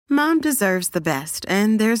Mom deserves the best,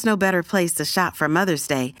 and there's no better place to shop for Mother's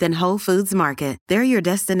Day than Whole Foods Market. They're your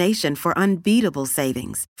destination for unbeatable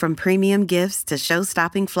savings, from premium gifts to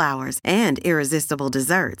show-stopping flowers and irresistible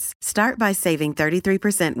desserts. Start by saving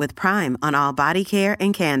 33% with Prime on all body care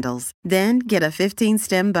and candles. Then get a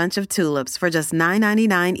 15-stem bunch of tulips for just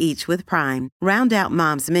 $9.99 each with Prime. Round out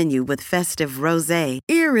Mom's menu with festive rosé,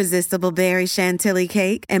 irresistible berry chantilly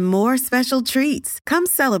cake, and more special treats. Come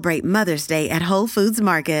celebrate Mother's Day at Whole Foods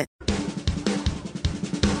Market.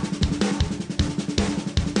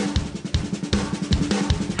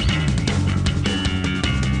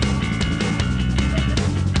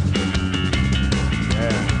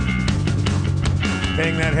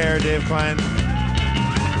 Bang that hair, Dave Klein.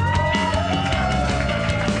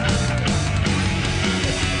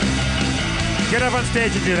 Get up on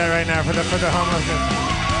stage and do that right now for the homeless.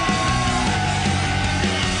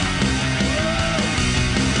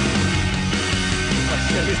 Oh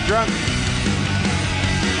shit, he's drunk.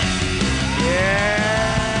 Yeah.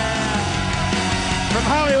 From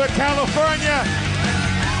Hollywood, California,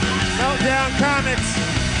 Meltdown Comics.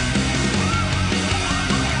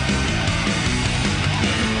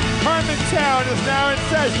 Harmontown is now in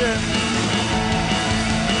session.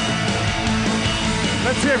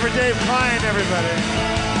 Let's hear it for Dave Klein, everybody.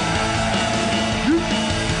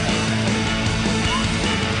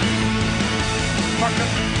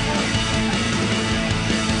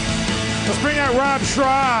 Let's bring out Rob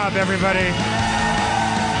Schraub, everybody.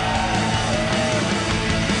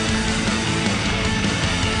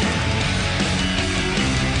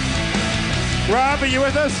 Rob, are you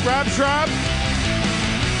with us? Rob Schraub?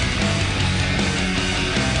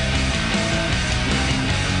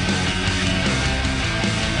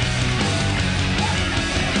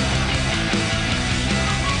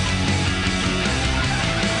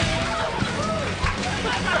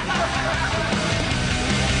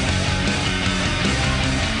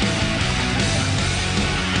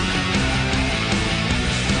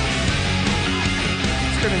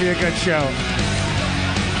 It's going to be a good show.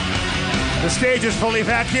 The stage is fully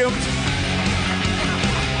vacuumed.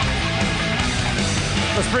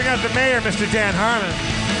 Let's bring out the mayor, Mr. Dan Harmon.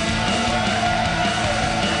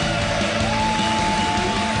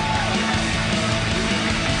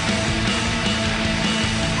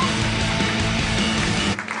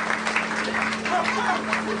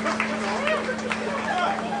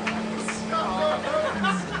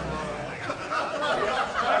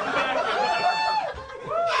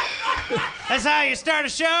 That's how you start a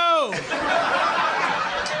show.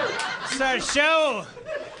 Start a show.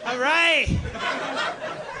 All right.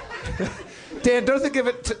 Dan, don't think of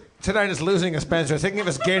it tonight as losing a Spencer. Think of it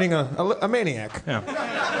as gaining a maniac.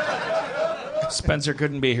 Yeah. Spencer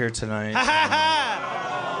couldn't be here tonight.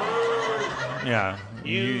 Yeah.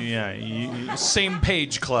 You same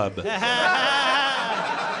page club. And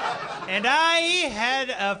I had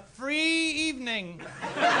a free evening.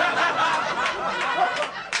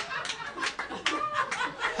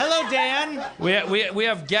 Hello, Dan. We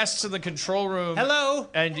have guests in the control room. Hello.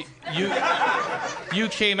 And you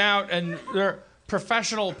came out, and they're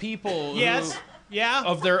professional people. Yes. Yeah.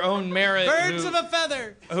 Of their own merit. Birds of a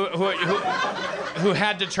feather. Who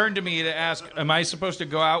had to turn to me to ask, am I supposed to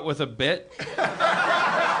go out with a bit?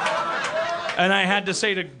 And I had to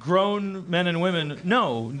say to grown men and women,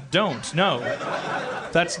 no, don't, no.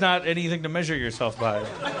 That's not anything to measure yourself by.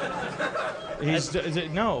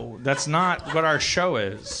 No, that's not what our show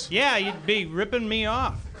is. Yeah, you'd be ripping me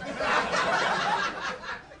off.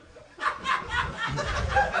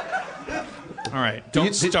 All right,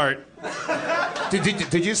 don't start.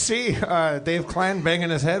 Did you see Dave Klein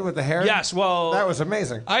banging his head with the hair? Yes, well... That was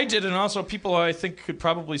amazing. I did, and also people I think could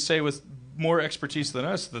probably say with more expertise than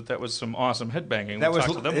us that was some awesome headbanging. That we'll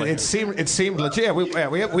talk to them later. It seemed legit. Yeah,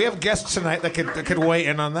 we have guests tonight that could weigh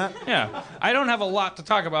in on that. Yeah, I don't have a lot to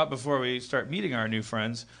talk about before we start meeting our new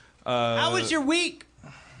friends. How was your week?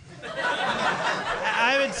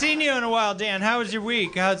 I haven't seen you in a while, Dan. How was your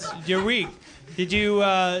week? How's your week? Do you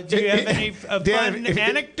have any fun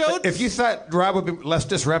anecdotes? If you thought Rob would be less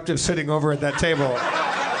disruptive sitting over at that table,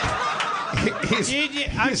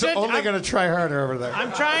 he's only going to try harder over there.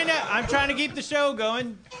 I'm trying to keep the show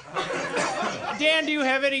going. Dan, do you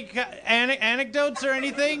have any anecdotes or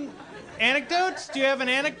anything? Anecdotes? Do you have an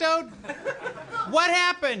anecdote? What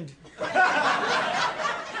happened?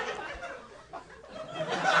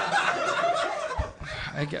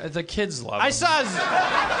 The kids love it.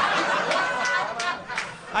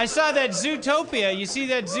 I saw that Zootopia. You see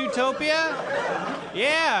that Zootopia?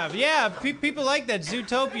 Yeah. People like that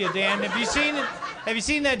Zootopia, Dan. Have you seen it? Have you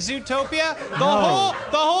seen that Zootopia?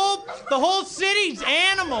 The whole city's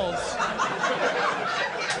animals.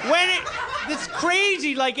 It's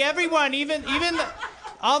crazy. Like everyone, even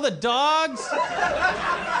all the dogs,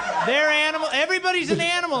 they're animal. Everybody's an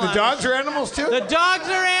animal. The dogs are animals too? The dogs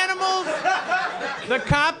are animals. The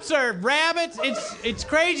cops are rabbits. It's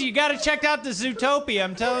crazy. You got to check out the Zootopia.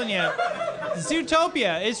 I'm telling you,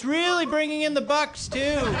 Zootopia. It's really bringing in the bucks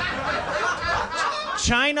too.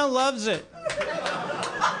 China loves it.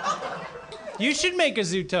 You should make a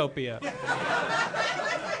Zootopia.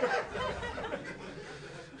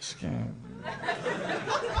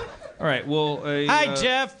 All right, well... Hi,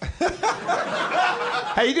 Jeff.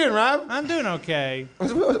 How you doing, Rob? I'm doing okay.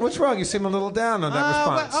 What's wrong? You seem a little down on that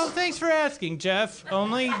response. Oh, thanks for asking, Jeff.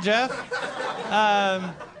 Only Jeff.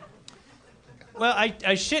 Well,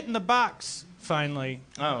 I shit in the box, finally.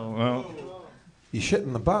 Oh, well... You shit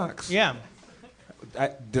in the box? Yeah.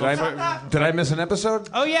 Did I miss an episode?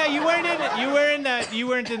 Oh, yeah, you weren't in it. You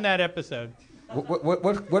weren't in that episode.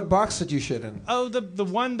 What box did you shit in? Oh, the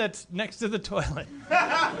one that's next to the toilet.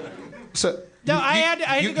 So No, you, I had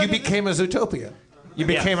to you go to became a Zootopia. You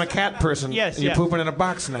became a cat person. Yes, and you're yeah. pooping in a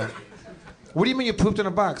box now. What do you mean you pooped in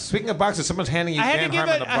a box? Speaking of boxes, someone's handing you Dan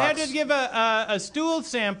Harmon a box. I had to give a stool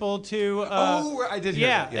sample to. I did hear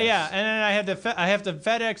that. Yes. Yeah, and then I have to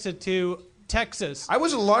FedEx it to Texas. I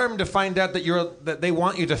was alarmed to find out that they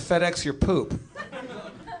want you to FedEx your poop.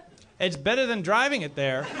 It's better than driving it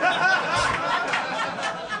there.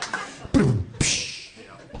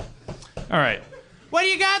 All right. What do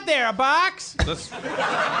you got there? A box? It's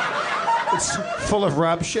full of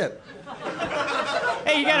Rob shit.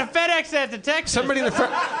 Hey, you got to FedEx that to Texas. Someone in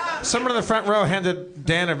the front row handed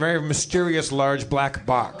Dan a very mysterious large black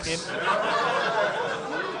box.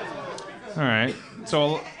 All right.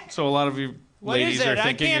 So a lot of you What ladies is it? are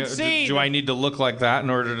thinking, I can't see. do I need to look like that in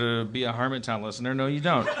order to be a Harmontown listener? No, you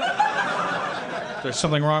don't. There's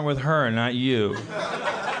something wrong with her, not you.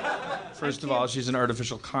 First of all, she's an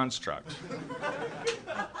artificial construct.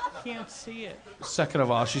 I can't see it. Second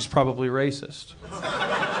of all, she's probably racist.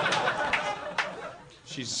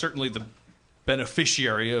 She's certainly the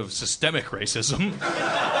beneficiary of systemic racism.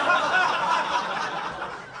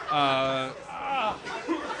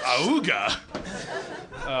 Auga.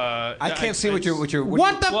 I can't see what you're.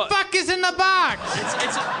 What the fuck is in the box?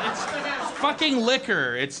 It's fucking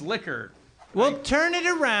liquor. It's liquor. Well, turn it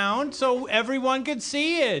around so everyone can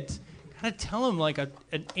see it. Gotta tell him like an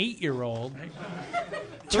 8-year-old.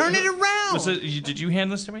 Turn it around. Did you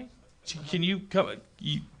hand this to me? Can you come?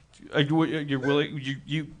 You're willing?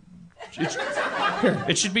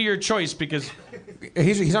 It should be your choice because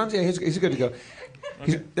he's on. He's good to go.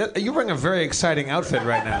 Okay. You're wearing a very exciting outfit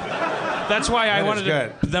right now. That's why I wanted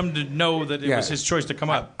good. them to know that it was his choice to come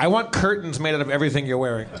up. I want curtains made out of everything you're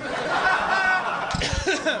wearing.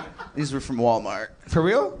 These were from Walmart. For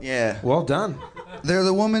real? Yeah. Well done. They're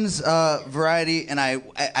the women's variety, and I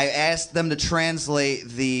asked them to translate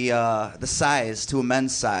the size to a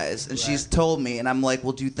men's size, and she's told me, and I'm like,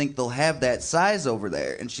 well, do you think they'll have that size over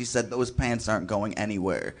there? And she said those pants aren't going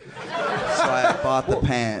anywhere. So I bought the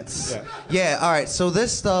pants. Yeah. All right. So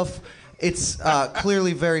this stuff, it's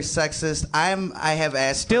clearly very sexist. I have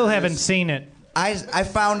asked. Still haven't seen it. I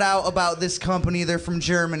found out about this company. They're from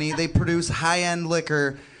Germany. They produce high-end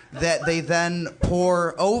liquor that they then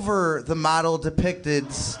pour over the model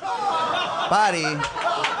depicted's body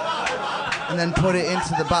and then put it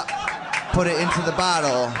into the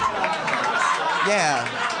bottle. Yeah.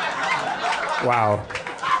 Wow.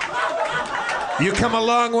 You come a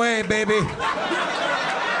long way, baby.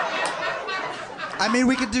 I mean,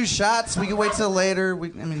 we could do shots. We could wait till later.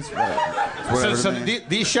 It's whatever. So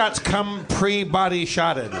these shots come pre-body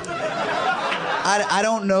shotted. I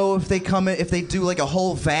don't know if they do like a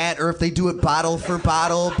whole vat or if they do it bottle for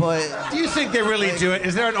bottle, but... Do you think they really do it?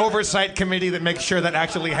 Is there an oversight committee that makes sure that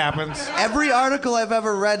actually happens? Every article I've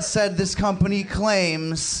ever read said this company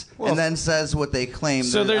claims and then says what they claim.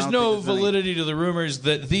 So there's no validity to the rumors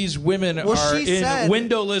that these women are in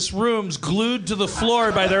windowless rooms glued to the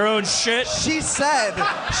floor by their own shit? She said,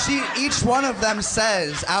 each one of them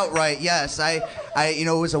says outright, yes, it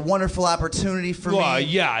was a wonderful opportunity for me. Well,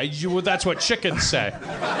 yeah, that's what chickens say.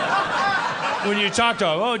 When you talk to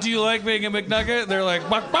them, oh, do you like being a McNugget? They're like,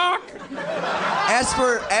 bok bok.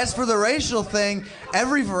 As for the racial thing,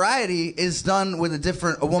 every variety is done with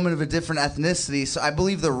a woman of a different ethnicity. So I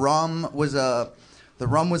believe the rum was a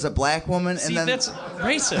black woman. See, that's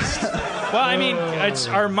racist. Well, I mean, it's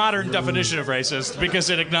our modern definition of racist because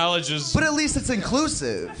it acknowledges. But at least it's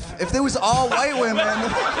inclusive. If there was all white women.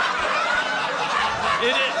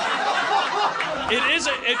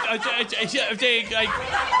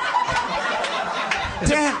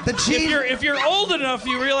 Dan, the G. If you're old enough,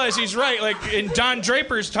 you realize he's right. Like in Don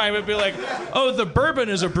Draper's time, it'd be like, oh, the bourbon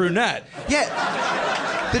is a brunette.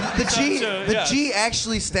 Yeah. The G. The G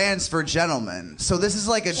actually stands for gentleman. So this is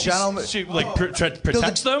like a gentleman. She like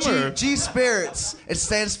protects them, or G Spirits. It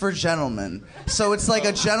stands for gentleman. So it's like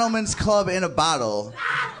a gentleman's club in a bottle.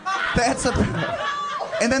 That's a.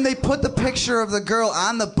 And then they put the picture of the girl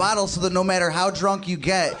on the bottle so that no matter how drunk you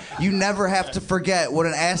get, you never have to forget what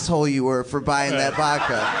an asshole you were for buying that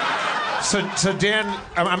vodka. So Dan,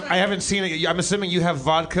 I haven't seen it. I'm assuming you have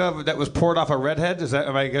vodka that was poured off a redhead.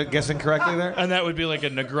 Am I guessing correctly there? And that would be like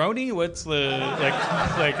a Negroni. What's the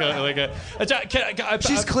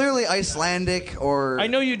She's clearly Icelandic or. I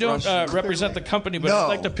know you don't represent the company, but No. I'd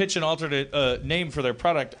like to pitch an alternate name for their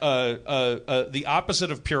product. The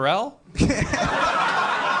opposite of Purell.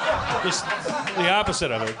 Just the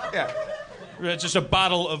opposite of it. Yeah. It's just a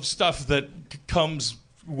bottle of stuff that comes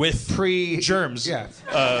with germs. Yeah.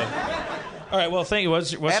 All right. Well, thank you.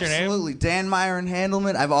 What's your name? Absolutely, Dan Myron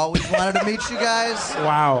Handelman. I've always wanted to meet you guys.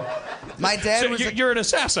 Wow. My dad So was. you're an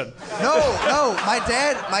assassin. No. My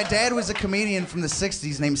dad was a comedian from the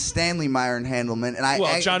 '60s named Stanley Myron Handelman,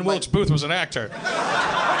 and John Wilkes Booth was an actor.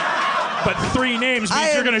 But 3 names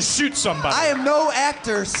means you're going to shoot somebody. I am no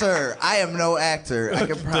actor, sir. I am no actor. I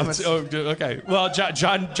can promise. Okay. Well,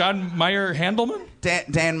 John Meyer Handelman?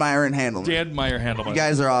 Dan Myron Handelman. Dan Meyer Handelman. You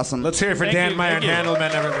guys are awesome. Let's hear it for Thank Dan you, Meyer thank you.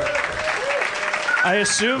 Handelman, everybody. I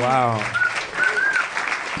assume. Wow.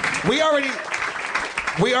 We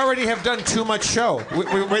already have done too much show.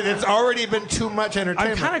 It's already been too much I'm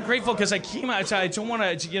entertainment. kind of grateful because I came out. I don't want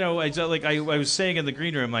to, I was saying in the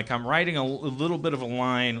green room, like I'm writing a little bit of a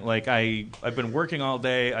line. Like I've been working all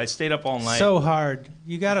day. I stayed up all night. So hard.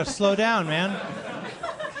 You gotta slow down, man.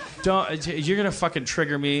 You're gonna fucking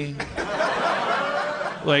trigger me.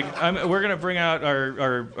 Like we're gonna bring out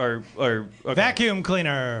our okay. Vacuum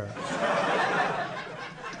cleaner.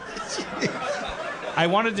 I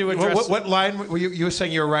wanted to address. What line were you were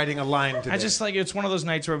saying you were writing a line today? I just it's one of those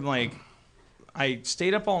nights where I'm like, I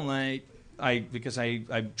stayed up all night. Because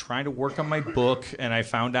I'm trying to work on my book, and I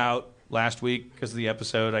found out last week because of the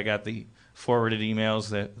episode, I got the forwarded emails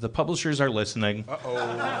that the publishers are listening.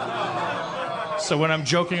 Uh-oh. So when I'm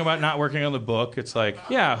joking about not working on the book, it's like,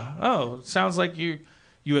 sounds like you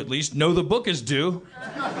at least know the book is due.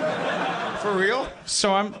 For real?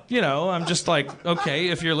 So I'm just like, okay,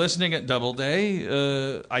 if you're listening at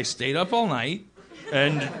Doubleday, I stayed up all night,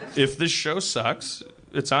 and if this show sucks,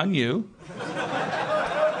 it's on you.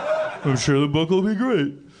 I'm sure the book will be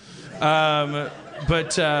great.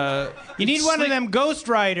 But You need one of them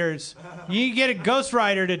ghostwriters. You need to get a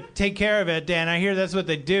ghostwriter to take care of it, Dan. I hear that's what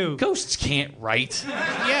they do. Ghosts can't write.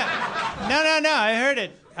 Yeah. No. I heard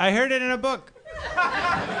it. I heard it in a book.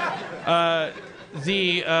 I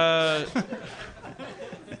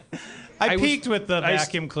peeked with the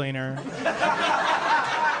vacuum cleaner.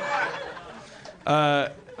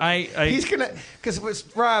 He's gonna,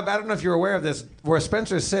 because Rob, I don't know if you're aware of this. Where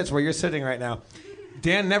Spencer sits, where you're sitting right now,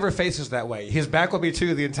 Dan never faces that way. His back will be to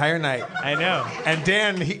you the entire night. I know.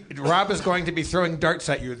 And Rob is going to be throwing darts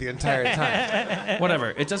at you the entire time. Whatever.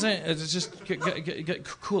 It doesn't. It's just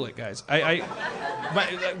cool it, guys.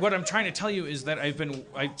 What I'm trying to tell you is that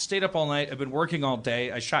I stayed up all night. I've been working all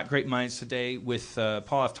day. I shot Great Minds today with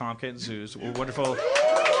Paul F. Tompkins, who's wonderful,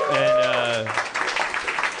 and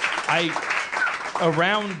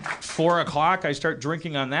around 4:00, I start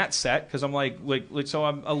drinking on that set because I'm like, so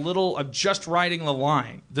I'm just riding the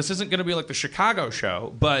line. This isn't going to be like the Chicago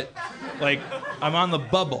show, but like I'm on the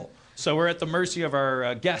bubble. So we're at the mercy of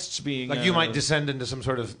our guests being. Like you might descend into some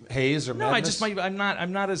sort of haze or madness. No, I just might. I'm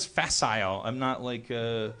not as facile. I'm not like.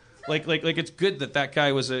 Like it's good that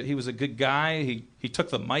guy was a good guy. He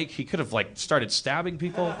took the mic. He could have started stabbing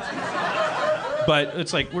people. But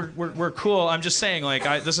it's like we're cool. I'm just saying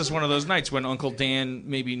this is one of those nights when Uncle Dan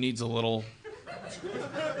maybe needs a little.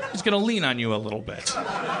 He's gonna lean on you a little bit,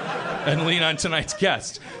 and lean on tonight's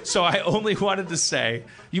guest. So I only wanted to say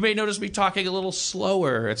you may notice me talking a little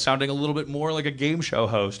slower. It's sounding a little bit more like a game show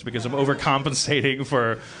host because I'm overcompensating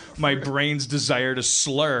for my brain's desire to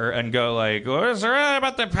slur and go "What's right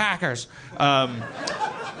about the Packers?"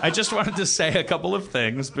 I just wanted to say a couple of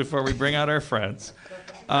things before we bring out our friends.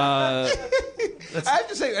 I have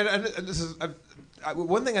to say, and this is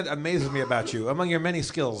one thing that amazes me about you, among your many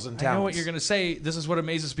skills and talents. I know what you're going to say. This is what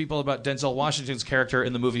amazes people about Denzel Washington's character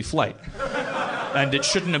in the movie Flight. And it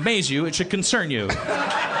shouldn't amaze you. It should concern you.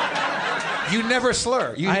 You never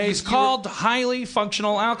slur. It's called highly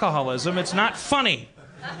functional alcoholism. It's not funny.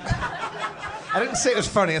 I didn't say it was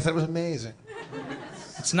funny. I said it was amazing.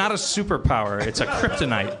 It's not a superpower. It's a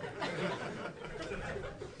kryptonite.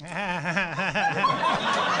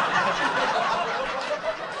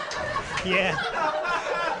 Yeah.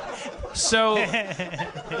 So,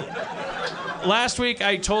 last week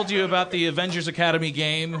I told you about the Avengers Academy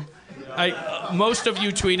game. Most of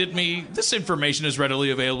you tweeted me, this information is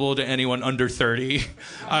readily available to anyone under 30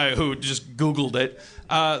 who just Googled it.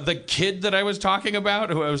 The kid that I was talking about,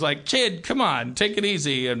 who I was like, kid, come on, take it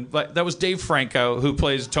easy. And that was Dave Franco, who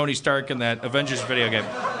plays Tony Stark in that Avengers video game.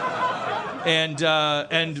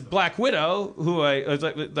 And Black Widow,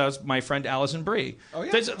 that was my friend Alison Brie. Oh,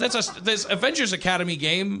 yeah? This Avengers Academy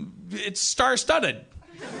game, it's star-studded.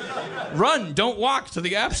 Run, don't walk to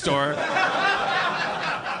the App Store.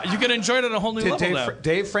 You can enjoy it at a whole new level now.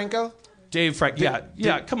 Dave Franco? Dave Franco,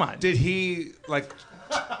 come on. Did he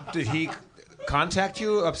contact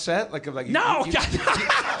you upset? No!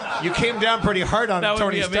 You came down pretty hard on That would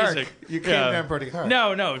Tony be Stark. amazing. You came down pretty hard.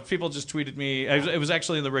 No. People just tweeted me. It was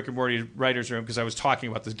actually in the Rick and Morty writers' room because I was talking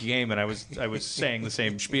about this game and I was saying the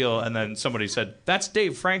same spiel, and then somebody said, "That's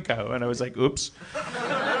Dave Franco," and I was like, "Oops,"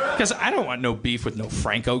 because I don't want no beef with no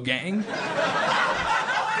Franco gang.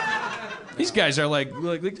 These guys are like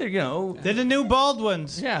they're, you know, they're the new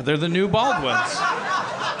Baldwins. Yeah, they're the new Baldwins.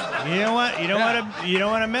 You don't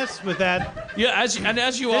want to mess with that. Yeah, as you all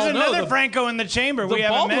know, there's another Franco in the chamber. The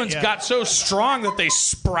Baldwins got so strong that they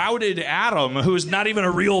sprouted Adam, who's not even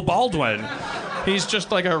a real Baldwin. He's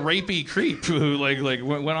just like a rapey creep who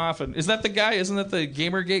went off and is that the guy? Isn't that the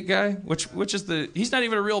Gamergate guy? Which is the? He's not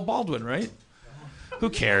even a real Baldwin, right? Who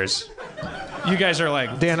cares? You guys are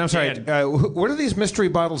like Dan. I'm sorry. What are these mystery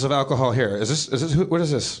bottles of alcohol here? Is this what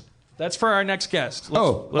is this? That's for our next guest.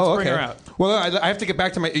 Let's bring her out. Well, I have to get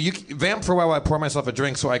back to my. You vamp for a while. I pour myself a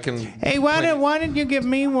drink so I can. Hey, why don't you give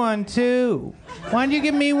me one too? Why don't you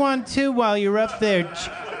give me one too while you're up there,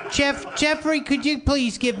 Jeffrey? Could you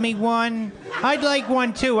please give me one? I'd like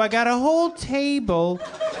one too. I got a whole table.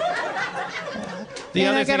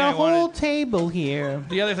 I got a whole table here.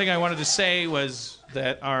 The other thing I wanted to say was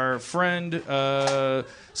that our friend,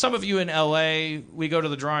 some of you in L.A., we go to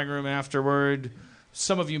the drawing room afterward.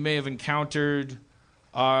 Some of you may have encountered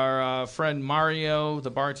our friend Mario, the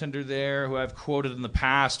bartender there, who I've quoted in the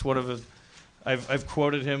past. I've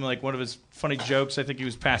quoted him like one of his funny jokes. I think he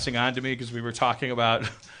was passing on to me because we were talking about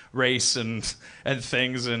race and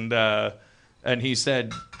things, and he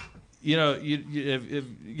said, the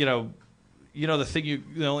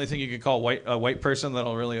only thing you could call a white person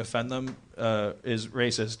that'll really offend them is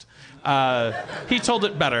racist. He told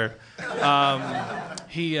it better.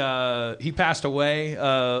 He passed away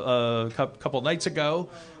a couple nights ago,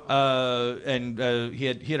 and he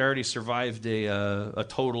had already survived a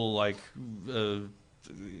total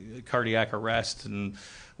cardiac arrest and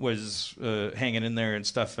was hanging in there and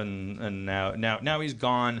stuff, and now he's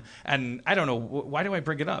gone. And I don't know, why do I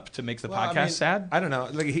bring it up to make the podcast sad? I don't know.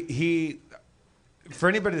 Like he for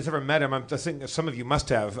anybody that's ever met him, I think some of you must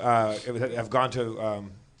have gone to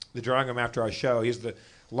the drawing room after our show. He's the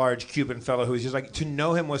large Cuban fellow who's just like, to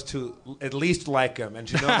know him was to at least like him, and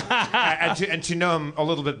to know him, and to know him a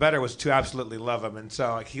little bit better was to absolutely love him. And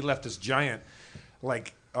so he left this giant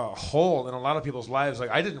hole in a lot of people's lives.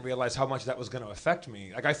 I didn't realize how much that was going to affect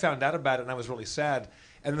me. I found out about it and I was really sad.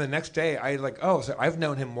 And then the next day so I've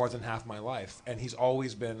known him more than half my life, and he's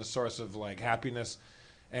always been a source of happiness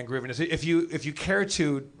and grieviness. If you care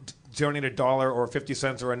to donate $1 or 50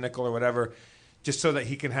 cents or a nickel or whatever, just so that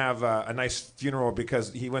he can have a nice funeral,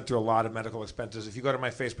 because he went through a lot of medical expenses. If you go to my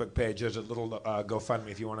Facebook page, there's a little GoFundMe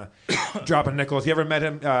if you want to drop a nickel. If you ever met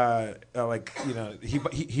him,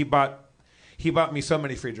 he bought me so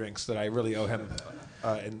many free drinks that I really owe him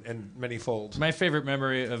in many folds. My favorite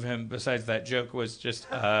memory of him, besides that joke, was just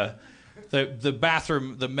the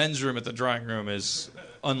bathroom, the men's room at the drawing room is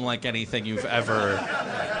unlike anything you've ever.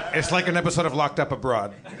 It's like an episode of Locked Up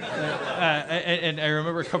Abroad. And I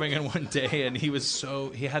remember coming in one day, and he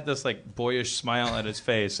had this boyish smile on his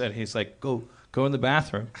face, and he's like, go in the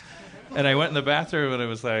bathroom. And I went in the bathroom, and it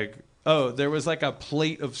was like, oh, there was a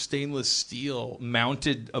plate of stainless steel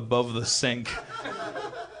mounted above the sink.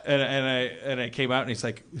 And I came out, and he's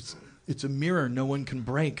like, it's a mirror no one can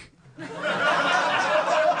break.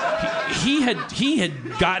 He had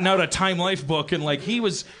gotten out a Time Life book, and he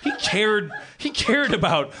cared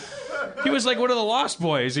about. He was like one of the Lost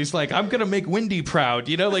Boys. He's like, I'm gonna make Wendy proud,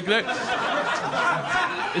 that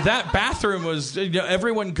bathroom was.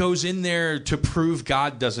 Everyone goes in there to prove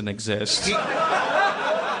God doesn't exist.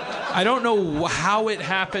 I don't know how it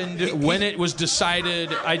happened, when it was decided.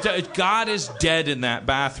 God is dead in that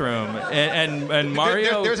bathroom, and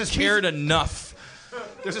Mario cared enough.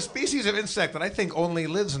 There's a species of insect that I think only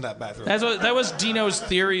lives in that bathroom. That was Dino's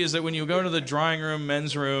theory, is that when you go to the drawing room,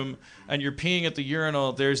 men's room, and you're peeing at the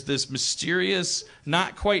urinal, there's this mysterious,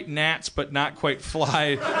 not quite gnats, but not quite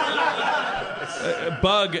fly,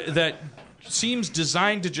 bug that seems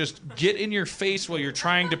designed to just get in your face while you're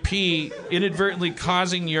trying to pee, inadvertently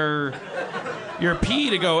causing your pee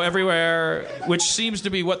to go everywhere, which seems to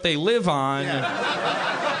be what they live on.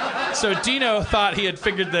 Yeah. So Dino thought he had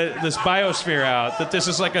figured this biosphere out, that this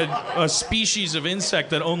is like a species of insect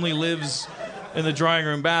that only lives in the drawing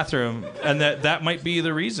room bathroom, and that might be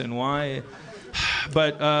the reason why.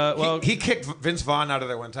 But he kicked Vince Vaughn out of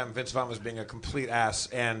there one time. Vince Vaughn was being a complete ass,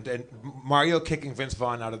 and Mario kicking Vince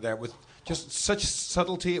Vaughn out of there with just such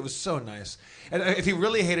subtlety. It was so nice. And if he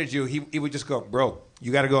really hated you, he would just go, "Bro,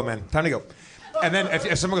 you got to go, man. Time to go." And then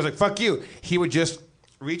if someone goes like, "Fuck you," he would just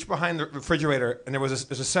reach behind the refrigerator, and there's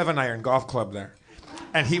a 7-iron golf club there,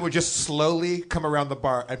 and he would just slowly come around the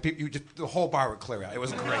bar, and the whole bar would clear out. It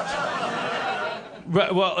was great.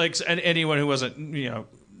 Well, and anyone who wasn't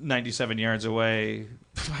 97 yards away,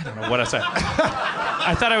 I don't know what I said.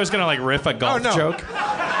 I thought I was gonna riff a golf joke.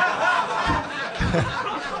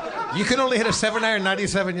 You can only hit a 7-iron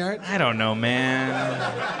 97 yards? I don't know, man.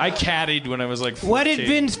 I caddied when I was 14. What did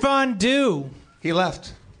Vince Vaughn do? He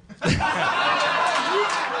left.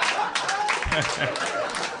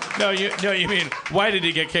 No, you mean why did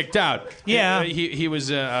he get kicked out? Yeah, he was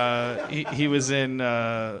in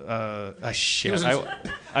shit.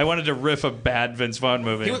 I wanted to riff a bad Vince Vaughn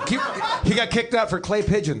movie. He got kicked out for clay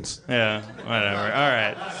pigeons. Yeah, whatever. All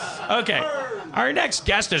right, okay. Our next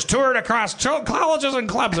guest has toured across colleges and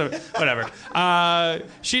clubs. Whatever.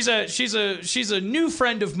 She's a new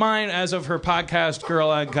friend of mine as of her podcast,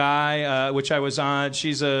 Girl and Guy, which I was on.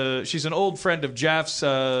 She's an old friend of Jeff's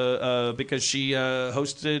because she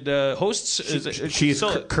hosts. She's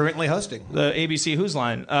currently hosting the ABC Who's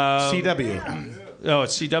Line. CW. Oh,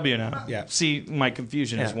 it's CW now. Yeah. See, my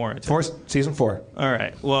confusion is warranted. Season 4. All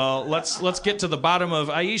right. Well, let's get to the bottom of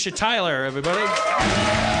Aisha Tyler, everybody.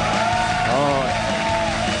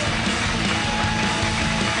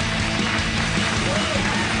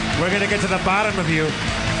 We're going to get to the bottom of you.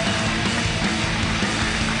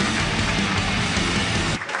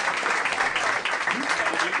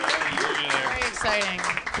 Very exciting.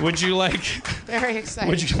 Would you like... Very exciting.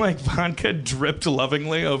 Would you like vodka dripped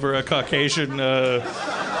lovingly over a Caucasian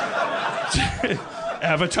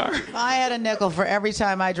avatar? I had a nickel for every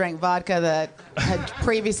time I drank vodka that had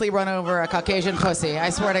previously run over a Caucasian pussy.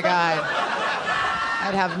 I swear to God.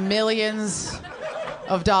 I'd have millions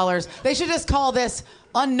of dollars. They should just call this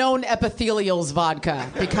unknown epithelials vodka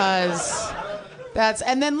because that's...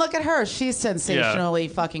 And then look at her. She's sensationally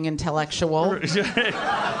fucking intellectual.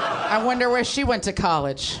 I wonder where she went to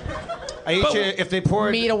college. Aisha, if they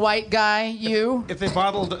poured... Meet a white guy, you? If they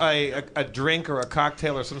bottled a drink or a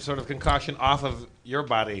cocktail or some sort of concoction off of your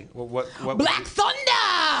body, what Black Thunder!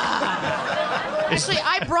 Actually,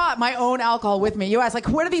 I brought my own alcohol with me. You asked,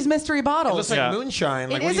 what are these mystery bottles? It looks like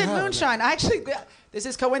moonshine. It isn't moonshine. Actually, this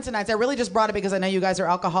is coincidence. I really just brought it because I know you guys are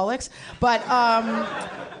alcoholics. But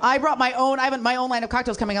I brought my own. I have my own line of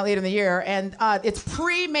cocktails coming out later in the year, and it's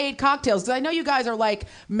pre-made cocktails. Because I know you guys are like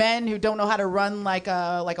men who don't know how to run like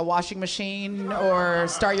a washing machine or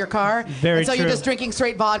start your car. Very so true. you're just drinking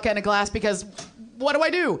straight vodka in a glass because. What do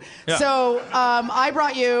I do? Yeah. So I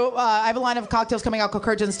brought you. I have a line of cocktails coming out called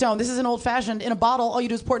Courage and Stone. This is an old-fashioned in a bottle. All you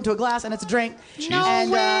do is pour it into a glass, and it's a drink. No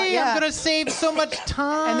and, way! yeah. I'm gonna save so much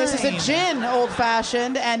time. And this is a gin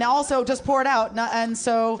old-fashioned, and also just pour it out. And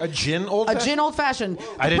so a gin old-fashioned? A gin old-fashioned.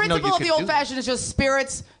 I The didn't know you principle of could the do old-fashioned is just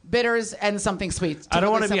spirits, bitters, and something sweet. I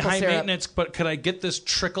don't want to be Typically high simple syrup. maintenance, but could I get this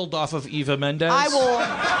trickled off of Eva Mendes? I will.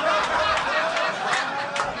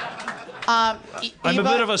 I'm a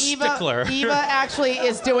bit of a stickler. Eva actually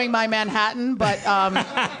is doing my Manhattan, but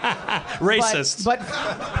racist.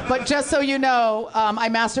 But just so you know, I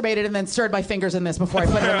masturbated and then stirred my fingers in this before I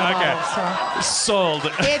put it in the bottle. So. Sold.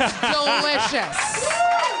 It's delicious.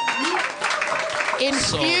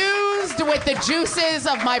 Infused with the juices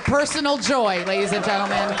of my personal joy, ladies and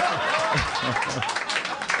gentlemen.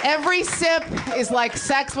 Every sip is like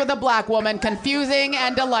sex with a black woman, confusing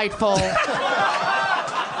and delightful.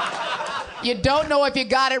 You don't know if you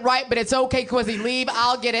got it right, but it's okay because you leave.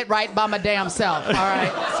 I'll get it right by my damn self. All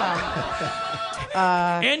right? So,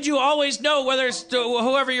 and you always know whether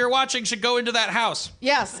whoever you're watching should go into that house.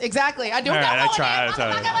 yes, exactly. I do. All right, I What's try.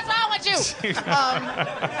 wrong with you?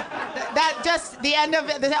 That just the end of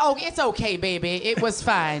it. Oh, it's okay, baby. It was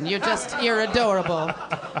fine. You're adorable.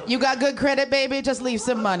 You got good credit, baby. Just leave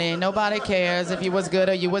some money. Nobody cares if you was good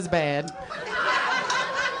or you was bad.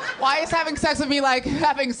 Why is having sex with me like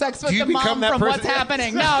having sex with the mom from person? What's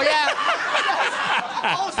Happening? No, yeah.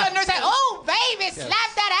 All of a sudden, they're saying, "Oh, baby, slap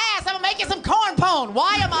that ass. I'm gonna make you some corn pone."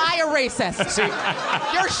 Why am I a racist.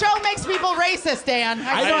 Your show makes people racist, Dan.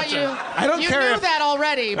 I don't care knew if- that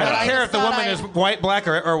already. But I don't care just if the thought woman is white, black,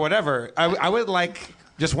 or whatever. I would like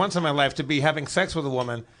just once in my life to be having sex with a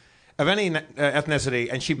woman of any ethnicity,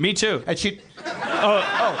 and she. Me too. And she.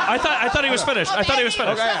 I thought he was finished. I thought he was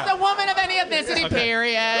finished. Just a woman of any ethnicity,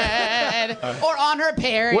 period. Or on her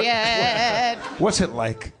period. What's it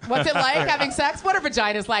like? What's it like having sex? What are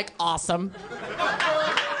vaginas like? Awesome.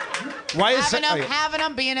 Why is Having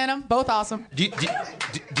them, being in them, both awesome. Do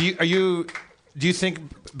you think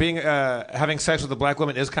being having sex with a black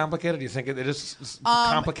woman is complicated? Do you think it is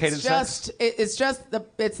complicated sex? It's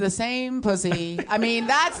the same pussy. I mean,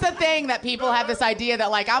 that's the thing that people have this idea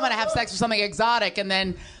that like I'm gonna have sex with something exotic and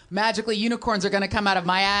then magically unicorns are gonna come out of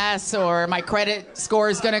my ass or my credit score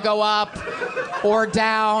is gonna go up or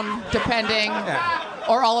down depending. Yeah.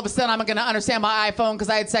 Or all of a sudden I'm gonna understand my iPhone because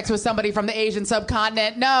I had sex with somebody from the Asian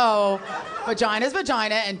subcontinent. No, vagina is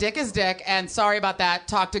vagina and dick is dick. And sorry about that.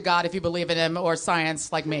 Talk to God if you believe in him or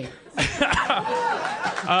science like me.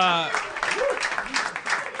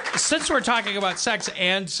 Since we're talking about sex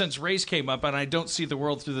and since race came up and I don't see the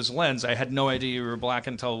world through this lens, I had no idea you were black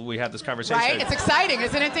until we had this conversation. Right? It's exciting,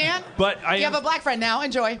 isn't it, Dan? But you have a black friend now.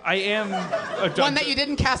 Enjoy. I am one that you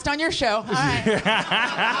didn't cast on your show. All right.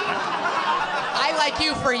 I like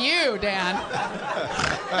you for you, Dan.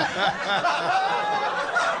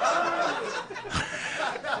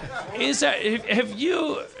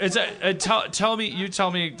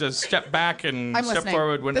 Tell me to step back and I'm step listening.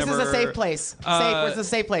 forward whenever. This is a safe place. It's a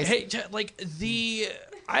safe place. Hey,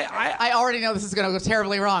 I already know this is going to go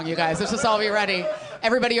terribly wrong, you guys. Let's just all be ready.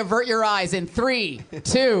 Everybody avert your eyes in 3,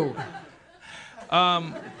 2.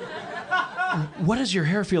 What does your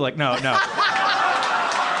hair feel like? No.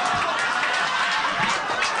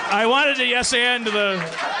 I wanted to yes and the.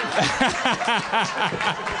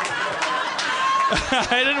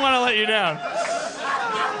 I didn't want to let you down.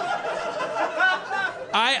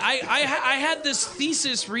 I had this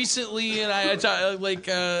thesis recently, and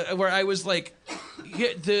where I was like,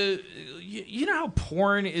 you know how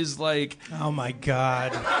porn is like. Oh my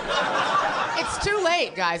God! It's too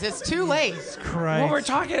late, guys. It's too late. Christ. When we're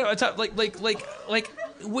talking about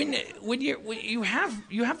when you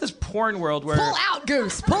have this porn world where Pull out,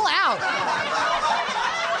 Goose. Pull out.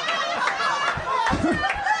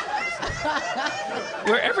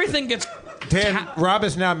 where everything gets. Dan, Rob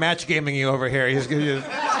is now match gaming you over here. He's giving you.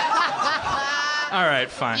 All right,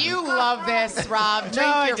 fine. You love this, Rob. Drink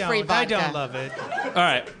No, your free vodka. I don't love it. All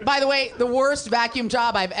right. By the way, the worst vacuum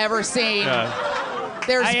job I've ever seen.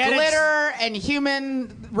 There's I edit- glitter and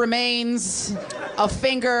human remains, a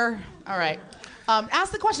finger. All right.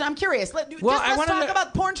 Ask the question. I'm curious. Let's talk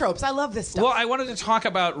about porn tropes. I love this stuff. Well, I wanted to talk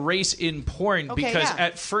about race in porn because yeah.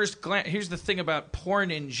 at first glance, here's the thing about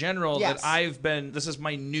porn in general Yes. that this is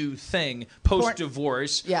my new thing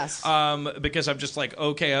post-divorce. Yes. Because I'm just like,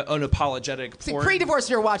 okay, unapologetic See, porn. pre-divorce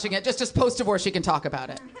you're watching it. Just post-divorce you can talk about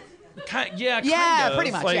it. Kind of.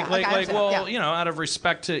 pretty much, yeah. Okay, I understand. Well, Yeah. you know, out of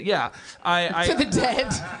respect to, To the dead.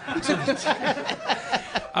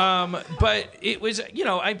 But it was, you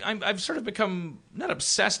know, I've sort of become not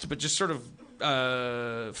obsessed, but just sort of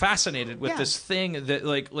fascinated with this thing that,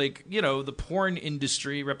 like you know, the porn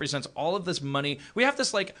industry represents all of this money. We have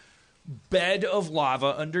this like bed of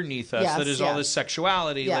lava underneath us that is all this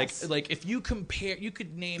sexuality. Yes. Like if you compare, you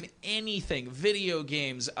could name anything: video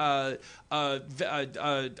games, Matt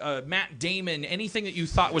Damon, anything that you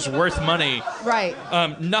thought was worth money. Right.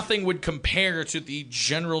 Nothing would compare to the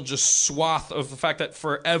general just swath of the fact that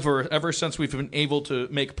ever since we've been able to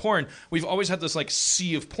make porn, we've always had this like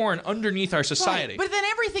sea of porn underneath our society. Right. But then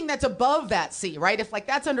everything that's above that sea, right? If like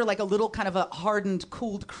that's under like a little kind of a hardened,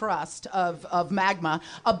 cooled crust of magma,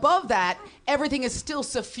 above that, everything is still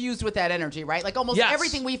suffused with that energy, right? Like almost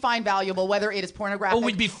everything we find valuable, whether it is pornographic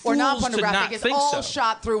we'd be or fools non-pornographic, to not is think all so.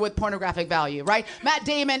 shot through with pornographic value, right? Matt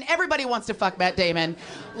Damon, everybody wants to fuck Matt Damon.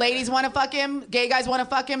 Ladies want to fuck him, gay guys want to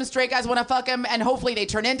fuck him, straight guys want to fuck him, and hopefully they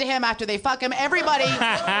turn into him after they fuck him. Everybody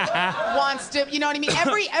wants to, you know what I mean?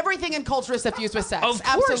 Everything in culture is suffused with sex. Of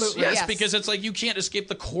course, absolutely, yes, because it's like you can't escape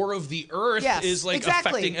the core of the earth is like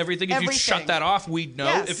exactly. affecting everything. If you shut that off, we'd know.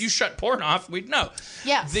 Yes. If you shut porn off, we'd know.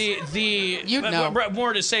 Yes. You'd know.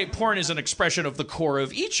 More to say, porn is an expression of the core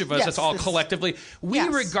of each of us. Yes, It's all this- collectively. We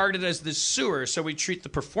Yes. regard it as this sewer, so we treat the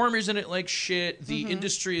performers in it like shit. The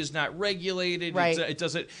industry is not regulated. Right. It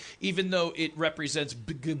doesn't, even though it represents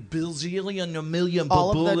billion, a million,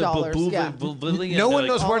 All of the dollars, yeah. billion, No one like-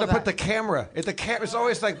 knows where to of put that. the camera. The camera's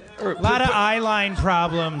always like. A lot of eye line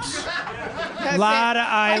problems. That's Lot it. of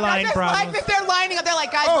eye I line just problems. like that they're lining up. They're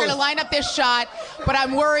like, guys, we're going to line up this shot, but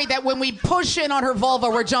I'm worried that when we push in on her vulva,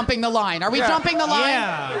 we're jumping the line. Are we jumping the line?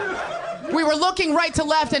 Yeah. We were looking right to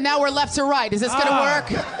left, and now we're left to right. Is this going to work?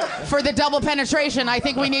 For the double penetration, I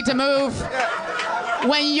think we need to move.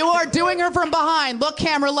 When you are doing her from behind, look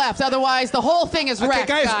camera left. Otherwise, the whole thing is wrecked,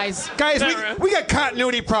 guys. Guys, we got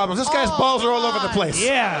continuity problems. This guy's balls are all over the place.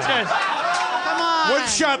 Yeah. Come on. One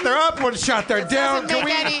shot they're up, one shot they're down.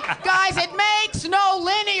 Guys, it makes no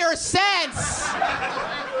linear sense.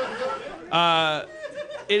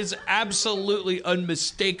 It is absolutely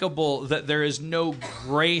unmistakable that there is no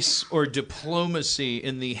grace or diplomacy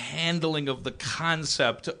in the handling of the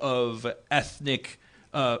concept of ethnic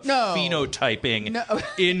phenotyping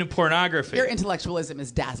in pornography. Your intellectualism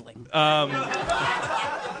is dazzling.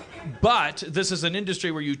 But this is an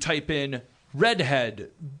industry where you type in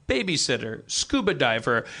redhead, babysitter, scuba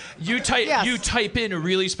diver. You type in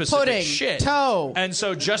really specific Pudding, shit. toe. And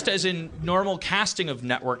so just as in normal casting of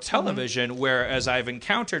network television, where as I've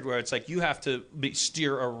encountered where it's like you have to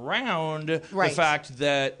steer around the fact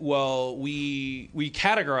that, well, we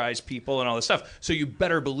categorize people and all this stuff. So you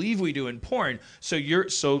better believe we do in porn. So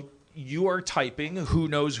you are typing, who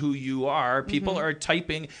knows who you are. People are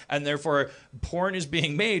typing, and therefore porn is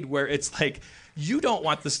being made where it's like, you don't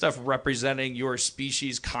want the stuff representing your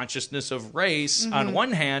species' consciousness of race on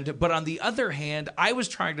one hand, but on the other hand, I was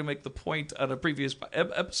trying to make the point on a previous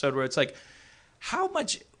episode where it's like, how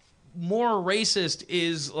much more racist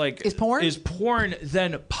is porn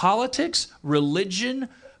than politics, religion,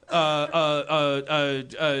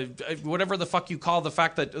 whatever the fuck you call the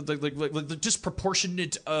fact that the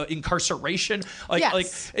disproportionate incarceration,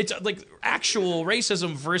 it's like actual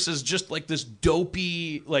racism versus just like this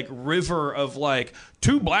dopey like river of like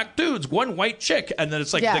two black dudes, one white chick, and then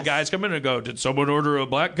it's like the guys come in and go, did someone order a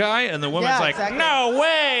black guy? And the woman's like, no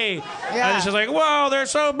way. Yeah. And she's like, whoa, they're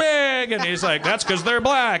so big. And he's like, that's because they're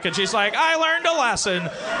black. And she's like, I learned a lesson.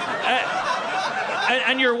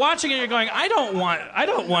 And you're watching and you're going, I don't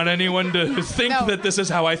want anyone to think that this is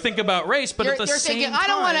how I think about race, but at the same time, I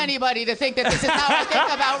don't want anybody to think that this is how I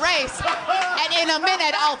think about race. And in a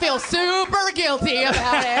minute, I'll feel super guilty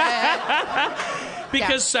about it.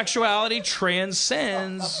 Because sexuality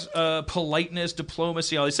transcends politeness,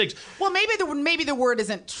 diplomacy, all these things. Well, maybe the word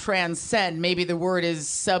isn't transcend. Maybe the word is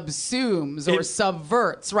subsumes or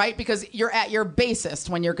subverts, right? Because you're at your basest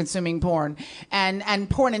when you're consuming porn, and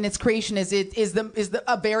porn in its creation is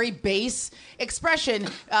a very base expression.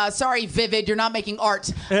 Sorry, Vivid, you're not making art.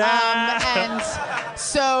 And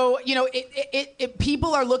so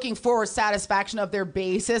people are looking for satisfaction of their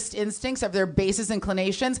basest instincts, of their basest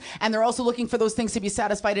inclinations, and they're also looking for those things to be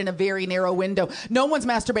satisfied in a very narrow window. No one's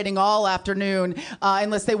masturbating all afternoon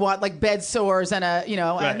unless they want like bed sores and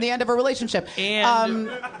and the end of a relationship.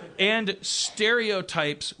 And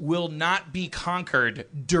stereotypes will not be conquered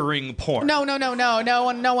during porn. No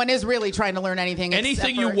one is really trying to learn anything.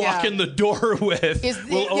 Anything you walk in the door with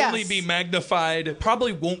will only be magnified,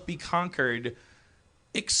 probably won't be conquered,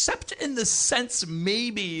 except in the sense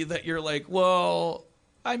maybe that you're like, well,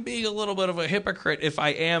 I'm being a little bit of a hypocrite if I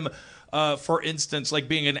am, for instance, like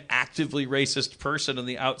being an actively racist person in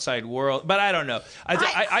the outside world. But I don't know.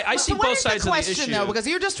 I see both sides of the issue. Though, because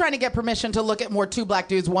you're just trying to get permission to look at more two black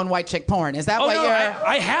dudes, one white chick porn. Is that what you're...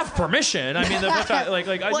 I have permission. I mean, if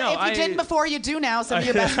you didn't before, you do now. Some of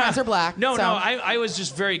your best friends are black. I was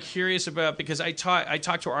just very curious about, because I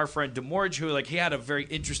talked to our friend DeMorge, who he had a very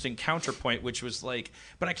interesting counterpoint, which was like,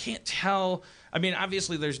 but I can't tell. I mean,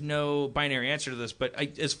 obviously there's no binary answer to this, but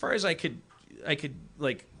as far as I could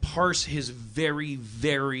like parse his very,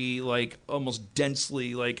 very like almost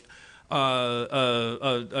densely like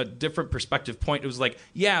a different perspective point. It was like,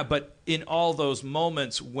 yeah, but in all those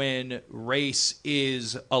moments when race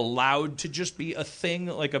is allowed to just be a thing,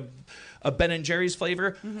 like a Ben and Jerry's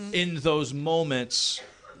flavor, in those moments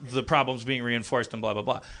the problem's being reinforced and blah, blah,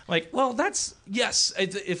 blah. Like, well, that's, yes,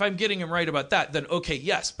 if I'm getting him right about that, then okay,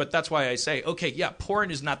 yes. But that's why I say, okay, yeah, porn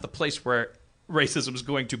is not the place where racism is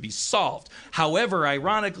going to be solved. However,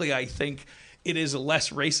 ironically, I think it is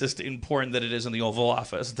less racist in porn than it is in the Oval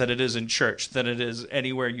Office, than it is in church, than it is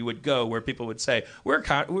anywhere you would go where people would say,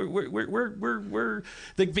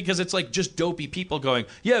 because it's like just dopey people going,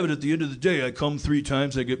 yeah, but at the end of the day, I come 3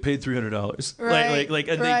 times, I get paid $300. Right.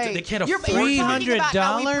 And they can't afford $300.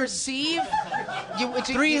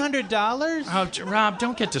 $300? Oh, Rob,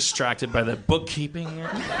 don't get distracted by the bookkeeping.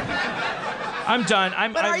 I'm done.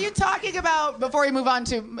 But are you talking about, before we move on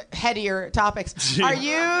to headier topics, are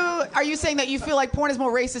you saying that you feel like porn is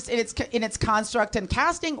more racist in its construct and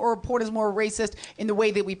casting, or porn is more racist in the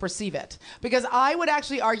way that we perceive it? Because I would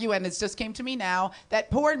actually argue, and it just came to me now,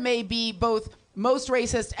 that porn may be both most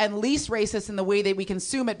racist and least racist in the way that we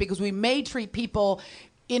consume it, because we may treat people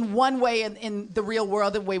in one way in the real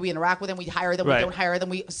world, the way we interact with them, we hire them, Right. we don't hire them,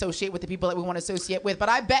 we associate with the people that we want to associate with. But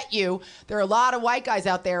I bet you there are a lot of white guys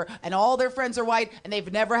out there, and all their friends are white, and they've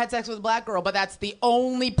never had sex with a black girl, but that's the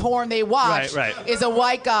only porn they watch Right. is a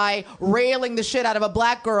white guy railing the shit out of a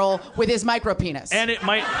black girl with his micro penis. And it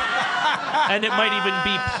might even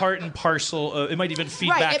be part and parcel. It might even feed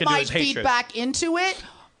back it into might his hatred. feed back into it,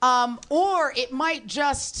 or it might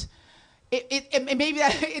just. It maybe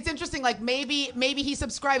it's interesting. Like maybe he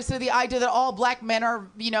subscribes to the idea that all black men are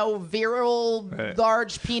virile, Right.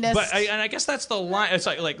 large penis. But I guess that's the line. It's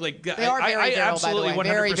like they are very I virile, absolutely by the way,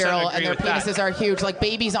 very 100% virile, agree and their with that. penises are huge, like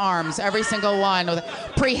babies' arms. Every single one with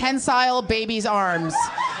prehensile babies' arms.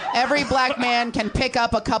 Every black man can pick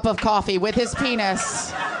up a cup of coffee with his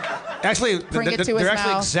penis. Actually, Bring it to they're his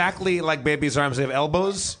actually mouth. exactly like baby's arms. They have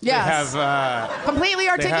elbows. Yes. They have. Completely They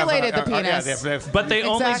have, articulated the yeah, penis. they have, But they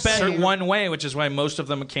only Exactly. bend one way, which is why most of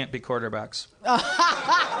them can't be quarterbacks.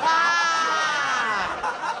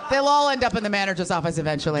 They'll all end up in the manager's office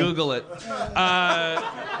eventually. Google it.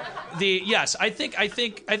 Yes, I think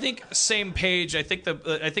same page. I think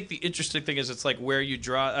the interesting thing is it's like where you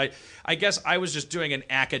draw. I guess I was just doing an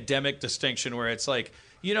academic distinction where it's like,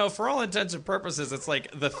 for all intents and purposes, it's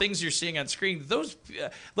like the things you're seeing on screen. Those,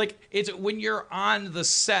 it's when you're on the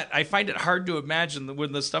set. I find it hard to imagine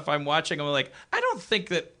when the stuff I'm watching. I'm like, I don't think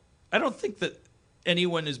that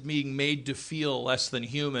anyone is being made to feel less than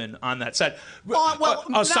human on that set. Well,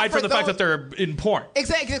 aside not from the fact that they're in porn.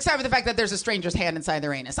 Except for the fact that there's a stranger's hand inside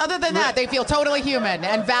their anus. Other than that, they feel totally human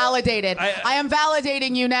and validated. I am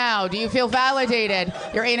validating you now. Do you feel validated?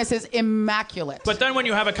 Your anus is immaculate. But then when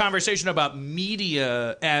you have a conversation about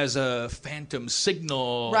media as a phantom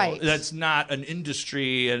signal Right. that's not an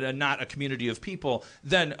industry and not a community of people,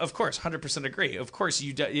 then of course, 100% agree. Of course,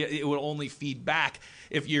 it will only feed back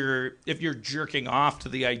if you're jerking off to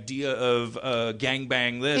the idea of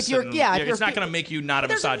gangbang this. It's not going to make you not a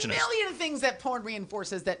misogynist. There's a million things that porn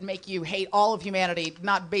reinforces that make you hate all of humanity,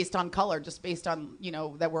 not based on color, just based on,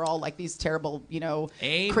 that we're all like these terrible,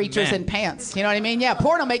 Amen. creatures in pants. You know what I mean? Yeah,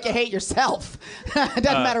 porn will make you hate yourself. It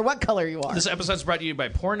doesn't matter what color you are. This episode's brought to you by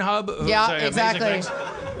Pornhub. who's Yeah, an amazing exactly. place,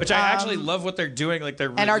 which I actually love what they're doing. Like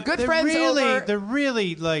And our good friends over They're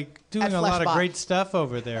really like doing at a lot of Fleshbot. great stuff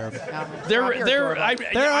over there. They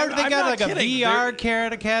They got like a VR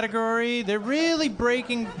category. They're really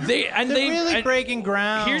breaking. Breaking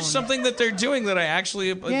ground. Here's something that they're doing that I actually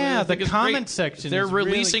Yeah, think the is comment great. section They're is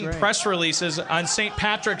really releasing great. press releases on St.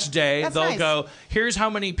 Patrick's Day. That's They'll nice. go, here's how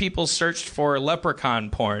many people searched for leprechaun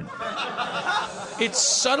porn. It's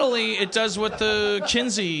subtly, it does what the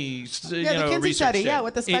Kinsey, the Kinsey research study, did. yeah,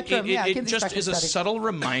 with the spectrum, It Kinsey just spectrum is a study. subtle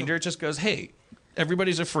reminder. It just goes, hey,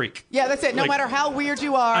 everybody's a freak. Yeah, that's it. No Like, matter how weird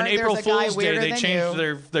you are, on April there's a guy Fool's Day, weirder they than changed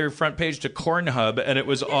you. their front page to Cornhub, and it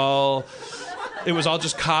was all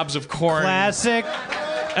just cobs of corn. Classic.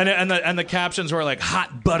 And the captions were like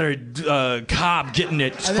hot buttered cob getting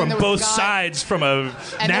it then from there was both a guy- sides from a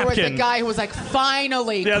And there was napkin. a guy who was like,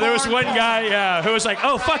 finally. Yeah, there was corn one porn. guy, who was like,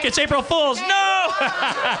 "Oh fuck, it's April Fool's!" No.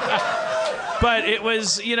 But it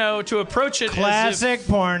was, to approach it. Classic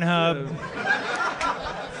Pornhub.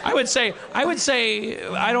 I would say,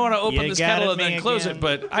 I don't want to open You this got kettle it, and then me close again. it,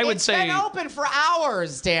 but I would It's say. been open for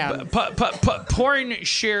hours, Dan. Porn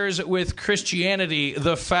shares with Christianity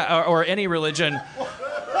or any religion.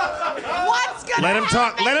 What's gonna Let him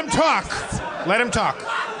talk. happen Let him talk. Let him talk.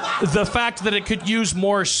 The fact that it could use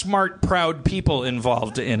more smart, proud people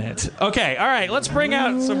involved in it. Okay, all right, let's bring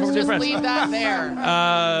out some Just different. leave that there.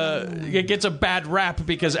 It gets a bad rap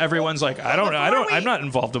because everyone's like, I'm not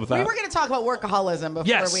involved with that. We were going to talk about workaholism before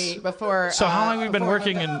Yes. before. So how long have we been before-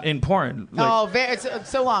 working in porn? Like, it's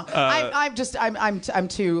so long. I'm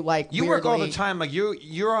too like. You work all the weirdly- time. Like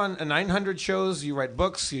you're on 900 shows. You write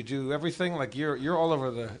books. You do everything. Like you're all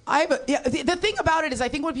over the. The thing about it is, I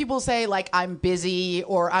think when people say like I'm busy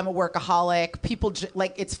or I'm a workaholic, people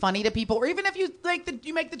like it's funny to people. Or even if you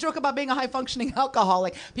you make the joke about being a high functioning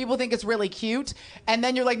alcoholic, people think it's really cute. And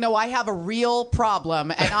then you're like, no, I have a real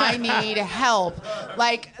problem and I need help.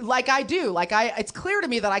 Like I do. It's clear to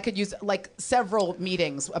me that I could use like several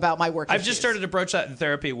meetings about my work. I've issues. just started to broach that in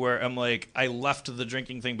therapy where I'm like, I left the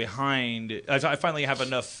drinking thing behind. I finally have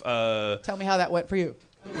enough. Tell me how that went for you.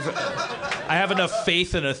 I have enough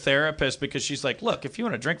faith in a therapist because she's like, look, if you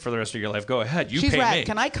want to drink for the rest of your life, go ahead. You She's pay rad. me.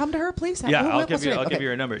 Can I come to her, please? Yeah, I'll What's give you. her name? I'll give Okay. you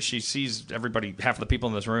her number. She sees everybody, half of the people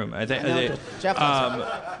in this room. I think. I know, Jeff loves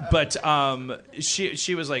her. But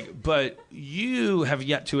she was like, but you have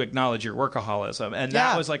yet to acknowledge your workaholism, and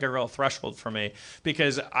that Yeah. was like a real threshold for me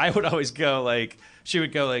because I would always go like, she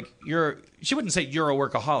would go like, she wouldn't say you're a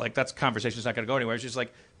workaholic. That's conversation's not going to go anywhere. She's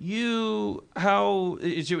like, you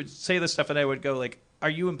would say this stuff, and I would go like, "Are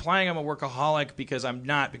you implying I'm a workaholic because I'm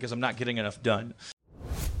not getting enough done?"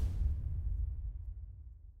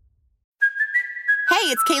 Hey,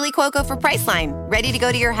 it's Kaylee Cuoco for Priceline. Ready to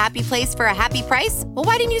go to your happy place for a happy price? Well,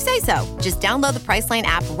 why didn't you say so? Just download the Priceline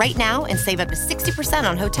app right now and save up to 60%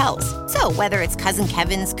 on hotels. So whether it's Cousin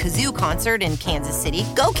Kevin's Kazoo Concert in Kansas City,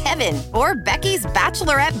 go Kevin, or Becky's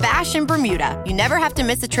Bachelorette Bash in Bermuda, you never have to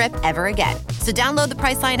miss a trip ever again. So download the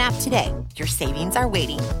Priceline app today. Your savings are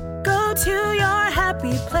waiting. Go to your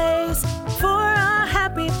happy place for a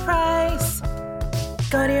happy price.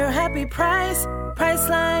 Go to your happy price,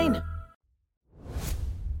 Priceline.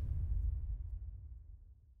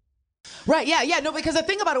 Right, yeah, no, because the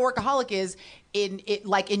thing about a workaholic is, in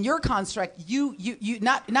your construct, you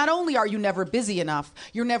not only are you never busy enough,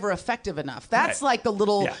 you're never effective enough. That's like the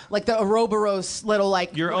little, like the Ouroboros little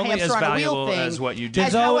like you're only hamster as on a wheel valuable thing. as what you do.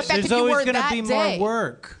 There's always going to be more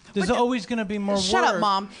work. There's always going to be more work. Shut up,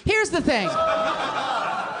 Mom. Here's the thing.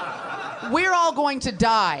 We're all going to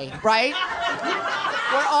die, right?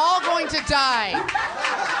 We're all going to die.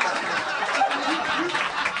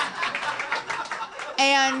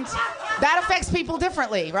 And that affects people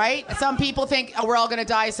differently, right? Some people think, oh, we're all going to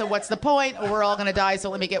die, so what's the point? Or we're all going to die, so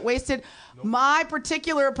let me get wasted. My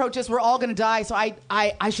particular approach is we're all going to die, so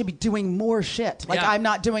I should be doing more shit. Like, I'm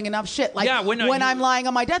not doing enough shit. Like, when I'm lying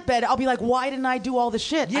on my deathbed, I'll be like, why didn't I do all the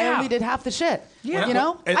shit? I only did half the shit. Yeah. You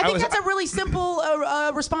know? I think that's a really simple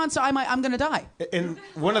response to I'm going to die. And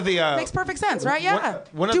one of the... Makes perfect sense, right? Yeah.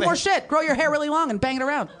 Do more shit. Grow your hair really long and bang it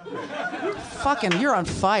around. Fucking, you're on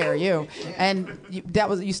fire, you. And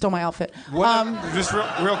you stole my outfit. Just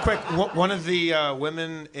real quick, one of the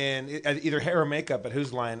women in either hair or makeup, but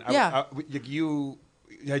whose line?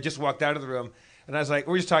 I just walked out of the room, and I was like,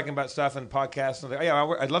 we're just talking about stuff and podcasts, and they're like,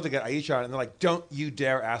 oh, yeah, I'd love to get Aisha on, and they're like, don't you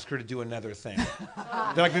dare ask her to do another thing.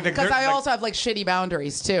 Because I also have like shitty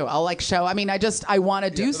boundaries too. I'll like show. I mean, I want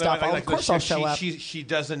to do stuff. Of course, I'll show up. She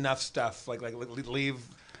does enough stuff. Like leave.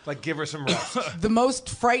 Like, give her some rest. The most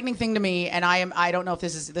frightening thing to me, and I don't know if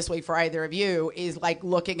this is this way for either of you, is like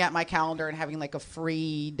looking at my calendar and having like a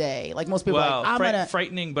free day. Like most people are like, I'm gonna...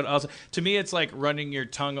 frightening, but also to me it's like running your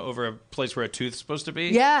tongue over a place where a tooth's supposed to be.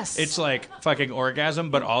 Yes. It's like fucking orgasm,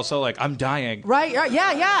 but also like I'm dying. Right, yeah.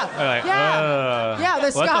 Like, yeah,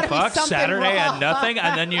 there's what gotta the fuck? be something Saturday wrong. and nothing,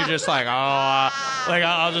 and then you're just like,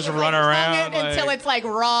 I'll just run around until it's like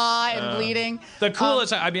raw and bleeding. The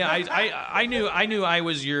coolest, I mean, I knew I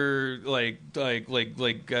was your like I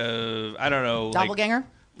don't know, doppelganger. Like,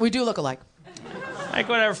 we do look alike. Like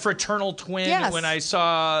whatever, fraternal twin. Yes. When I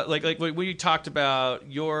saw like when you talked about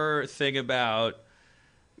your thing about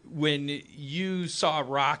when you saw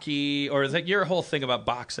Rocky, or like your whole thing about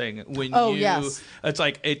boxing, it's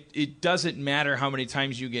like it doesn't matter how many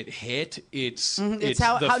times you get hit. It's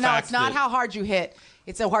not how hard you hit.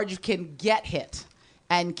 It's how hard you can get hit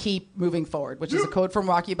and keep moving forward, which is a quote from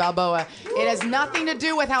Rocky Balboa. It has nothing to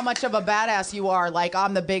do with how much of a badass you are. Like,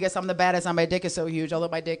 I'm the biggest, I'm the baddest, and my dick is so huge, although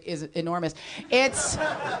my dick is enormous. It's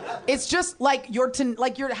just like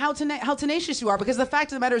how tenacious you are, because the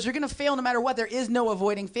fact of the matter is you're going to fail no matter what. There is no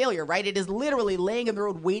avoiding failure, right? It is literally laying in the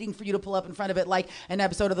road waiting for you to pull up in front of it, like an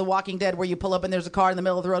episode of The Walking Dead where you pull up and there's a car in the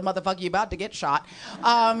middle of the road, motherfucker, you about to get shot.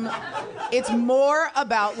 It's more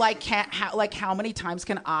about how many times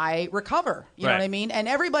can I recover? You know what I mean? And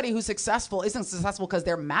everybody who's successful isn't successful because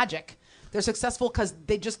they're magic. They're successful because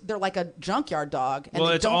they're like a junkyard dog. And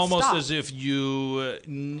it's don't almost stop. as if you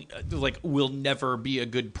will never be a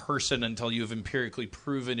good person until you've empirically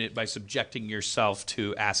proven it by subjecting yourself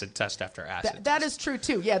to acid test after acid. That is true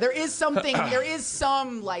too. Yeah, there is something. There is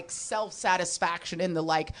some like self-satisfaction in the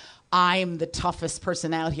like, I'm the toughest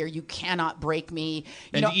person out here. You cannot break me.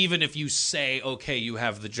 Even if you say, okay, you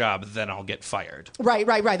have the job, then I'll get fired. Right.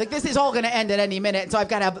 Like, this is all going to end at any minute. So I've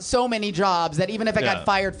got to have so many jobs that even if I got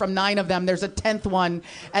fired from 9 of them, there's a 10th one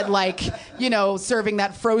at serving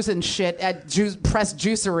that frozen shit at Press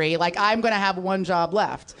Juicery. Like, I'm going to have one job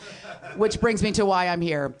left, which brings me to why I'm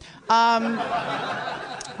here. No,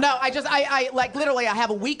 literally, I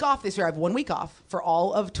have a week off this year. I have 1 week off for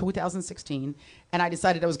all of 2016. And I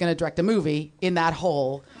decided I was going to direct a movie in that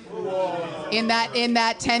hole. In that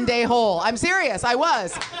 10-day hole. I'm serious. I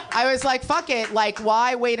was like, fuck it. Like,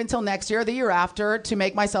 why wait until next year or the year after to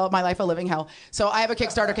make my life a living hell? So I have a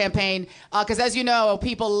Kickstarter campaign because, as you know,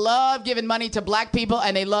 people love giving money to black people,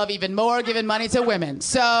 and they love even more giving money to women.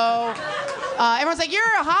 So everyone's like, you're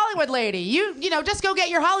a Hollywood lady. You just go get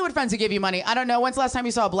your Hollywood friends to give you money. I don't know. When's the last time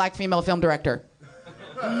you saw a black female film director?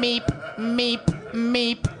 Meep.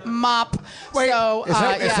 meep, mop. Wait, So, is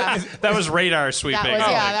that- is yeah. that- That was radar sweeping.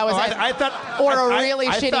 That was it. I thought, or a I- really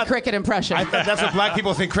I shitty thought- cricket impression. I thought that's what black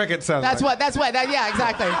people think cricket sounds That's like. what. Yeah,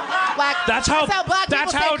 exactly. That's how black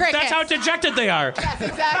people say cricket. That's how dejected they are. Yes,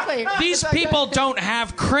 exactly. These That's people good. don't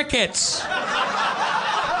have crickets.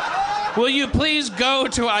 Will you please go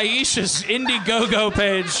to Aisha's Indiegogo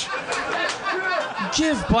page?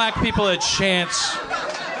 Give black people a chance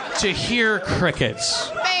to hear crickets.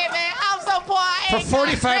 Baby, I'm so poor. I For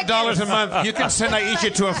ain't got $45 a crickets. month, you can send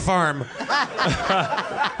Aisha to a farm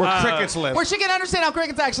where crickets live. Where she can understand how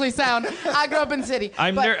crickets actually sound. I grew up in the city.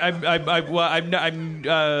 I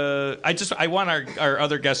want our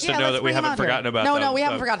other guests to know let's that we bring 'em haven't out here. forgotten about No, them. we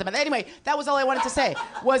haven't forgotten about them. Anyway, that was all I wanted to say.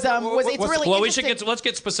 Was it's really Well, interesting. let's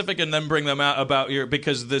get specific and then bring them out about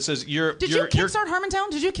because this is your. Did you kickstart Harmontown?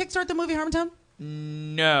 Did you kickstart the movie Harmontown?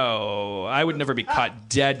 No, I would never be caught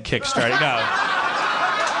dead kickstarting. No.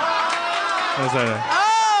 What's that?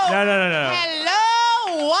 Oh! No.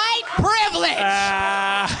 Hello, white privilege.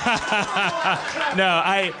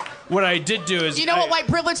 No, what I did do is You know what white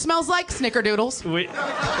privilege smells like? Snickerdoodles. We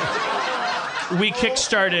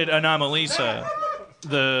kickstarted Anomalisa.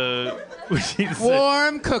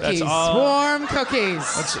 Warm cookies. Warm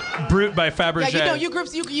cookies. That's Brute by Fabergé. Yeah, you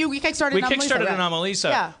kickstarted We Anomalisa. kickstarted right? Anomalisa.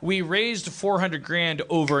 Yeah. We raised $400,000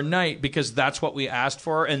 overnight because that's what we asked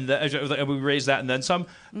for, and we raised that and then some,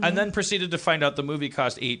 and then proceeded to find out the movie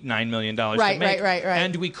cost $8-9 million to Right, make. right.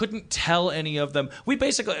 And we couldn't tell any of them. We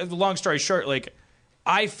basically, long story short,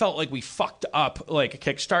 I felt like we fucked up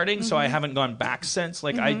kickstarting, so I haven't gone back since.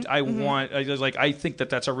 I think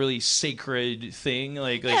that's a really sacred thing.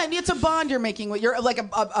 Yeah, and it's a bond you're making. You're like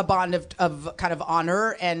a bond of kind of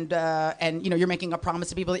honor, and you're making a promise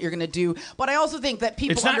to people that you're going to do. But I also think that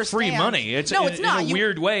people it's not understand. free money. It's not. In a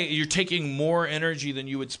weird way. You're taking more energy than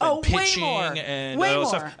you would spend pitching and way all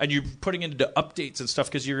that more. stuff, and you're putting it into updates and stuff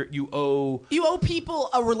because you owe people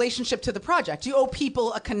a relationship to the project. You owe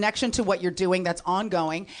people a connection to what you're doing that's ongoing.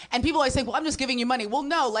 And people always say, well, I'm just giving you money. Well,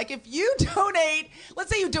 no, if you donate, let's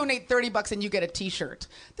say you donate $30 and you get a t-shirt.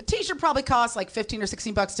 The t-shirt probably costs $15 or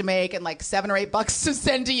 $16 to make and $7 or $8 to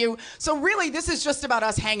send to you. So really, this is just about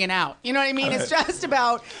us hanging out. You know what I mean? It's just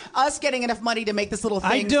about us getting enough money to make this little thing.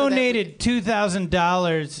 I donated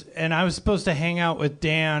 $2,000 and I was supposed to hang out with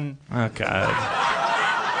Dan. Oh, God.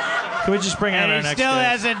 Can we just bring out our next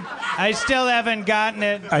guest? I still haven't gotten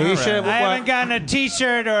it. Aisha, I haven't gotten a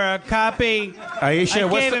T-shirt or a copy. Aisha,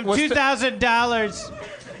 I gave him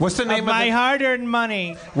 $2,000 what's the name of my the... hard-earned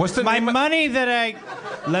money. What's the my name money that I?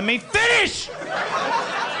 Let me finish.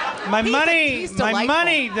 My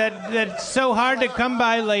money that's so hard to come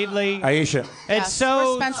by lately. Aisha. It's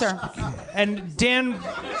so Spencer. And Dan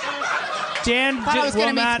Thought I was will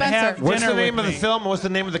gonna meet not Spencer. have What's dinner the name with of the me. film? What's the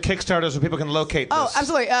name of the Kickstarter so people can locate this? Oh,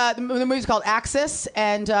 absolutely. The movie's called Axis,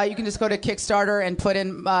 and you can just go to Kickstarter and put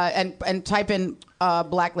in and type in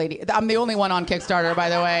Black Lady. I'm the only one on Kickstarter, by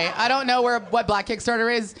the way. I don't know what Black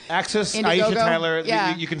Kickstarter is. Axis, Indiegogo. Aisha Tyler.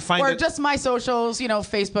 Yeah. You can find or it. just my socials.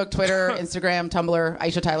 Facebook, Twitter, Instagram, Tumblr.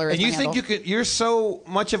 Aisha Tyler is And you my think handle. you're so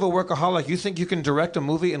much of a workaholic, you think you can direct a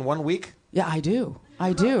movie in 1 week? Yeah, I do.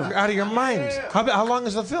 You're out of your mind. How long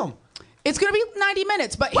is the film? It's going to be 90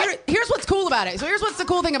 minutes, but here's what's cool about it. So here's what's the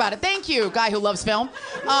cool thing about it. Thank you, guy who loves film.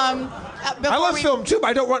 I love film too, but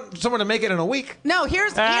I don't want someone to make it in a week. No,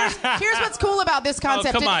 here's what's cool about this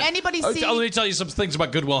concept. come on. Did anybody see? Let me tell you some things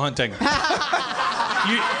about Good Will Hunting.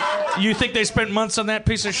 you think they spent months on that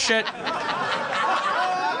piece of shit?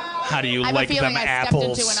 How do you I have like a feeling them I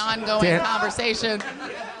apples? stepped into an ongoing conversation.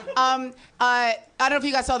 I don't know if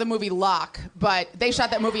you guys saw the movie Locke, but they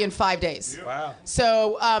shot that movie in 5 days. Wow.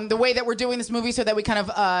 So the way that we're doing this movie, so that we kind of,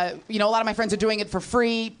 a lot of my friends are doing it for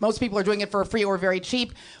free. Most people are doing it for free or very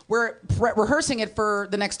cheap. We're rehearsing it for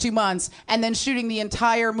the next 2 months and then shooting the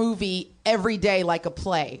entire movie every day like a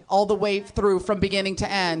play, all the way through from beginning to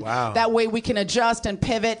end. Wow. That way we can adjust and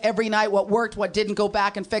pivot every night, what worked, what didn't, go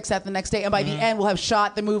back and fix that the next day. And by the end, we'll have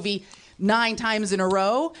shot the movie 9 times in a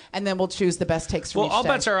row, and then we'll choose the best takes from Well, each all day.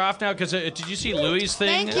 bets are off now because did you see Louis'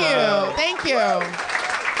 thing? Thank you. Thank you.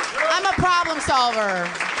 I'm a problem solver.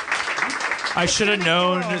 I should have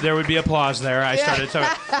known there would be applause there. I started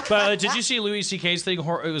talking. But did you see Louis C.K.'s thing? It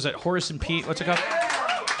was at Horace and Pete. What's it called?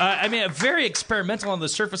 I mean, very experimental on the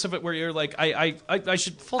surface of it, where you're like, I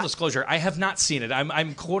should, full disclosure, I have not seen it.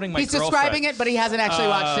 I'm quoting my He's girlfriend. describing it, but he hasn't actually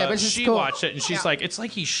watched it, which is she cool. watched it, and she's like, it's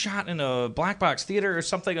like he shot in a black box theater or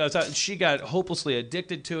something. And she got hopelessly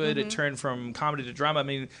addicted to it. It turned from comedy to drama. I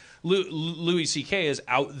mean, Louis C.K. is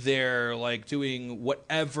out there, like, doing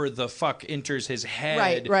whatever the fuck enters his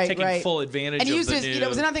head, taking full advantage and he of used the his, new... you know, it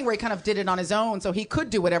was another thing where he kind of did it on his own, so he could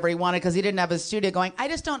do whatever he wanted because he didn't have a studio going, I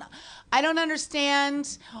don't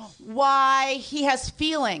understand why he has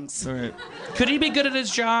feelings. Right. Could he be good at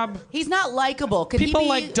his job? He's not likable. People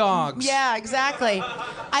like dogs. Yeah, exactly.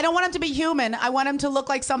 I don't want him to be human. I want him to look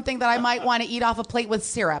like something that I might want to eat off a plate with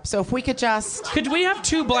syrup. So if we could just... Could we have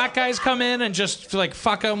two black guys come in and just, like,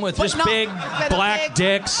 fuck them with just big black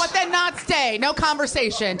dicks? But then not stay. No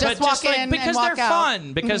conversation. Just walk in and walk out. Because they're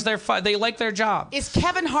fun. Because they're fun. They like their job. Is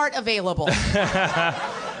Kevin Hart available?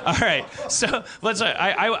 All right, so let's.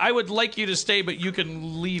 I would like you to stay, but you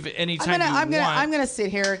can leave anytime you want. I'm gonna sit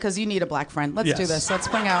here because you need a black friend. Let's do this. Let's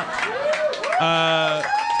bring out.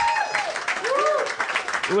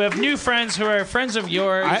 We have new friends who are friends of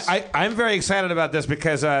yours. I'm very excited about this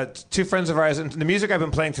because two friends of ours, and the music I've been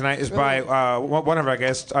playing tonight is by one of our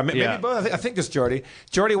guests, maybe both, I think it's Jordy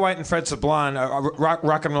White and Fred Sablon,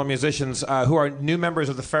 rock and roll musicians who are new members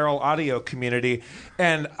of the Feral Audio community,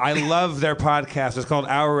 and I love their podcast. It's called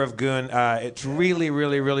Hour of Goon. It's really,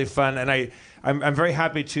 really, really fun, and I'm very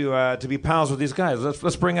happy to be pals with these guys.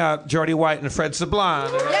 Let's bring out Jordy White and Fred Sablon.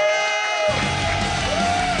 Yay!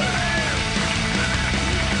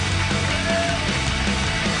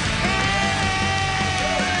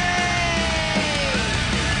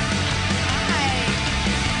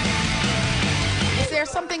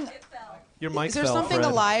 Your mic Is there fell, something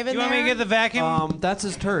Fred. alive in You there? want me to get the vacuum? That's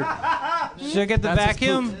his turd. Should I get the That's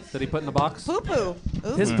vacuum? his poop that he put in the box. Poo-poo.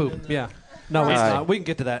 Ooh. His poop, yeah. No, it's not. We can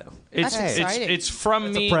get to that. It's That's exciting. it's from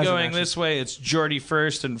That's a me present, going actually. this way. It's Jordy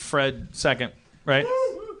first and Fred second, right?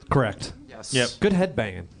 Correct. Yes. Yep. Good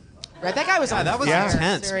headbanging. Right, that guy was on that was fire,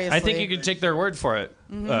 intense. Seriously. I think you can take their word for it.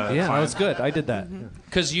 Yeah, that was good. I did that.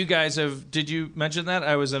 Because you guys have. Did you mention that?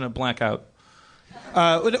 I was in a blackout.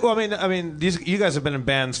 Well, I mean, you guys have been in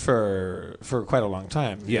bands for quite a long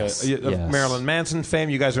time. Yes. Of Marilyn Manson fame.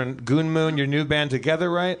 You guys are in Goon Moon, your new band together,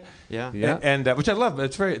 right? Yeah. Yeah. And which I love.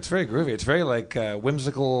 It's very groovy. It's very like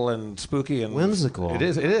whimsical and spooky and Whimsical. It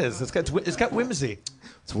is. It's got whimsy.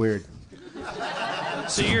 It's weird.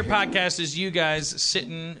 So your podcast is you guys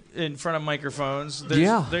sitting in front of microphones.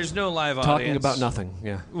 There's no live audience. Talking about nothing.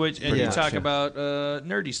 Yeah. And Pretty you much, talk yeah. about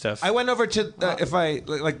nerdy stuff. I went over to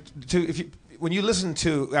when you listen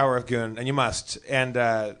to Hour of Goon, and you must, and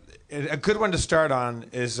a good one to start on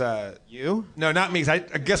is You? No, not me.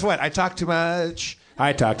 Guess what? I talk too much.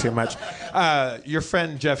 Your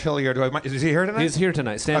friend Jeff Hilliard. Is he here tonight? He's here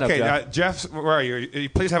tonight. Stand Okay, up, Jeff, Jeff. where are you?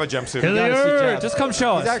 Please have a jumpsuit. You gotta see Jeff. Just come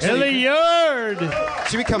show us. Hilliard!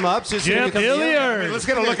 Should we come up? Jeff Hilliard! Let's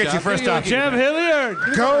get a look at you first off. Jeff Hilliard!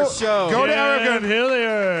 Go Go to Hour of Jeff Goon.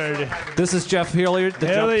 Hilliard! This is Jeff Hilliard, the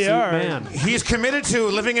Hilliard. jumpsuit man. He's committed to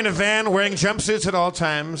living in a van, wearing jumpsuits at all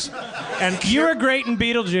times, and You were great in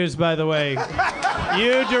Beetlejuice, by the way.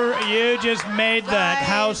 You just made that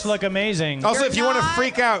house look amazing. Also, You're if you want to not-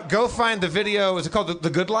 freak out, go find the video. Is it called The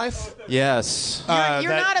Good Life? Yes. You're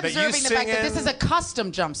not that you observing the sing fact that this in. is a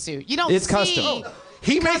custom jumpsuit. You don't It's see custom.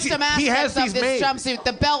 He makes custom he has aspects of these this made. jumpsuit.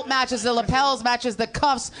 The belt matches the lapels, matches the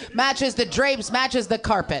cuffs, matches the drapes, matches the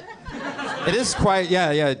carpet. It is quite,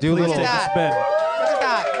 yeah. Do a Look little. at that. Spin. Look at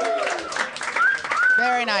that.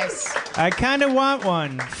 Very nice. I kind of want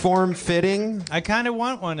one. Form-fitting. I kind of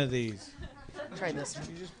want one of these. Try this.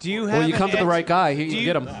 Do you have Well, you come to the right guy. He can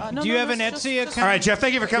get him. Do you have an Etsy account? All right, Jeff.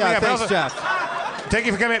 Thank you for coming Yeah, up. thanks, Also, Jeff. Thank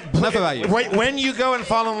you for coming. Enough about you. Wait, when you go and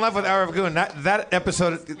fall in love with Hour of Goon, that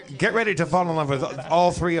episode, get ready to fall in love with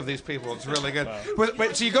all three of these people. It's really good.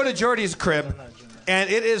 Wait, so you go to Jordy's crib, and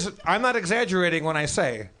it is, I'm not exaggerating when I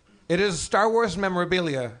say, it is Star Wars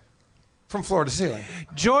memorabilia from floor to ceiling.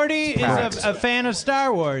 Jordy is a fan of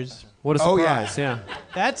Star Wars. What a Oh, yeah. surprise. Yeah.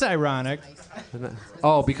 That's ironic.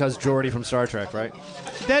 Oh, because Geordi from Star Trek, right?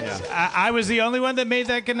 That's I was the only one that made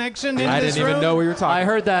that connection in I this didn't even room. know we were talking. I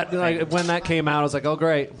heard that when that came out. I was like, oh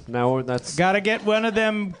great. Now that's Gotta get one of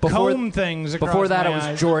them comb things across Before that, my it was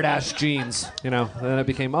eyes. Jordache jeans. You know. Then it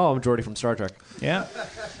became I'm Geordi from Star Trek. Yeah.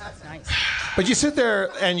 But you sit there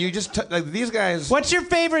and you just, like, these guys. What's your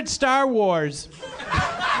favorite Star Wars?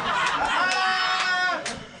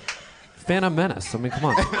 Phantom Menace. I mean, come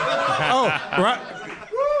on. Oh, right.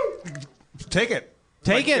 Take it.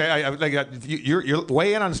 Take it. You're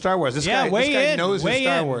way in on Star Wars. This guy knows his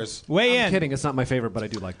Star Wars. I'm kidding. It's not my favorite, but I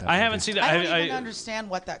do like that. I haven't seen it. I don't even understand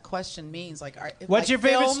what that question means. Like, what's your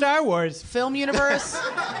favorite Star Wars film universe?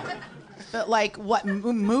 But like what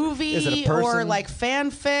movie Is it a person? or like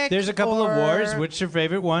fanfic? There's a couple of wars. What's your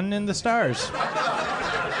favorite one in the stars?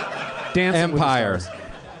 Dancing with the Empire. Stars.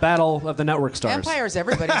 Battle of the Network Stars. Empire's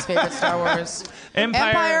everybody's favorite Star Wars.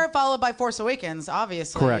 Empire followed by Force Awakens,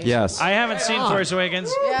 obviously. Correct. Yes. I haven't seen Force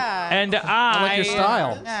Awakens. Yeah. And I like your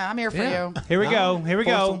style. Yeah, I'm here for Yeah. you. Here we go. Here we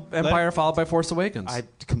go. Empire followed by Force Awakens. I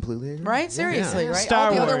completely agree. Right? Seriously, right? Star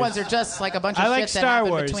All the other Wars. ones are just like a bunch of I like shit that Star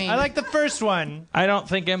happened Wars. between. I like the first one. I don't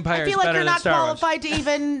think Empire I is feel like better you're than not Star Wars. qualified to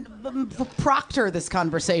even proctor this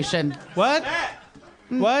conversation. What?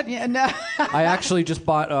 What? Yeah, no. I actually just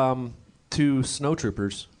bought 2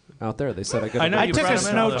 snowtroopers out there. They said I could. I know I you took brought a them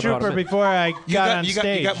in. snow trooper before I got on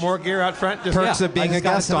stage. You got more gear out front. Just Perks of being a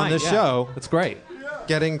guest on this show. It's great.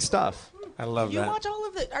 Getting stuff. I love You that. watch all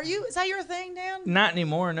of the. Is that your thing, Dan? Not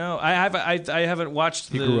anymore. No, I haven't watched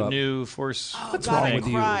the grew up. new Force. What's wrong with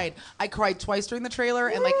you? I cried twice during the trailer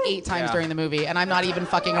and like 8 times during the movie, and I'm not even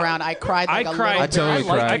fucking around. I cried like a cried. little I totally bitch.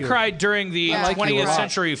 cried. I cried during the Yeah. I like 20th you a lot.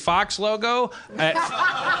 Century Fox logo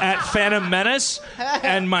at Phantom Menace,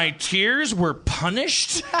 and my tears were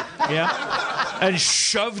punished. Yeah. And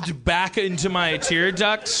shoved back into my tear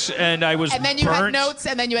ducts, and I was And then you burnt. had notes,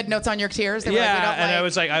 and then you had notes on your tears. They were like, we Yeah, don't and I like-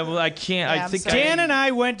 was like, I can't. Yeah, I I'm think sorry. Dan and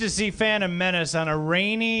I went to see Phantom Menace on a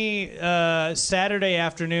rainy Saturday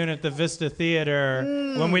afternoon at the Vista Theater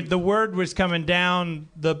when the word was coming down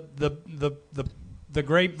the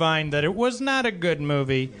grapevine that it was not a good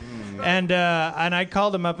movie, and I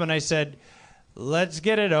called him up and I said, let's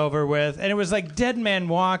get it over with. And it was like Dead Man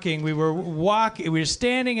Walking. We were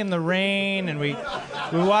standing in the rain, and we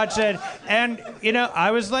watched it. And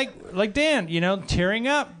I was like Dan, tearing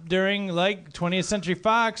up during like 20th Century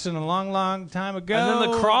Fox and a long, long time ago. And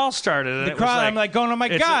then the crawl started. And The it crawl, was like, I'm like going, oh my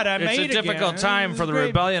God, I made it It's a difficult again. time It for was the great.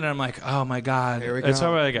 rebellion, and I'm like, oh my God. Here we It's go.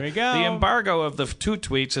 over again. Here we go. The embargo of the 2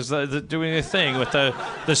 tweets is doing a thing with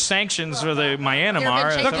the sanctions for the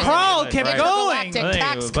Myanmar. You're The crawl kept Right. going. Galactic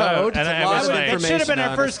tax But- code. and I lot was of like, It should have been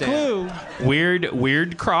our first clue.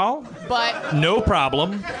 weird crawl. But No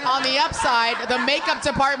problem. on the upside, the makeup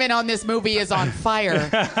department on this movie is on fire,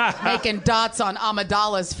 making dots on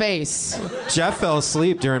Amidala's face. Jeff fell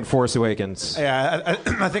asleep during Force Awakens. Yeah,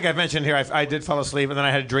 I think I've mentioned here I did fall asleep, and then I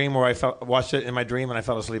had a dream where I watched it in my dream, and I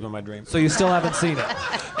fell asleep in my dream. So you still haven't seen it.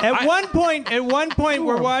 At one point,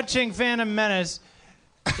 we're watching Phantom Menace.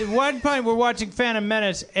 At one point, we're watching Phantom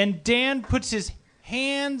Menace, and Dan puts his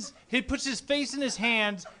face in his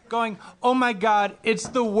hands, going, "Oh my God, it's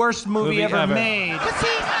the worst movie ever made." But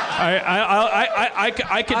see,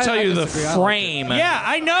 I can tell you the disagree. I liked frame. Yeah,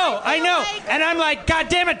 I know, and I'm like, God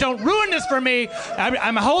damn it, don't ruin this for me.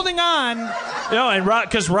 I'm holding on. No, and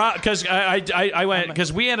because I went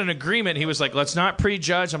because we had an agreement. He was like, "Let's not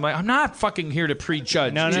prejudge." I'm like, "I'm not fucking here to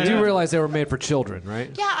prejudge." No, You no, do no. realize they were made for children, right?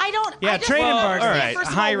 yeah, I don't. Yeah, I just trade don't embargo. understand, All right,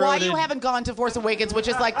 first of all, why high-roaded. you haven't gone to Force Awakens, which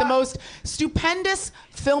is like the most stupendous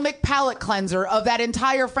filmic palate cleanser of that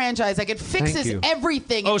entire franchise. Like it fixes you.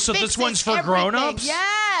 everything. Oh, It so this fixes one's for everything. grown-ups?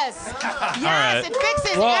 Yes. Yes, right. it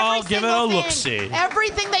fixes Well, every I'll give it single a thing. look-see.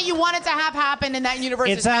 Everything that you wanted to have happen in that universe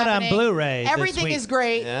It's is out on happening. Blu-ray this Everything week. is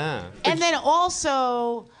great. Yeah. And then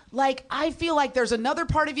also, like, I feel like there's another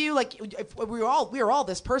part of you, like, if we were all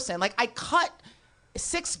this person. Like, I cut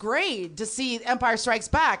 6th grade to see Empire Strikes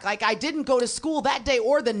Back. Like, I didn't go to school that day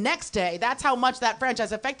or the next day. That's how much that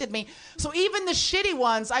franchise affected me. So even the shitty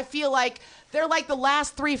ones, I feel like they're like the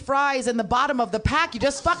last 3 fries in the bottom of the pack. You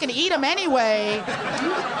just fucking eat them anyway.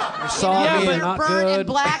 Soggy Yeah, and they're not burnt good. and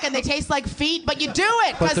black and they taste like feet, but you do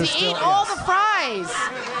it But because they're you still- eat all the fries.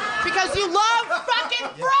 Because you love fucking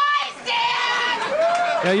fries,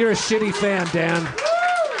 Dan! Yeah, you're a shitty fan, Dan.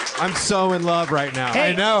 I'm so in love right now.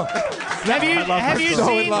 Hey. I know. Have you so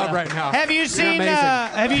seen? in love right now. Have you seen? amazing.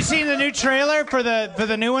 Have you seen the new trailer for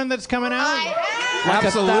the new one that's coming out? Like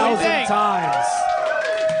Absolutely. 1,000 Thanks. times.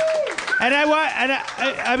 And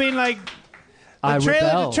I mean, like I the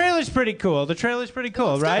rebel. trailer's pretty cool. The trailer's pretty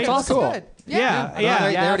cool, right? It's awesome. Cool. Good. Yeah,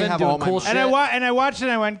 They already have all my cool And shit. I watched it.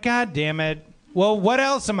 and I went, God damn it. Well, what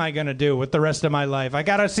else am I gonna do with the rest of my life? I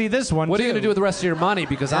gotta see this one. What are you too. going to do with the rest of your money?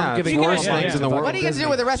 Because I'm Yeah, giving it's worse worst things things in to the world. What are you going to do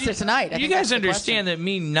with the rest of tonight? I You think guys that's the understand that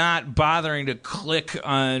me not bothering to click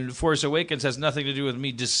on Force Awakens has nothing to do with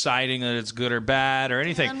me deciding that it's good or bad or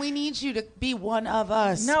anything. And we need you to be one of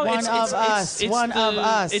us. No, one it's of us. One of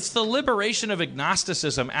us. It's the liberation of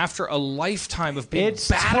agnosticism after a lifetime of being It's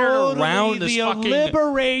battered totally around this the fucking.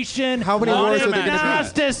 liberation How many of wars are there gonna be?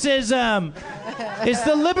 agnosticism. It's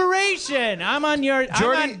the liberation. I'm on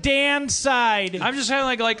Dan's side. I'm just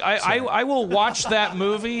saying, I will watch that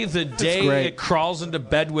movie the day it crawls into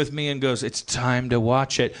bed with me and goes, it's time to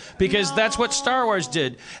watch it. Because that's what Star Wars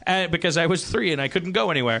did. Because I was 3 and I couldn't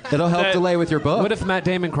go anywhere. It'll help delay with your book. What if Matt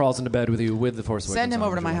Damon crawls into bed with you with The Force Awakens? Send him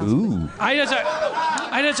over to my house. Ooh. I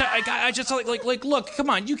just look, come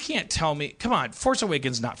on, you can't tell me. Come on, Force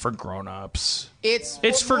Awakens not for grown-ups.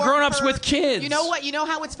 It's for grown-ups with kids. You know what? You know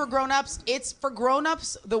how it's for grown-ups? It's for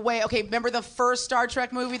grown-ups the way, okay, remember the first Star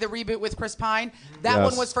Trek movie, the reboot with Chris Pine? That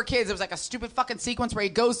one was for kids. It was like a stupid fucking sequence where he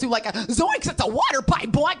goes through like a zoinks, it's a water pipe,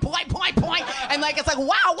 boink, boink, boink, boink. And like, it's like,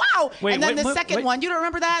 wow. And then the second one, you don't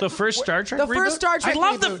remember that? The first Star Trek The first Star Trek I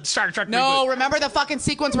love reboot. the Star Trek No, reboot. remember the fucking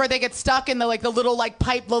sequence where they get stuck in the little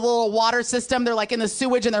pipe, the little water system? They're like in the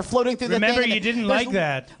sewage and they're floating through the thing. Remember, you didn't like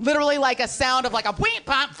that. Literally like a sound of like a beep,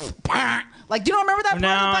 pop, like, do you don't remember that part No,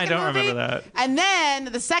 of the I fucking don't movie? remember that. And then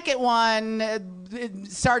the second one,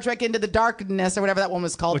 Star Trek Into the Darkness or whatever that one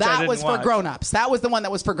was called, Which I that didn't was watch. for grown-ups. That was the one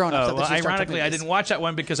that was for grown-ups. Oh, of the well, two Star Trek ironically, I movies. didn't watch that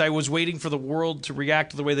one because I was waiting for the world to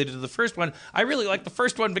react the way they did to the first one. I really liked the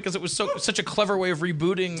first one because it was such a clever way of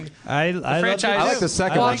rebooting I franchise. I like the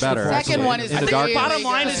second one better. Second actually. one is In the really Darkness. Bottom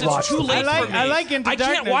line is it's too late for me. I like Into I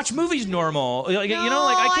can't Darkness. watch movies normal.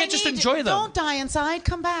 I can't just enjoy them. Don't die inside.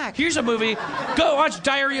 Come back. Here's a movie. Go watch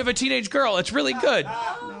Diary of a Teenage Girl. It's really good.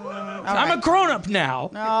 I'm a grown-up now.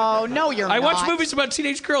 No, you're not. I watch movies about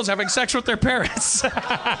teenage girls having sex with their parents. Do you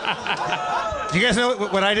guys know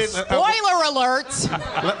what I did? Spoiler alert.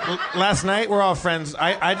 Last night, we're all friends.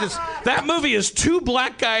 I just... That movie is 2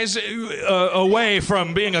 black guys away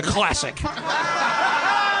from being a classic.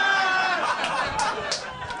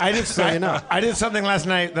 I did something last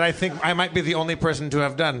night that I think I might be the only person to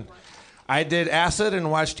have done. I did acid and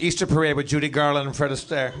watched Easter Parade with Judy Garland and Fred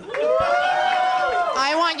Astaire.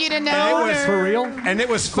 I want you to know. For real? And it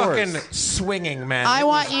was fucking swinging, man. I It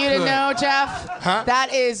want was you to good. know, Jeff. Huh?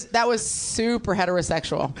 That was super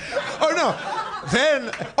heterosexual. Oh no!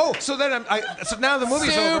 So now the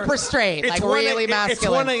movie's over. Super straight, It's like 1 really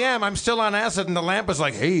masculine. It's 1 a.m. I'm still on acid, and the lamp is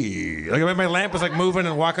like, hey, like my lamp is like moving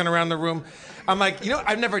and walking around the room. I'm like,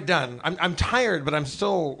 I've never done. I'm tired, but I'm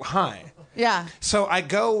still high. Yeah. So I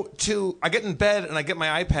get in bed and I get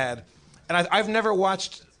my iPad, and I've never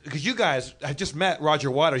watched. Because you guys, I just met Roger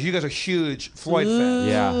Waters. You guys are huge Floyd fans.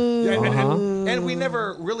 Yeah. And we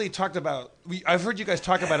never really talked about... I've heard you guys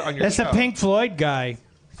talk about it on your That's show. a Pink Floyd guy.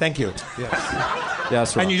 Thank you. Yeah,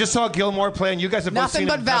 that's right. And you just saw Gilmore play, and you guys have both Nothing seen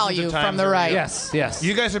but him dozens value of times from the already. right. Yes.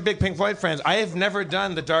 You guys are big Pink Floyd fans. I have never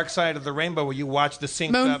done the Dark Side of the Rainbow where you watch the synced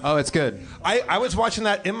Moon. up... Oh, it's good. I was watching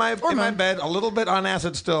that in my bed, a little bit on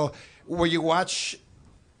acid still, where you watch...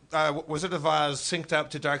 Wizard of Oz synced up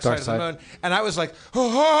to Dark Side of the Moon, and I was like, freaking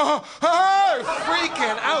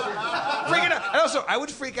out. And also, I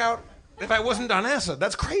would freak out if I wasn't on acid.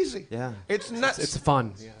 That's crazy. Yeah. It's nuts. It's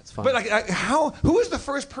fun. Yeah, it's fun. But who was the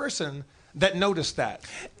first person that noticed that?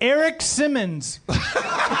 Eric Simmons.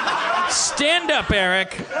 Stand up,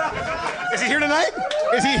 Eric. Is he here tonight?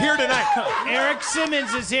 Eric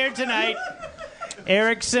Simmons is here tonight.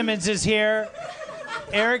 Eric Simmons is here.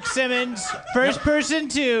 Eric Simmons, first person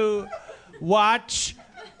to watch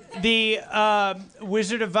the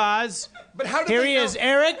Wizard of Oz. But how did Here they he know? is,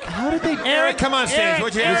 Eric. How did they? Eric, come on stage.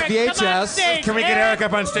 Would you? Eric, It's come on VHS. stage. Can we get Eric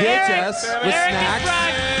up on stage? VHS with Eric snacks. is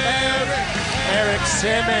right. Eric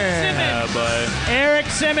Simmons. Eric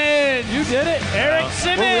Simmons. You did it. Eric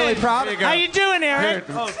Simmons. We're really proud. There you go. How you doing, Eric?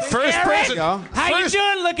 First Eric, person. Go. How you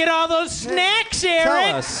doing? Look at all those snacks, Eric.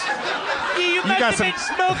 Tell us. You must got have been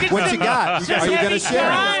smoking What some you got? some Are you heavy gonna share?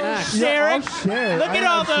 crunch, Eric. share. Look at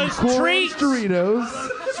all those Cool treats. Doritos,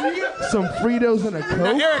 some Fritos, and a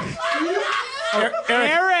Coke.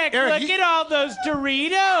 Eric, Look at all those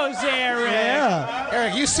Doritos, Eric. Yeah.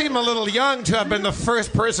 Eric, you seem a little young to have been the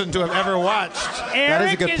first person to have ever watched. Eric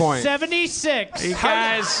is a good point. 76. You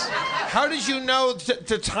guys, How did you know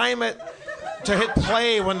to time it to hit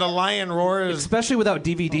play when the lion roars? Especially without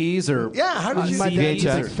DVDs or Yeah, how did you? My dad's a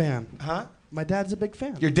VHS. big fan. Huh? My dad's a big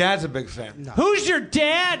fan. Your dad's a big fan. Who's your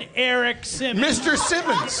dad, Eric Simmons? Mr.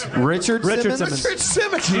 Simmons. Richard Simmons. Richard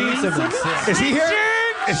Simmons. Simmons. Is he here?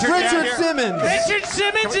 Richard! Is your dad Richard here? Simmons. Richard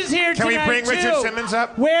Simmons is here Can we tonight, bring Richard too. Simmons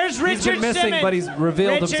up? Where's Richard He's been missing, Simmons? but he's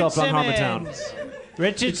revealed Richard himself on Simmons. Harmontown.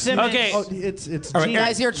 Richard Simmons. Okay. Oh, it's right, Gene.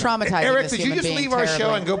 Guys, you're traumatizing Eric, this did you human just being leave our show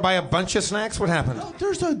terribly. and go buy a bunch of snacks? What happened?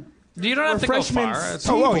 There's a you don't have to go far. refreshments It's-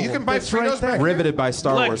 Oh, you can buy that's right Fritos there. back. Riveted by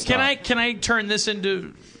Star Look, Wars. can talk. I turn this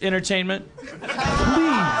into entertainment?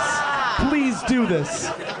 Please do this.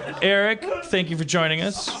 Eric, thank you for joining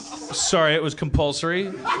us. Sorry it was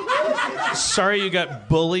compulsory. Sorry you got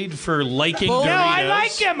bullied for liking Doritos. No, I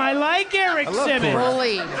like him. I like Eric Simmons.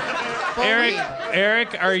 Bullied.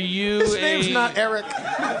 Eric, are you His name's not Eric.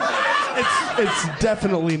 It's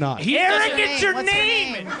definitely not. Eric, it's your What's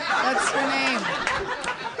name. What's your name?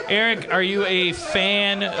 Eric, are you a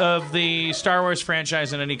fan of the Star Wars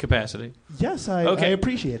franchise in any capacity? Yes, I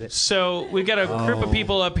appreciate it. So we've got a group of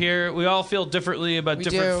people up here. We all feel differently about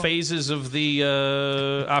different phases of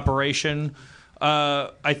the operation.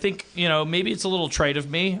 I think, maybe it's a little trite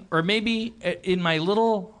of me, or maybe in my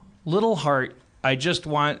little heart, I just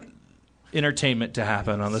want entertainment to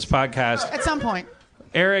happen on this podcast. At some point.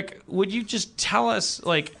 Eric, would you just tell us,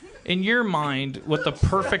 in your mind, where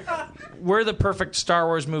the perfect Star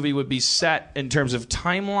Wars movie would be set in terms of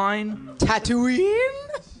timeline? Tatooine?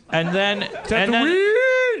 And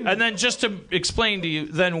then just to explain to you,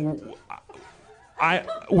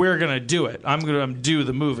 we're gonna do it. I'm gonna do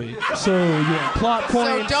the movie. So plot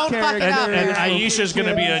points. So don't fuck it up. And Aisha's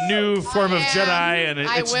gonna be a new form of Jedi, and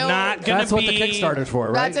it's not gonna be. That's what the Kickstarter's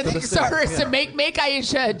for, right? That's a Kickstarter is to make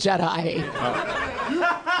Aisha a Jedi.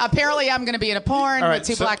 Apparently, I'm gonna be in a porn with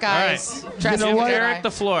two black guys. All right. Eric,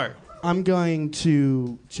 the floor. I'm going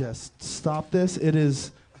to just stop this. It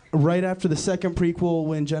is right after the second prequel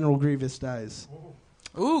when General Grievous dies.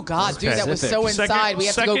 Ooh, God, dude, that was so inside. We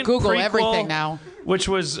have to go Google everything now. Which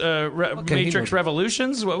was Matrix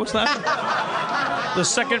Revolutions? What's that? The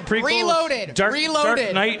second prequel? Reloaded. Dark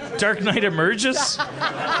Knight Emerges?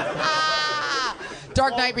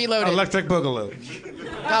 Dark Knight Reloaded. Electric Boogaloo.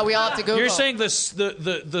 God, we all have to Google. You're saying the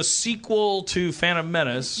sequel to Phantom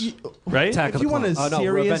Menace, right? If you want a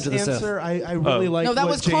serious answer, I really like that what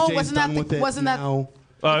was Clone. JJ's Wasn't done that with it wasn't that now.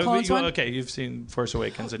 the Clones one? Okay, you've seen Force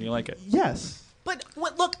Awakens and you like it. Yes. But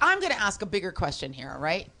look, I'm going to ask a bigger question here,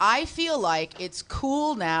 right? I feel like it's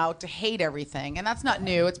cool now to hate everything, and that's not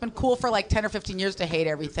new. It's been cool for 10 or 15 years to hate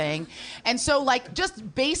everything. And so,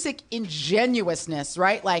 just basic ingenuousness,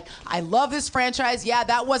 right? I love this franchise. Yeah,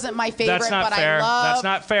 that wasn't my favorite, That's not but fair. I love... That's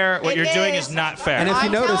not fair. What you're doing is not fair. And if you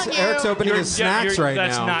notice, telling you. Eric's opening his snacks right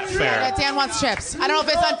that's now. That's not fair. Yeah, Dan wants chips. I don't know if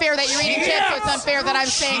it's unfair that you're eating chips, or it's unfair that I'm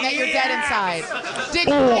saying that you're dead inside. Did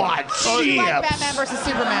you like Batman versus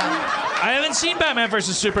Superman? I haven't seen Batman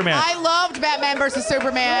versus Superman. I loved Batman versus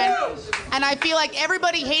Superman, and I feel like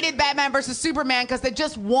everybody hated Batman versus Superman because they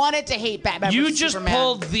just wanted to hate Batman versus Superman. You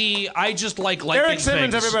just pulled the I just like liking Eric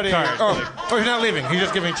Simmons, things everybody. card. Oh, he's not leaving. He's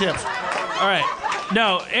just giving tips. All right.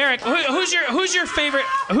 No, Eric, who's your favorite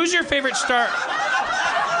star?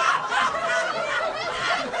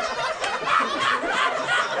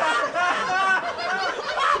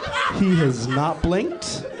 He has not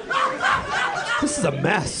blinked. This is a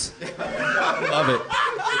mess. Love it.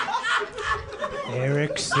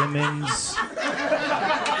 Eric Simmons.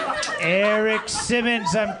 Eric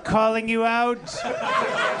Simmons, I'm calling you out.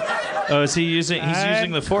 Oh, is he using? He's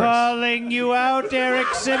using the Force. Calling you out, Eric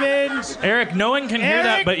Simmons. Eric, no one can hear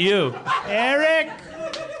that but you. Eric.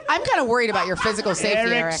 I'm kind of worried about your physical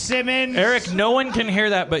safety, Eric. Simmons. Eric, no one can hear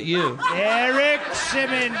that but you. Eric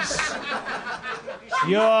Simmons.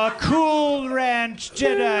 Your Cool Ranch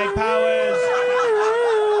Jedi powers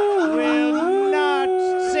will not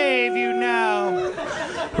save you now.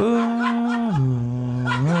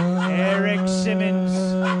 Eric Simmons,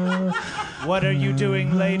 what are you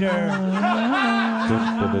doing later?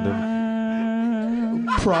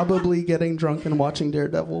 Probably getting drunk and watching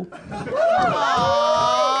Daredevil. Aww,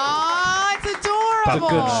 it's adorable. It's a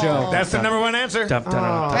good show. That's the number one answer. That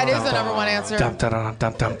is the number one answer.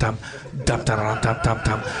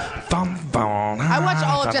 I watched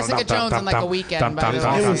all of Jessica Jones in a weekend, but it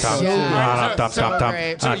was so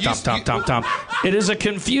great. It is a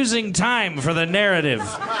confusing time for the narrative.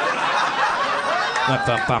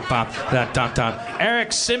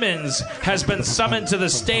 Eric Simmons has been summoned to the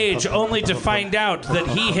stage only to find out that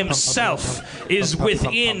he himself is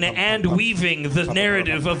within and weaving the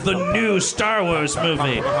narrative of the new Star Wars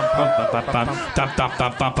movie.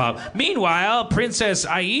 Meanwhile, Princess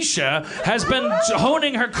Aisha has been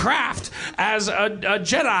honing her craft as a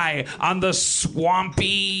Jedi on the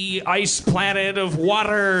swampy ice planet of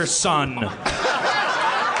Water Sun.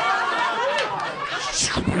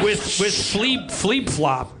 With Fleep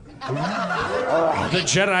Flop, the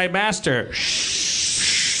Jedi Master.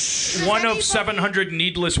 One of 700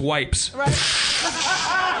 needless wipes. Does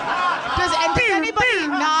anybody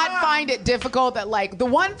not find it difficult that the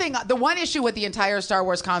one issue with the entire Star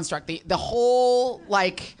Wars construct, the whole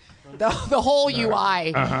the whole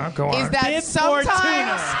UI Go on. is that Bib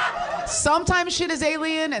Fortuna. sometimes shit is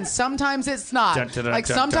alien and sometimes it's not. Dun, dun, dun, Like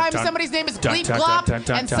dun, sometimes dun, somebody's name is dun, Bleep dun, Glop dun,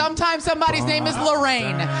 dun, and dun. sometimes somebody's name is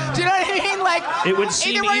Lorraine. Do you know what I mean? Like It would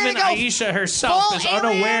seem either we're even gonna go Aisha herself full is alien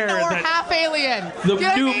unaware or that half alien. the You know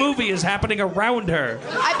what I new mean? movie is happening around her.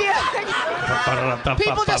 I feel like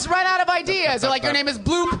people just run out of ideas. They're like, your name is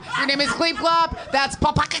Bloop, your name is Bleep Glop, that's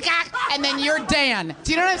Papakakak, and then you're Dan.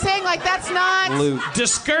 Do you know what I'm saying? Like, that's not...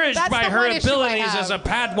 Discouraged That's by the her one issue I abilities have. as a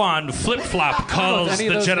Padawan, Flip Flop calls any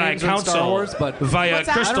the of those Jedi names are in Star Council Wars, but- via What's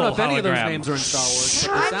that? I don't crystal know if any of those hologram. names are in Star Wars.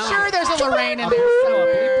 I'm sure there's a Lorraine in there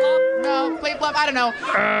somewhere. No, Bleep Blop, I don't know.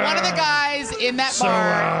 One of the guys in that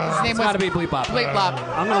bar, his name It's was got to be Bleep Blop. Bleep Blop.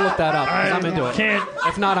 I'm going to look that up because I'm into it. Can't.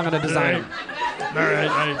 If not, I'm going to design it. All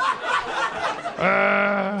right.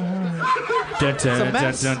 Dun, dun, a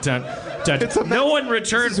mess. dun, dun, dun, dun. No one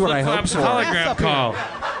returned This is what I Flip hoped Flop's for. Mess hologram up here. call.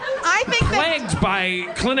 I think that... Plagued by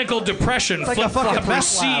clinical depression, like a Flip Flop fucking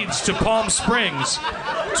meth lab. proceeds to Palm Springs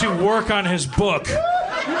to work on his book.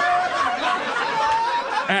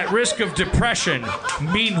 At risk of depression,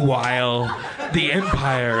 meanwhile, the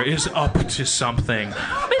Empire is up to something. You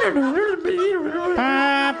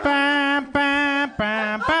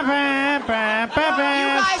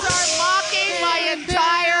guys are mocking my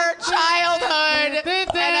entire childhood and a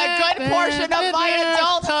good portion of my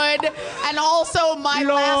adulthood and also my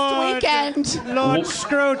last weekend. Lord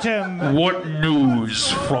Scrotum. What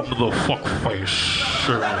news from the fuckface?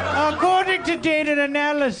 According to data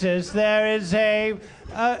analysis, there is a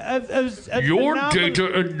Your anomaly-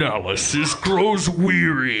 data analysis grows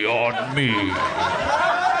weary on me.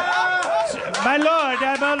 My lord,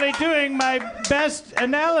 I'm only doing my best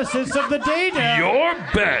analysis of the data. Your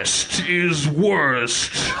best is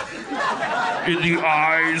worst in the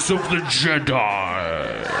eyes of the Jedi.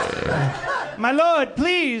 My lord,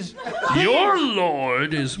 please. Your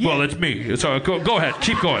lord is well. It's me. It's all right. Go ahead.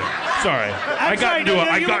 Keep going. Sorry. I got sorry, into no, a,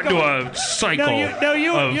 I you got were into going. a cycle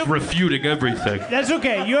you- of refuting everything. That's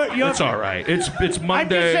okay. You're It's all right. It's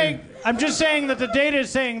Monday. I'm just saying that the data is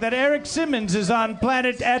saying that Eric Simmons is on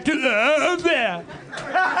planet there.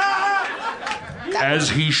 As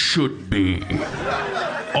he should be.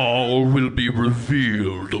 All will be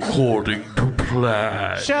revealed according to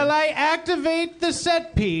plan. Shall I activate the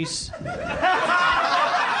set piece?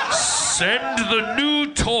 Send the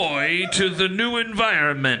new toy to the new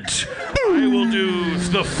environment. I will do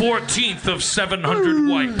the 14th of 700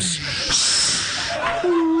 wipes.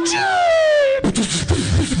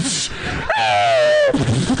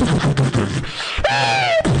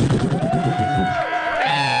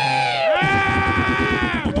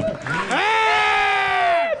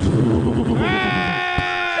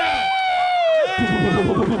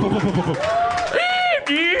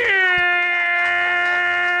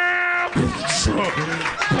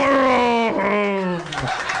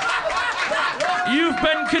 You've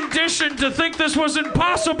been conditioned to think this was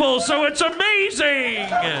impossible, so it's amazing!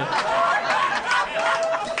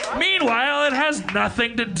 Meanwhile, it has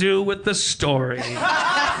nothing to do with the story.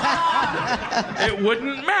 It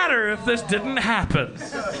wouldn't matter if this didn't happen.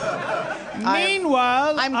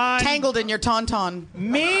 Meanwhile, I'm tangled in your tauntaun.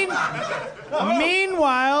 Meanwhile,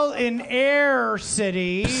 in Air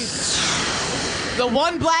City, The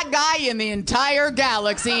one black guy in the entire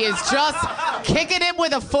galaxy is just kicking it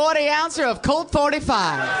with a 40-ouncer of Colt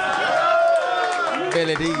 45.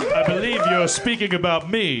 I believe you're speaking about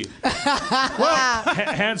me.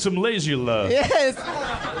 Handsome lazy love. Yes.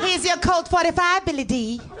 Here's your Colt 45, Billy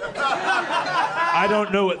D. I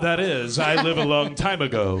don't know what that is. I live a long time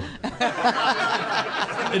ago.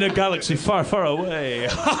 In a galaxy far, far away.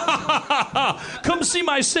 Come see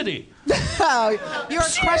my city. You're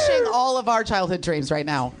crushing all of our childhood dreams right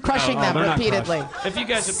now. Crushing them they're not repeatedly. If you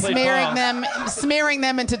guys have played Smearing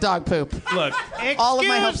them into dog poop. Look, All of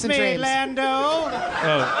my hopes and excuse me, dreams. Lando.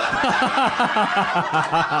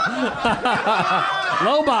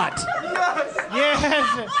 Lobot.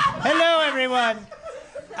 Yes. Hello, everyone.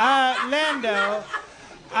 Lando,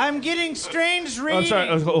 I'm getting strange readings. I'm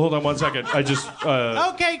sorry. Hold on one second. I just.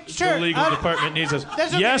 Okay, sure. The legal department needs us.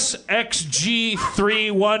 That's okay. Yes,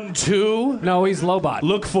 XG312. No, he's Lobot.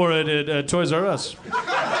 Look for it at Toys R Us. It's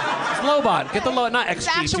Lobot. Get the Lobot. Not XG.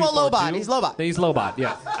 actual Lobot. He's Lobot. He's Lobot,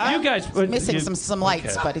 yeah. You guys. Missing some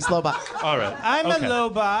lights, but he's Lobot. All right. I'm okay. a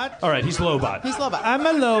Lobot. All right, he's Lobot. He's Lobot. I'm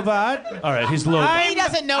a Lobot. All right, he's Lobot. He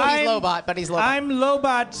doesn't know he's Lobot, but he's Lobot. I'm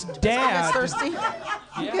Lobot's Someone dad. that's thirsty?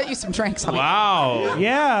 I'll get you some drinks. Wow.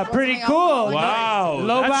 Yeah, pretty Hang on. cool. Wow.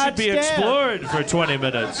 That should Lobot's be dad. explored for 20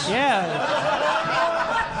 minutes. Yeah.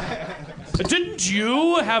 Didn't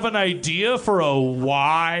you have an idea for a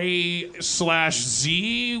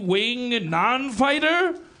Y/Z wing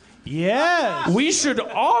non-fighter? Yes. We should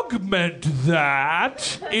augment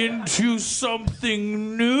that into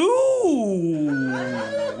something new.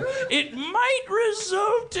 It might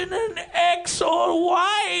result in an X or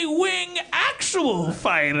Y wing actual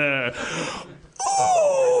fighter.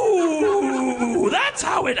 Ooh, that's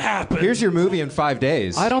how it happened. Here's your movie in 5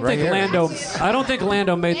 days. I don't right think here.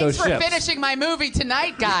 Lando made Thanks those for ships. finishing my movie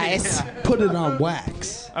tonight, guys. Put it on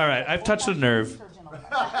wax. All right, I've touched a nerve.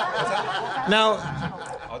 Now,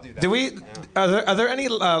 are there any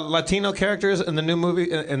Latino characters in the new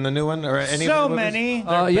movie, in the new one, or any? So of the movies?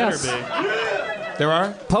 many. Yes. There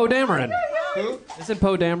are. Poe Dameron. Who? Isn't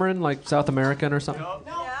Poe Dameron like South American or something? No,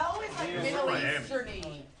 it's like Middle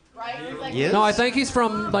Eastern-y, right? Like, Yes. No, I think he's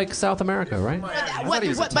from like South America, right? but he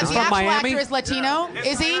was the Italian. actual Miami? actor is Latino?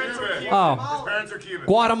 Is he? Oh,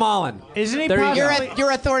 Guatemalan. Isn't he There you go. possibly?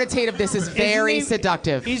 Your authoritativeness is very he-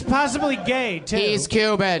 seductive. He's possibly gay too. He's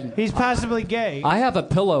Cuban. He's possibly gay. I have a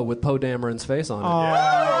pillow with Poe Dameron's face on it.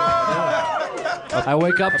 I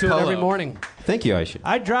wake up to it every polo. morning. Thank you, Aisha.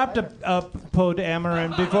 I dropped a Poe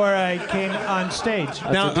Dameron before I came on stage.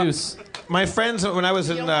 That's Now, a deuce. My friends, when I was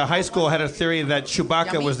in high school, had a theory that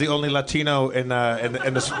Chewbacca Yummy. was the only Latino in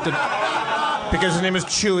because his name is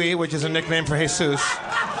Chewie, which is a nickname for Jesus.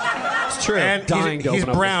 It's true. And Dying to he's open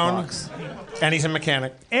up this brown, box. and he's a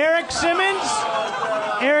mechanic. Eric Simmons.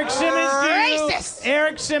 Racist.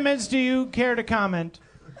 Eric Simmons, do you care to comment?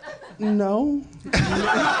 No.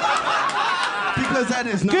 Because that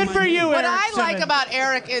is not Good my for name. you, What Eric I like Simmons. about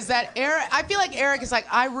Eric is that I feel like Eric is like,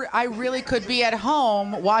 I really could be at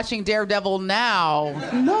home watching Daredevil now,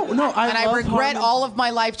 No, and I love regret Harmon. all of my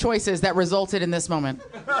life choices that resulted in this moment.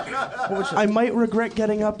 I might regret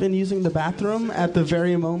getting up and using the bathroom at the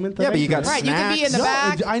very moment. That Yeah, I but you got could. Right, you can be in the No,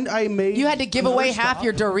 back. I made. You had to give another away half stop.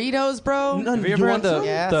 your Doritos, bro. No, Have you you ever had want the, some?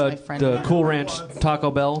 Yes, my friend. the Cool Ranch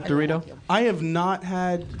Taco Bell Dorito? I have not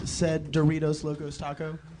had said Doritos Locos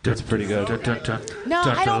Taco. That's pretty good. No,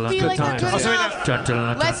 I don't feel like they're Oh, good so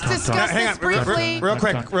enough. Let's discuss Hang this on, briefly. real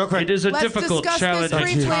quick. It is a Let's difficult, discuss this challenging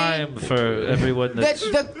briefly. time for everyone that's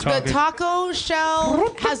The talking. taco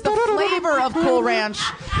shell has the flavor of Cool Ranch,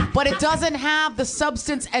 but it doesn't have the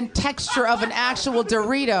substance and texture of an actual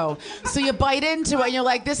Dorito. So you bite into it and you're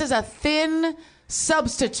like, this is a thin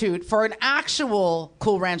substitute for an actual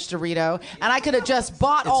Cool Ranch Dorito, and I could have just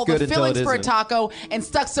bought all the good until fillings it for a isn't. taco and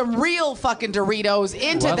stuck some real fucking Doritos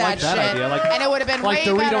into Well, I that like that shit, idea. I like- and it would have been like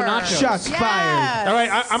way Dorito better. nachos. Shots Yes. fired. All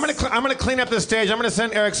right, I'm gonna clean up the stage. I'm gonna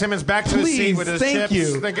send Eric Simmons back to his seat Please, with his thank chips.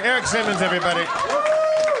 you. Thank Eric Simmons, everybody.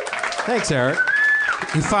 Thanks, Eric.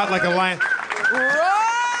 He fought like a lion.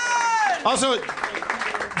 Also,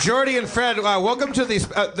 Jordy and Fred, welcome to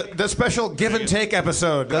the special give and take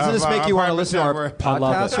episode. Doesn't this make you want to listen to our I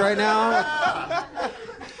love podcast it. right now?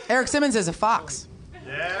 Eric Simmons is a fox.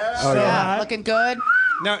 Oh, Yeah, looking good.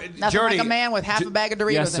 Now, Nothing Jordy, like a man with half a bag of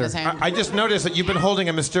Doritos Yes, in his sir. hand. I just noticed that you've been holding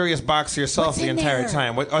a mysterious box to yourself What's the in entire there?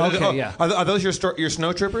 time. Okay, yeah. Are those your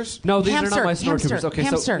snow troopers? No, these Hamster, are not my snowtroopers. hamster, Okay, so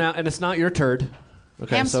hamster. now, and it's not your turd.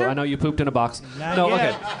 Okay, Hamster? so I know you pooped in a box. Not no,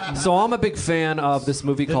 yet. okay. So I'm a big fan of this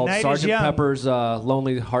movie called night is Sergeant young. Pepper's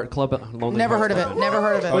Lonely Heart Club. Never heard of it. Never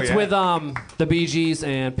heard of it. Oh, It's yeah. with the Bee Gees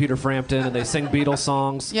and Peter Frampton, and they sing Beatles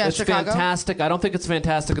songs. Yeah, it's Chicago. fantastic. I don't think it's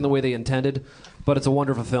fantastic in the way they intended, but it's a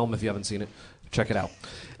wonderful film if you haven't seen it. Check it out.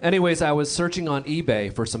 Anyways, I was searching on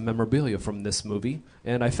eBay for some memorabilia from this movie,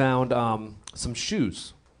 and I found some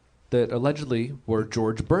shoes that allegedly were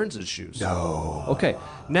George Burns' shoes. No. Okay.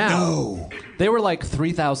 Now, they were like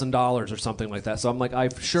 $3,000 or something like that. So I'm like, I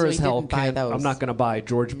sure So as you hell didn't buy can't. those. I'm not going to buy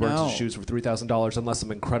George Burns' No. shoes for $3,000 unless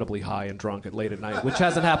I'm incredibly high and drunk at late at night, which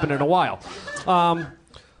hasn't happened in a while.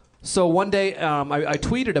 So one day, I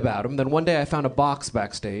tweeted about him. Then one day, I found a box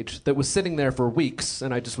backstage that was sitting there for weeks,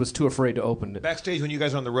 and I just was too afraid to open it. Backstage when you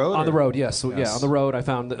guys are on the road? On the or- road, yes. So yeah, on the road, I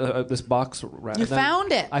found this box. You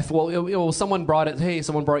found it? Well, someone brought it. Hey,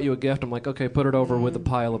 someone brought you a gift. I'm like, okay, put it over with a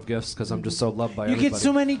pile of gifts because I'm just so loved by You everybody. get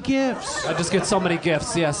so many gifts. I just get so many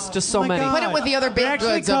gifts. Yes, just so Oh my many. God. Put it with the other They're baked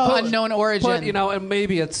actually goods of called- unknown origin. But and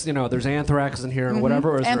maybe it's there's anthrax in here or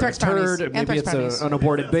whatever, or is Anthrax there a brownies. turd? Maybe Anthrax it's brownies. an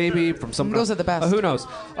aborted baby from some. Those are the best. Who knows?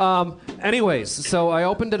 Anyways, so I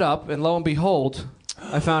opened it up, and lo and behold,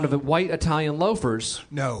 I found white Italian loafers.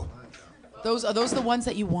 No. Are those the ones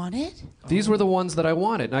that you wanted? These were the ones that I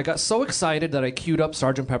wanted, and I got so excited that I queued up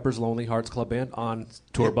Sgt. Pepper's Lonely Hearts Club Band on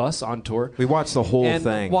tour. We watched the whole and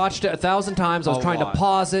thing. watched it 1,000 times. I was A trying lot. to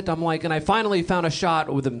pause it. I'm like, and I finally found a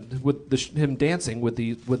shot with him dancing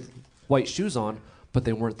with white shoes on, but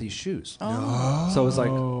they weren't these shoes. So I was like,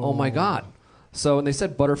 oh my god. So and they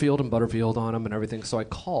said Butterfield and Butterfield on them and everything. So I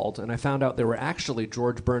called and I found out they were actually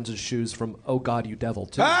George Burns' shoes from Oh God You Devil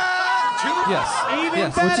too. Yes. Even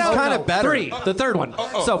yes. better. Which is kind of better. 3, the third one.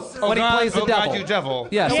 So when he God, plays the oh devil. God, you devil.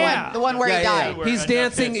 Yes. Yeah. The one where he died. He's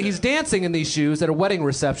dancing. He's dancing in these shoes at a wedding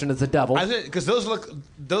reception as the devil. Because those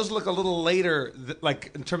look a little later,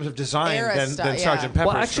 like in terms of design, Era than style, Sgt. yeah.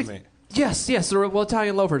 Pepper's for me. Yes, they're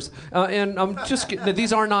Italian loafers, and I'm just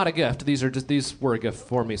these are not a gift. These were a gift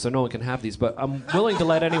for me, so no one can have these. But I'm willing to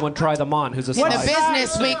let anyone try them on who's a In the size.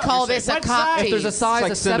 business, we call this a What cock size? If there's a tease. size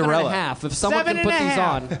like of Cinderella. 7.5, if someone can 7.5. put these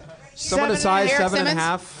on, Someone a size Eric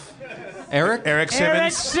 7.5. Eric? Eric Simmons.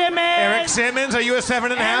 Eric Simmons. Eric Simmons, are you a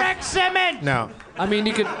 7.5? Eric Simmons. No. I mean,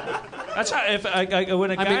 you could. That's how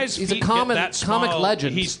when a mean, guy's he's a feet comic- get that small, comic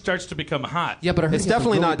legend. he starts to become hot. Yeah, but I heard It's he has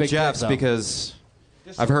definitely really not big Jeff's legs, though. because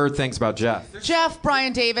I've heard things about Jeff. Jeff,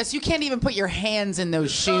 Brian Davis, you can't even put your hands in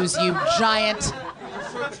those shoes, you giant.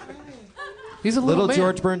 He's a Little man.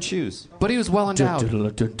 George Burns shoes. But he was well endowed. That's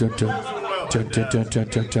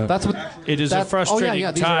what. It is a frustrating these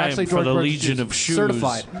are time actually for George the Burns Legion of Shoes.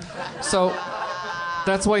 Certified. So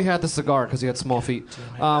that's why he had the cigar, because he had small feet.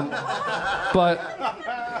 But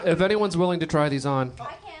if anyone's willing to try these on,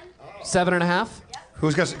 7.5.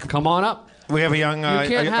 Who's got? Come on up. We have a young. You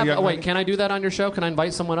can't have. young Wait, can I do that on your show? Can I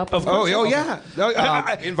invite someone up? Oh, yeah. No,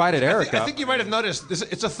 I Invited Eric I up. think you might have noticed.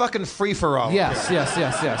 It's a fucking free for all. Yes.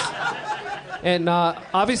 And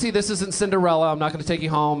obviously, this isn't Cinderella. I'm not going to take you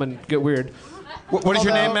home and get weird. What is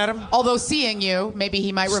your name, madam? Although seeing you, maybe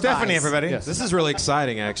he might revise. Stephanie, everybody. Yes. This is really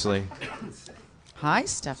exciting, actually. Hi,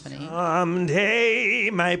 Stephanie. Someday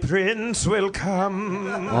my prince will come.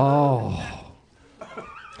 Oh.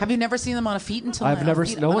 Have you never seen them on a feet until I've now? never.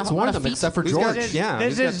 Feet- No on one's a- worn on a them feet? except for These George. guys- yeah,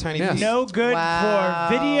 This he's got is tiny Yes. feet. no good Wow.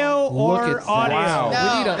 for video Look or at audio. Wow.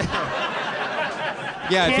 No. We need a.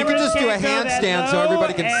 Yeah, if you could just do a Cameras can't go that handstand so low,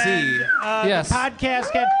 everybody can and, see. Yes. The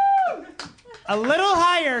podcast get a little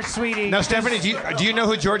higher, sweetie. Now, Stephanie, do you know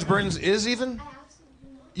who George Burns is? Even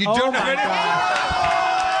you Oh don't know my any?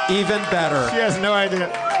 God. Even better. She has no idea.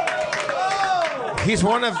 He's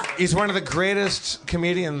one of the greatest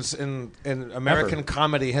comedians in American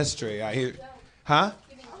comedy history. Huh?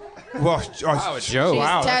 Well, Joe. She's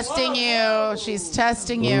wow. testing you. She's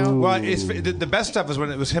testing you. Well, the best stuff was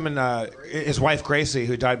when it was him and his wife Gracie,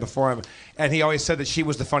 who died before him, and he always said that she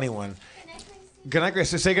was the funny one. Good night,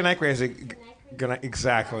 Gracie. Say good night, Gracie. Good night.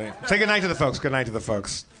 Exactly. Say good night to the folks. Good night to the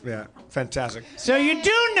folks. Yeah, fantastic. So you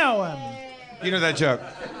do know him. You know that joke.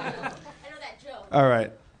 I know that joke. All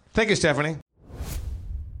right. Thank you, Stephanie.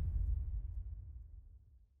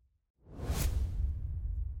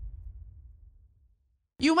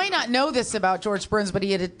 You may not know this about George Burns, but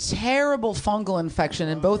he had a terrible fungal infection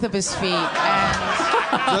in both of his feet.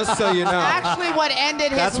 And Just so you know. actually what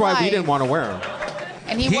ended That's his why life. we didn't want to wear them.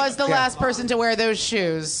 And he was the last person to wear those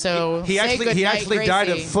shoes. So He say actually goodnight, died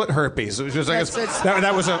of Gracie. foot herpes. It was just like That's-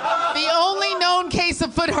 that was a The only known case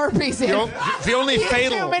of foot herpes in the only in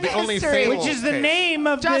fatal human the only history. fatal Which is the case. name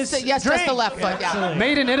of Just this yes, drink. just the left foot. Yeah.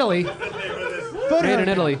 Made in Italy. Foot Made in herpes.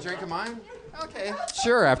 Italy. Drink of mine? Okay.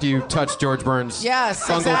 Sure, after you touch George Burns' Yes,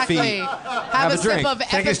 fungal exactly. feet. Have a a drink. sip of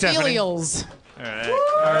Thank you, Stephanie. epithelials.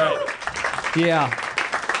 All right.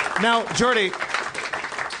 Yeah. Now, Jordy,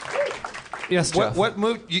 Yes, Jeff. what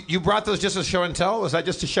move you brought those just as show and tell? Was that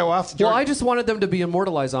just to show off? Well, Jordy? I just wanted them to be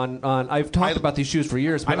immortalized on. I've talked about these shoes for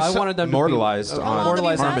years, but I'm I so- wanted them Immortalized to be on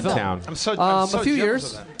immortalized on film. Harmontown. I'm so a few jealous years.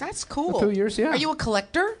 of that. That's cool. A few years, yeah. Are you a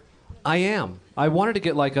collector? I am. I wanted to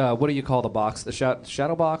get like a, what do you call the box? The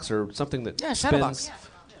shadow box or something that Yeah, shadow spins. box.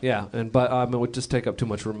 Yeah, but it would just take up too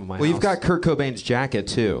much room in my Well, house. you've got Kurt Cobain's jacket,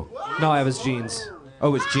 too. No, I have his jeans.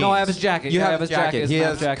 Oh, his jeans. No, I have his jacket. You Yeah, I have have his his jacket. jacket. It's He my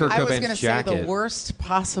has jacket. Kurt I was Cobain's going to say the jacket. worst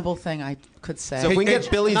possible thing I could say. So if we can get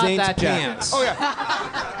Billy Not Zane's that jacket. pants. Oh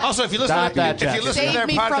yeah. Also, if you listen, Not that if you jacket. listen to Save their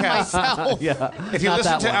me from podcast, myself. Yeah. if you not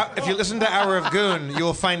listen that to one. if you listen to Hour of Goon, you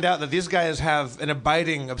will find out that these guys have an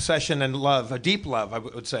abiding obsession and love, a deep love, I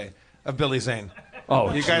would say, of Billy Zane.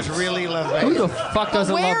 Oh, You guys really love who Billy. the fuck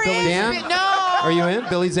doesn't love Where Billy is Zane? no? Are you in,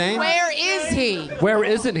 Billy Zane? Where is he? Where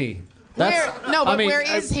isn't he? Where, no, but I mean, where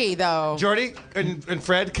is he though? Jordy and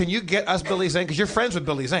Fred, can you get us Billy Zane? Because you're friends with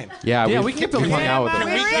Billy Zane. Yeah, Yeah, we've, we keep we've Billy hung Zane. out with Can him.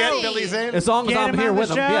 Where we is get he? Billy Zane? As long as Get I'm him here on the with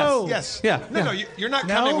him. show. Yes. Yes. Yeah. No, you're not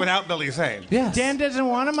No? coming without Billy Zane. Yes. Dan doesn't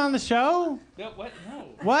want him on the show? What? No.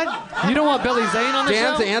 What? You don't want Billy Zane on the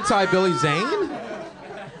Dan's show? anti-Billy Zane?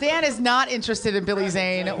 Dan is not interested in Billy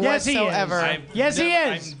Zane Yes, he is. whatsoever. Yes, he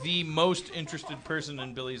is. I'm the most interested person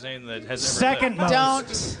in Billy Zane that has ever Second lived.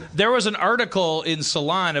 most. Don't. There was an article in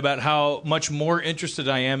Salon about how much more interested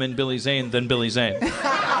I am in Billy Zane than Billy Zane.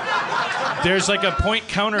 there's like a point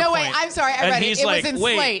counterpoint. No, wait, I'm sorry, I read and it. he's It like, was in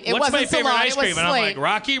wait, Slate. It what's my wasn't favorite Salon, ice it was cream? And I'm like, Slate.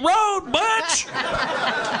 Rocky Road, Butch.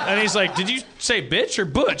 And he's like, did you say bitch or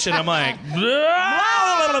butch? And I'm like,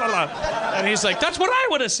 and he's like, that's what I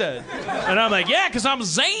would have said. And I'm like, yeah, because I'm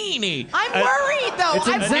zany. I'm worried, though. It's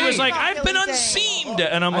And he was insane. like, I've been unseamed.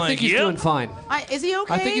 And I'm I like, think he's yep. doing fine. Is he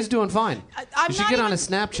okay? I think he's doing fine. I'm You should not get on even- his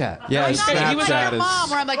Snapchat. Yeah, I'm his not even like Snapchat your is. mom,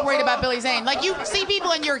 where I'm like worried about Billy Zane. Like you see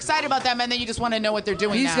people and you're excited about them, and then you just want to know what they're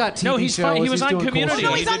doing. He's now. got TV No, he's shows. fine. He was he's on doing cool Community. shit.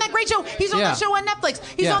 No, he's on that great show. He's on Yeah. that show on Netflix.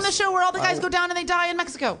 He's Yes. on the show where all the guys go down and they die in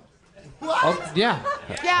Mexico. Oh, yeah.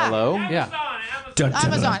 Yeah. Hello? Yeah.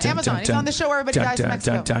 Amazon. He's on the show where everybody dies in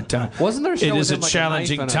Mexico. Wasn't there a show It with is a him, like,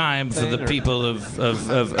 challenging knife and a time for the thing, or- people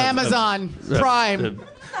of Amazon Prime.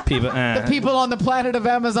 people. The people on the planet of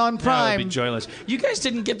Amazon That would Prime. be joyless. You guys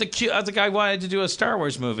didn't get the cue. The guy wanted to do a Star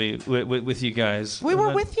Wars movie with you guys. We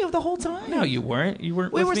were with you the whole time. No, you weren't. You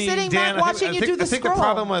weren't We with were me. sitting Dan, back watching you do the I think scroll. the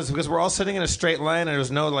problem was because we're all sitting in a straight line and there was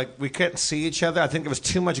no, like, we couldn't see each other. I think there was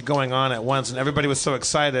too much going on at once and everybody was so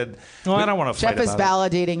excited. Well, I don't want to fight Jeff is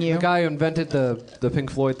about validating you. The guy who invented the Pink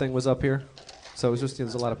Floyd thing was up here. So it was just,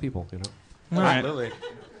 there's a lot of people, you know. it. All right. Absolutely.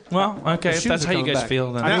 Well, okay. The If shoes that's are how you coming guys back.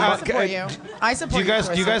 feel, then. I support you. I support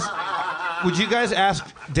Do you guys, would you guys ask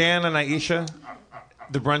Dan and Aisha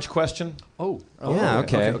the brunch question? Oh. Yeah,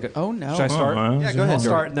 okay. Oh no. Should I start? Yeah, go ahead, I'll start,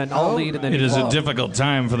 Jordan. and then I'll lead, and then It you is a follow. difficult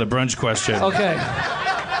time for the brunch question. Okay.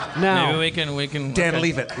 Now, Maybe we can. Dan, okay.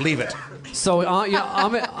 leave it. so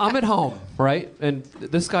I'm at home, right? And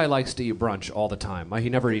this guy likes to eat brunch all the time. He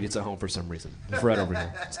never eats at home for some reason. Fred over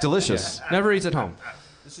here. It's delicious. Never eats at home.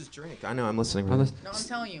 This is drink. I know, I'm listening. No, I'm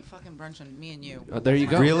telling you, fucking brunch on me and you. There you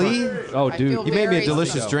go. Really? Oh, I dude. feel You made me a very-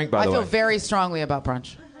 delicious drink, by I the feel way. very strongly about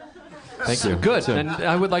brunch. Thank you. Good, So- and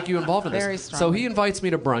I would like you involved in this. Very So strongly. he invites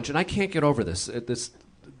me to brunch, and I can't get over this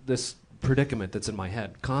predicament that's in my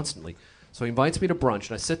head constantly. So he invites me to brunch,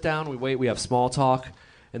 and I sit down, we wait, we have small talk,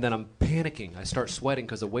 and then I'm panicking. I start sweating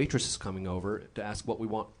because the waitress is coming over to ask what we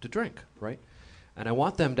want to drink, right? And I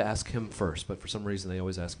want them to ask him first, but for some reason they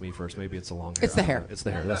always ask me first. Maybe it's the long hair. It's the I don't hair. know. It's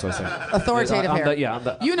the hair. That's what I say. Authoritative I'm hair. I'm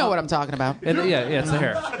the, You know what I'm talking about. and yeah, it's the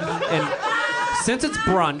hair. And since it's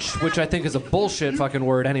brunch, which I think is a bullshit fucking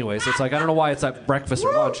word anyways, it's like I don't know why it's like breakfast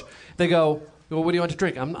or lunch. They go, well, what do you want to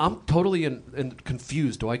drink? I'm totally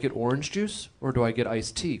confused. Do I get orange juice or do I get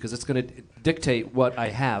iced tea? Because it's going to dictate what I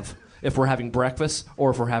have if we're having breakfast or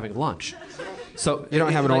if we're having lunch. So You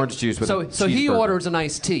don't have an orange juice with a so he cheeseburger. orders an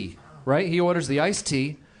iced tea, right? He orders the iced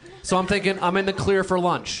tea. So I'm thinking I'm in the clear for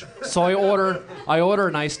lunch. So I order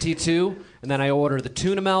an iced tea too, and then I order the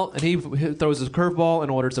tuna melt, and he throws his curveball and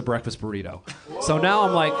orders a breakfast burrito. So now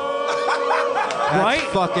I'm like, That's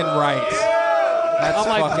fucking right. That's I'm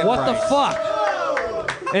like, fucking what right. the fuck?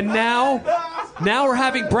 And now we're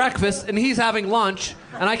having breakfast, and he's having lunch,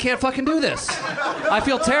 and I can't fucking do this. I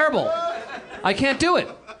feel terrible. I can't do it.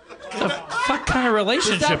 What kind of Does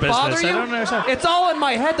relationship that is bother this? you? I don't understand. It's all in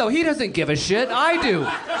my head, though. He doesn't give a shit. I do.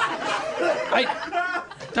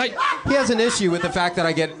 He has an issue with the fact that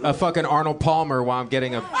I get a fucking Arnold Palmer while I'm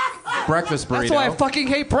getting a breakfast burrito. That's why I fucking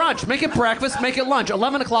hate brunch. Make it breakfast, make it lunch.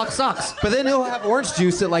 11 o'clock sucks. But then he'll have orange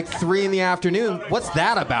juice at like 3 in the afternoon. What's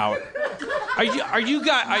that about? Are you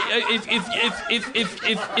guys?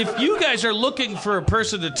 If you guys are looking for a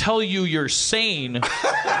person to tell you you're sane,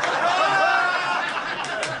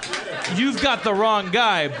 you've got the wrong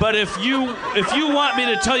guy. But if you want me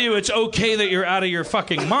to tell you it's okay that you're out of your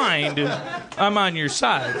fucking mind, I'm on your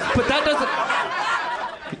side. But that doesn't.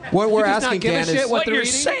 What we're does not asking, give a Dan, shit is what What they're you're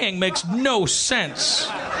eating? saying makes no sense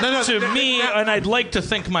to me, and I'd like to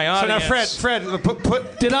think my So now, audience. Fred,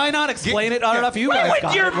 put Did I not explain it? I don't know if you Why guys would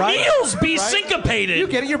got your it, right? meals be syncopated? You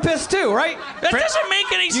get it. You're pissed too, right? That doesn't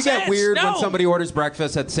make any you sense. get weird no. when somebody orders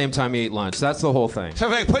breakfast at the same time you eat lunch. That's the whole thing. So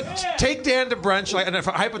like, take Dan to brunch. Like, and if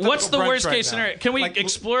a hypothetical What's the brunch worst right case now. scenario? Can we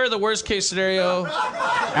explore the worst case scenario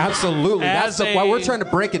Absolutely. As That's why we're trying to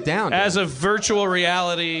break it down. as a virtual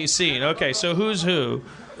reality scene? Okay, so who's who?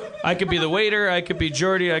 I could be the waiter. I could be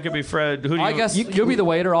Jordy. I could be Fred. Who do you? I guess you'll be the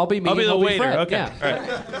waiter. I'll be me. I'll be and the he'll waiter. Fred. Okay. Yeah.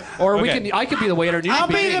 All right. Or we Okay. can. I could be the waiter. And you I'll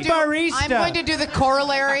can be me. the barista. I'm going to do the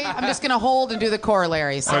corollary. I'm just going to hold and do the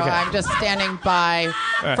corollary. So Okay. I'm just standing by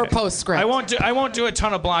for postscript. I won't do a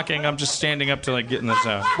ton of blocking. I'm just standing up to like getting this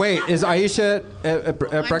out. Wait, is Aisha at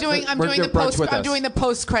breakfast? I'm Where's doing your the brunch post. with I'm us? doing the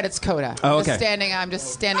post credits coda. Oh, I'm okay. I'm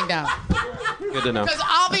just standing down. Good to know. Because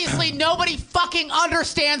obviously nobody fucking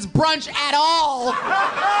understands brunch at all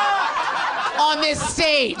on this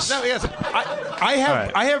stage. No, yes, I have All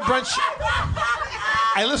right. I have brunch.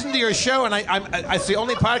 I listen to your show, and it's the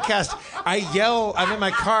only podcast I yell. I'm in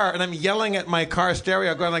my car, and I'm yelling at my car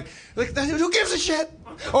stereo, going like who gives a shit?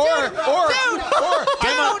 I'm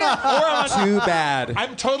Too bad.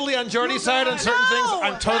 I'm totally on Jordy's side on certain things.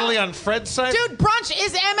 I'm totally on Fred's side. Dude, brunch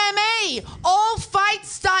is MMA. All fight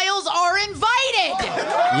styles are invited.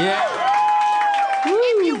 Yeah.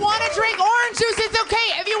 If you want to drink orange juice, it's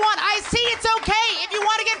okay. If you want iced tea, it's okay. If you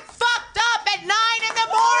want to get fucked up at 9 in the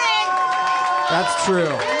morning. That's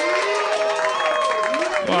true.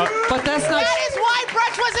 But that's not. That is why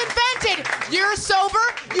brunch was invented. You're sober.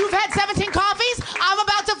 You've had 17 coffees. I'm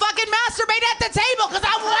about to fucking masturbate at the table because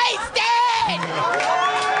I'm wasted.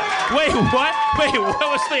 Wait, what? Wait, what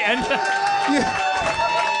was the end?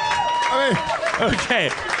 Okay.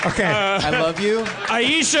 I love you.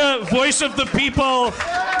 Aisha, voice of the people,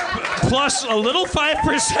 plus a little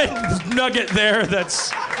 5% nugget there.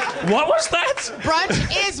 That's. What was that?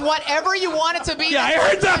 Brunch is whatever you want it to be. Yeah, I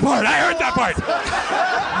heard that part.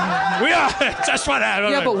 We are. That's what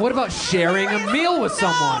happened. Yeah, but what about sharing a meal with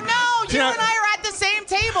someone? No, you and I are at the same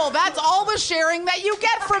table. That's all the sharing that you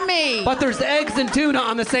get from me. But there's eggs and tuna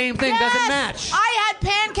on the same thing. Yes, Doesn't match. I had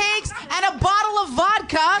pancakes and a bottle of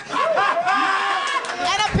vodka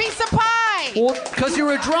and a piece of pie. Well, because you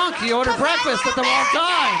were drunk. You ordered breakfast at the wrong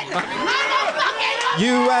time.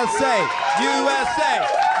 USA.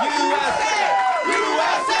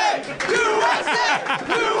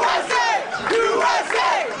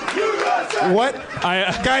 What?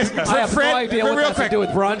 Guys, I have no idea what that has to do with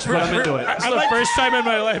brunch, but I'm into it. It's the first time in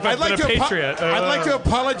my life I've been a patriot. I'd like to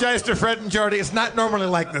apologize to Fred and Jordy. It's not normally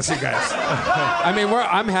like this, you guys. I mean,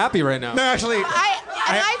 I'm happy right now. No, actually,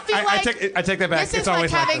 I feel like I take that back. This It's is like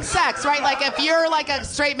always having this. sex, right? Like if you're like a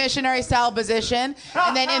straight missionary style position,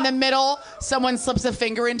 and then in the middle someone slips a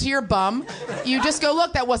finger into your bum, you just go,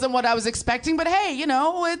 look, that wasn't what I was expecting, but hey, you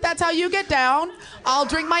know, that's how you get down. I'll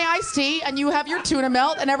drink my iced tea, and you have your tuna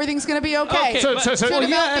melt, and everything's gonna be okay. Tuna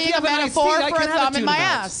melt being a metaphor for a thumb in my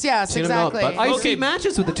ass. Yes, tuna exactly. Milk, but iced tea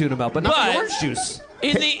matches with the tuna melt, but not the orange juice.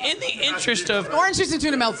 In the interest of orange juice and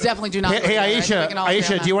tuna melts definitely do not. Hey,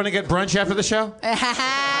 Aisha, do you want to get brunch after the show?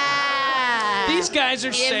 These guys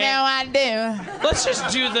are saying. You know I do. Let's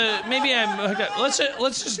just do the. Maybe I'm. Let's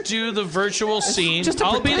just do the virtual scene.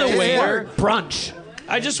 I'll be the pretend waiter. Brunch.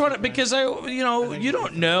 I just want to because you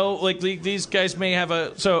don't know like these guys may have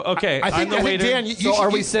a I'm the waiter. Dan, are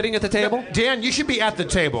we sitting at the table? Dan, you should be at the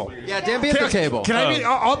table. Yeah, Dan, be at the table. Can I be?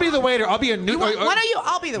 I'll be the waiter. I'll be a neutral. Why don't you?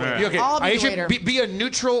 I'll be the waiter. Okay. I'll be the waiter. Be a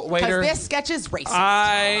neutral waiter. Because this sketch is racist.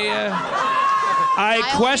 I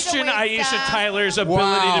question Aisha Tyler's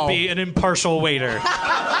ability to be an impartial waiter.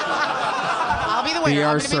 I'll be the waiter.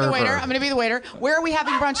 I'm going to be the waiter. Where are we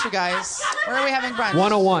having brunch, you guys? Where are we having brunch?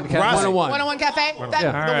 101 Cafe. 101 Cafe? The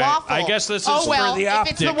waffle. I guess this is for the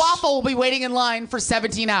optics. if it's the waffle, we'll be waiting in line for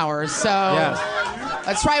 17 hours. So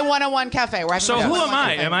let's try 101 Cafe. We're having who am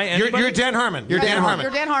I? Cafe. Am I You're Dan Harmon. You're Dan Harmon.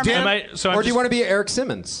 You're Dan Harmon. Or do you want to be Eric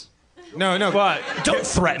Simmons? No. What? Don't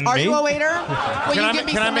threaten Are me. you a waiter? Will you give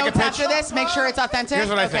me some make a notes pitch? after this? Make sure it's authentic. Here's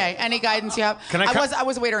what I think. Okay. Any guidance you have? Can I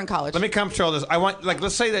was a waiter in college. Let me control this. I want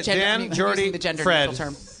let's say that I'm Dan, Jordy, using the gender Fred.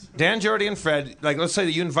 neutral term. Dan, Jordy, and Fred. Let's say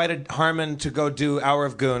that you invited Harmon to go do Hour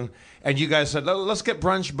of Goon, and you guys said, "Let's get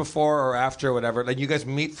brunch before or after, or whatever." And you guys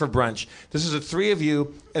meet for brunch. This is the three of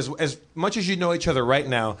you. As much as you know each other right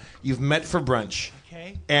now, you've met for brunch.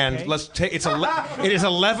 Okay. And let's take it is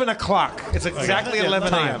 11 o'clock. It's exactly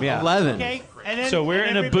 11 a.m. Yeah. 11. Okay. And then, So we're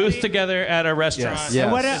in a booth together at a restaurant. Yes.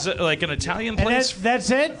 What Is it like an Italian And place? that's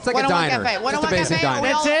it? It's like a diner. Cafe. Just a basic Cafe. diner.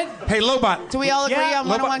 That's it? Hey, Lobot. Do we all agree Yeah. on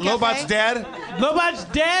 101 Cafe? Lobot's dad? Lobot's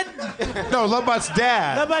dead? No, Lobot's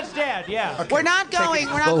dad. Lobot's dead, yeah. We're not going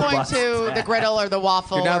to the griddle or the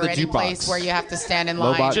waffle You're now or the any jukebox. place where you have to stand in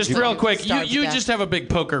line. Lobot Just jukebox. real quick, Starve to you death. just have a big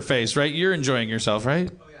poker face, right? You're enjoying yourself, right?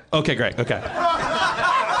 Okay, great. Okay.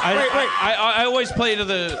 I always play to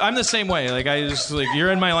the. I'm the same way. Like I just like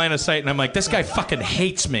you're in my line of sight, and I'm like, this guy fucking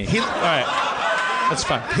hates me. All right, that's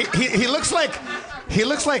fine. He looks like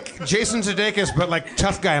Jason Sudeikis, but like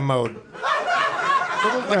tough guy mode.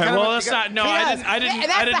 Well, that's not. No, I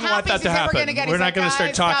didn't want that to happen. We're not going to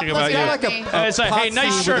start talking about you. It's like, hey,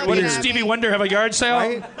 nice shirt. What did Stevie Wonder have a yard sale?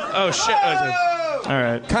 Right? Oh shit. All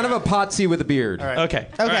right. Kind of a potsy with a beard. Okay.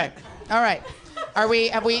 Okay. All right. Have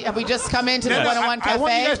we just come into the 101 Cafe? I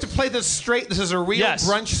want you guys to play this straight. This is a real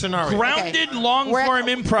brunch scenario. Grounded, long-form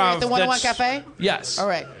improv. We're at the 101 Cafe? Yes. All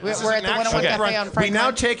right. We're at the 101 Cafe on Franklin. We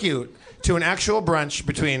now take you to an actual brunch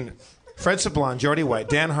between Fred Sablon, Jordy White,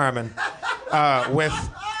 Dan Harmon, with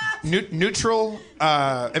neutral,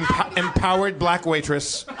 empowered black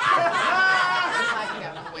waitress.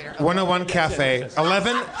 101 Cafe,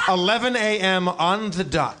 11 a.m. on the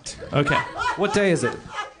dot. Okay. What day is it?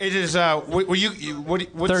 It is.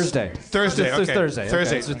 What's Thursday. Thursday. It's Okay. Thursday.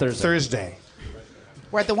 Thursday. Okay, it's Thursday. Thursday.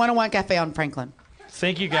 We're at the 101 Cafe on Franklin.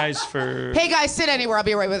 Thank you guys for. Hey guys, sit anywhere. I'll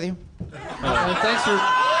be right with you. Thanks for.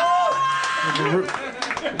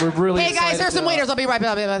 We're really. Hey guys, excited there's some to- waiters. I'll be right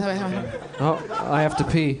back. Oh, I have to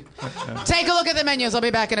pee. Take a look at the menus. I'll be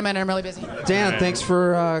back in a minute. I'm really busy. Dan, thanks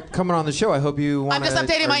for coming on the show. I hope you want I'm just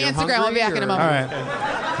updating my Instagram. I'll be back in a moment. All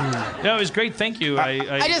right. No, it was great. Thank you.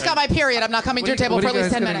 I just got my period. I'm not coming to your table for at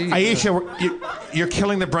least 10 minutes. Aisha, you're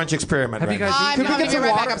killing the brunch experiment. Have you right guys? I'm going to be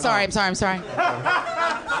right back. I'm sorry. I'm sorry.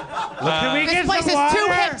 Can we This get place some is water?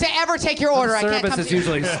 too hip to ever take your order. I can't come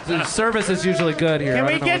to Service is usually good here. Can I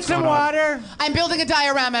we don't know get what's some going on. water? I'm building a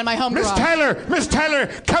diorama in my home Miss garage. Miss Tyler,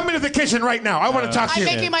 come into the kitchen right now. I want to talk to I'm you.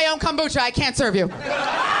 making my own kombucha. I can't serve you. The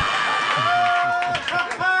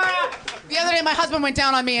other day, my husband went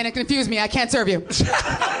down on me and it confused me. I can't serve you.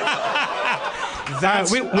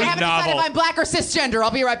 That's I haven't decided if I'm black or cisgender.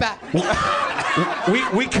 I'll be right back.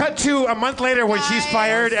 we cut to a month later when she's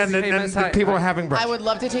fired and the people are having brunch. I would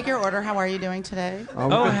love to take your order. How are you doing today?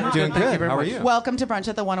 doing good. How are you? Welcome to brunch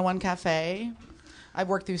at the 101 Cafe. I've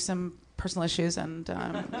worked through some personal issues and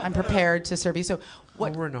I'm prepared to serve you. So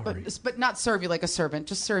what? we're in a hurry. But not serve you like a servant.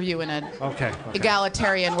 Just serve you in an Okay.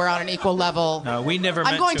 egalitarian. We're on an equal level. No, we never.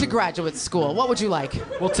 I'm meant going to graduate school. What would you like?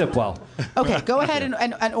 We'll tip well. Okay, go ahead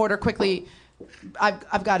and order quickly.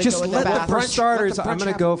 I've got to Just go with the bath. for starters, Let the I'm brunch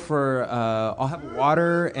going to go for, I'll have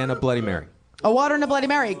water and a Bloody Mary. A water and a Bloody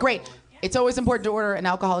Mary. Great. It's always important to order an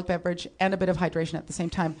alcoholic beverage and a bit of hydration at the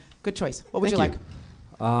same time. Good choice. What would you like?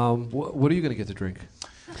 What are you going to get to drink?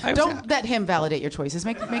 Don't let him validate your choices.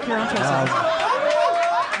 Make your own choices.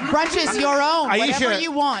 Brunch is your own. Whatever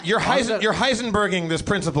you want. You're Heisenberging this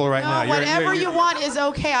principle right now. Whatever you want is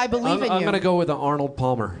okay. I believe in you. I'm going to go with Arnold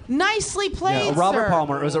Palmer. Nicely played, Robert sir.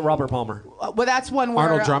 Palmer. Or is it Robert Palmer? Well, that's one where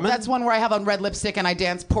Arnold Drummond? that's one where I have on red lipstick and I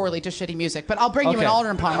dance poorly to shitty music. But I'll bring you an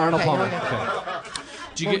Arnold Palmer. Arnold okay, Palmer. okay. Okay.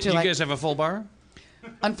 Do What would you you like? guys have a full bar?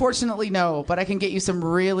 Unfortunately, no. But I can get you some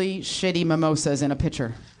really shitty mimosas in a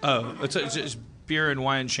pitcher. Oh, it's beer and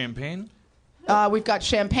wine, champagne. We've got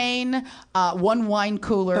champagne, one wine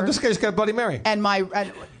cooler. This guy's got Bloody Mary. And my.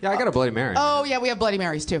 Yeah, I got a Bloody Mary. Oh yeah, we have Bloody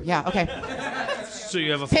Marys too. Yeah, okay. So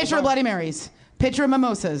you have a full Pitcher bar? of Bloody Marys, pitcher of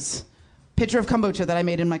mimosas, pitcher of kombucha that I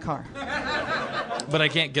made in my car. But I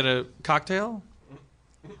can't get a cocktail?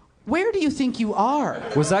 Where do you think you are?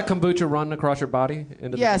 Was that kombucha run across your body?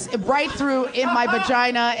 Into Yes, right through in my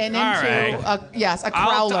vagina and All into right. a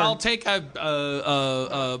crowler. I'll take a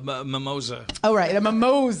mimosa. Oh right, a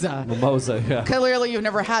mimosa. Mimosa, yeah. Clearly, you've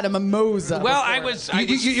never had a mimosa. Well, before. I was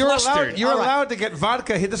You're flustered. allowed to get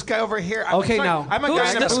vodka. Hey, this guy over here. Okay, now, I'm a who's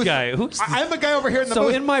guy in a this booth. guy? I'm the guy over here in the So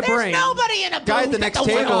booth. in my There's brain, nobody in a booth Guy at the next at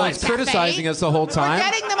table 101 is Cafe. criticizing us the whole time.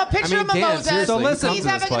 We're getting them a picture I mean, of Dan, mimosas. seriously, So listen, He's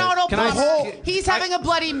come to this having an place. Arnold Can I- Palmer. He's having a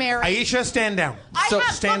Bloody Mary. Aisha, stand down. Look,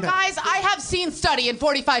 guys, I have seen study in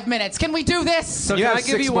 45 minutes. Can we do this? So You can have I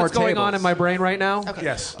give 6 you more what's going on tables. in my brain right now? Okay.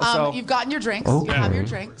 Yes. So- You've gotten your drinks. You have your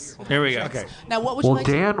drinks. Here we go. Okay. Now, what would you like?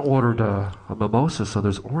 Dan ordered a mimosa, so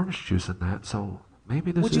there's orange juice in that. So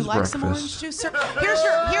maybe this Would you is like breakfast. some orange juice, sir? Here's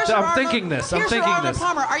your So I'm Arnold- thinking this. I'm here's your thinking Arnold this.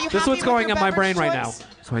 Palmer. Are you This is happy what's with going your in my brain beverage right now. choice?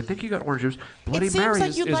 So I think you got orange juice. Bloody seems Mary like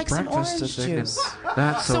is, you'd is like some breakfast. orange I think, and juice.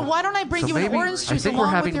 That, So why don't I bring you an maybe, orange I juice think we're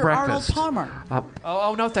along having with your breakfast. Arnold Palmer?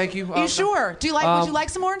 Oh no, thank you. You sure? Do you like? Would you like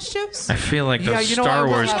some orange juice? I feel like Yeah, those you know, I Star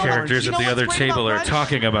will Wars have characters orange. at You the know other what's great table about are brunch?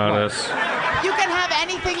 talking about us. You can have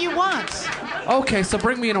anything you want. Okay, so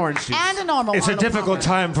bring me an orange juice. And a normal It's a Arnold difficult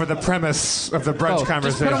Palmer. time for the premise of the brunch Just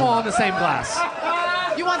conversation. put them all in the same glass.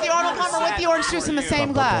 You want the Arnold Palmer with the orange juice in the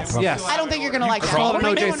same glass? Yes. I don't think you're going to like that. crawling I'll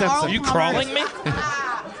bring O.J. you an Simpson. Arnold Are you Palmer. crawling me?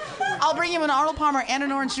 I'll bring you an Arnold Palmer and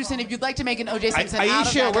an orange juice, and if you'd like to make an O.J. Simpson out of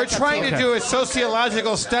Aisha, that, we're that's up to trying you. to do a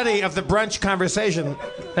sociological study of the brunch conversation.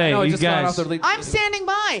 Hey, No, I you just got guys. off the lead. I'm standing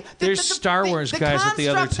by. There's Star Wars guys at the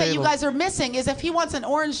other construct that you table. guys are missing is if he wants an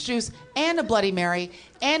orange juice and a Bloody Mary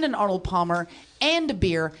and an Arnold Palmer and a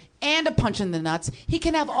beer and a punch in the nuts, he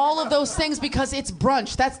can have all of those things because it's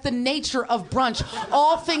brunch. That's the nature of brunch.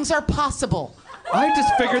 All things are possible. I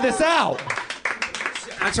just figured this out.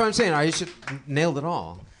 That's what I'm saying. I should nailed it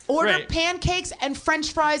all. Order Right. pancakes and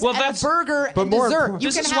French fries Well, and a that's- burger but and more dessert. important- You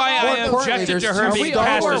This can is have why all I of those. objected to her Are being we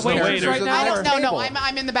cast all as the waiters waiter. right now? I don't, no, Table.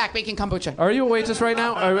 I'm in the back making kombucha. Are you a waitress right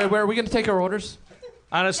now? Are we going to take our orders?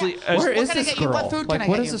 Honestly, Where is can I this get you? girl? What food can like, I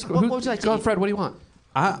what get is you? this? What would you like to Go on, eat? Fred. What do you want?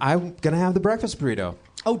 I'm gonna have the breakfast burrito.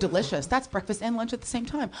 Oh, delicious. That's breakfast and lunch at the same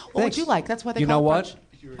time. What Thanks. would you like? That's why they You call know it what?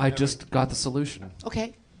 brunch. I just got the solution.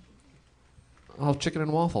 Okay. I'll have chicken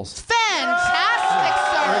and waffles. Fantastic,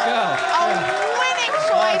 sir. There we go. A winning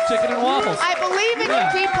I'll have choice. chicken and waffles. I believe in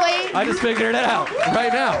Yeah. you deeply. I just figured it out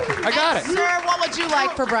right now. I got And it. Sir, what would you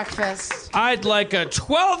like for breakfast? I'd like a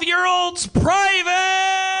 12-year-old's private.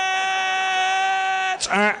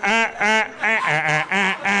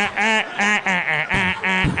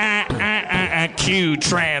 Cue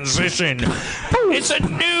transition. It's a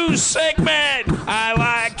new segment. I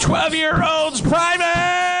like 12-year-olds privates.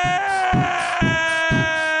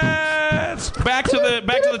 Back to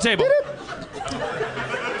the table.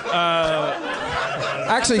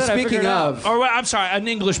 Actually, speaking of, I'm sorry, an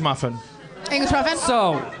English muffin. English muffin?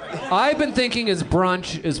 So, I've been thinking is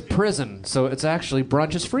brunch is prison, so it's actually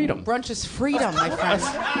brunch is freedom. Brunch is freedom, my friend.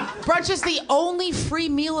 Brunch is the only free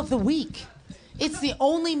meal of the week. It's the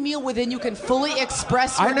only meal within you can fully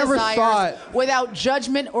express your desires without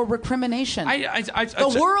judgment or recrimination.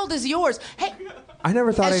 The world is yours. Hey, I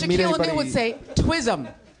never thought as I'd meet Shaquille anybody. O'Neal would say,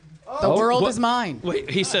 "Twism." The world is mine. Wait,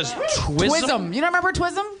 he says Twism? Twism. You don't remember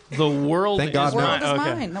Twism? The world Thank God, is no. mine. The world is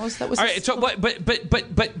Okay. mine. That was All right, so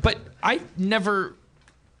but I never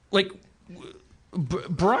like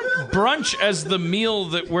brunch as the meal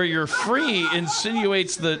where you're free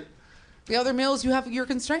insinuates that the other meals you're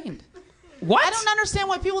constrained. What? I don't understand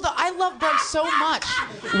why people do. I love brunch so much.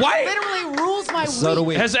 Why? It literally rules my week. So do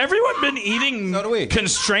we. Has everyone been eating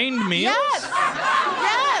constrained meals? Yes.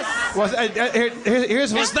 Yes. Well,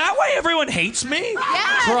 here's what. Is that why everyone hates me?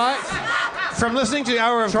 Yes. From listening to the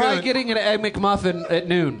Hour of Try Good. getting an Egg McMuffin at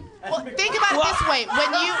noon. Well, think about it this way: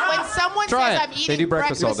 when someone Try says it. I'm They eating do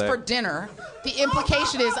breakfast all day. for dinner, the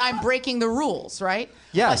implication is I'm breaking the rules, right?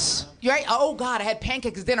 Yes. You're right. Oh God, I had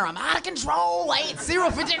pancakes for dinner. I'm out of control. I ate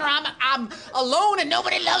cereal for dinner. I'm alone and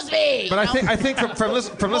nobody loves me. But I think from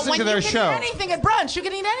listening to their show. When you can eat anything at brunch, you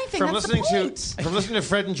can eat anything. From That's listening the point. from listening to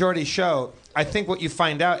Fred and Jordy's show, I think what you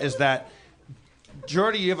find out is that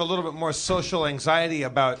Jordy, you have a little bit more social anxiety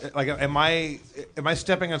about like, am I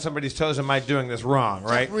stepping on somebody's toes? Am I doing this wrong?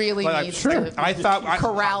 Right? Jeff really needs sure. to I thought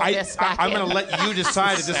corral this back I'm in. going to let you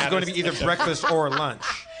decide if this is going to be either breakfast or lunch.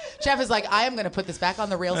 Jeff is like, I am going to put this back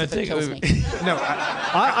on the rails if it kills me. No,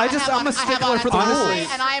 I'm a stickler for the rules.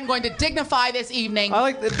 And I am going to dignify this evening. I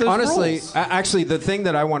like those Honestly, rules. actually, the thing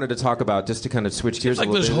that I wanted to talk about, just to kind of switch gears Like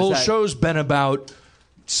a little this bit, whole is that- show's been about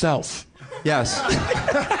self. Yes.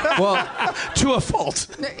 Well, to a fault.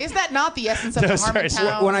 Is that not the essence of the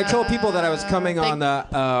Harmontown? when I told people that I was coming on the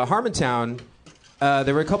Harmontown,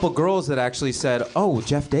 there were a couple girls that actually said, "Oh,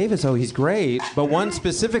 Jeff Davis, oh, he's great," but one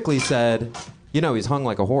specifically said, "You know, he's hung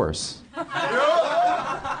like a horse."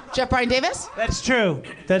 Jeff Brian Davis? That's true.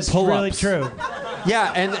 That's really true.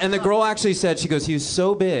 Yeah, and the girl actually said, she goes, "He was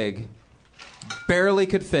so big, barely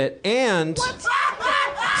could fit," and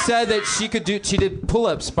said that she did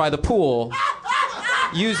pull-ups by the pool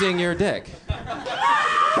using your dick.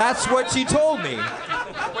 That's what she told me.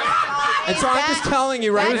 And so I'm just telling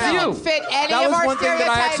you right now. That doesn't fit any that of was our one thing that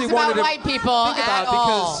I stereotypes actually about wanted to white people think at about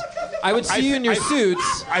all. because I would see you in your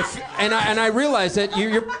suits, and I realized that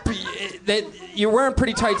you're wearing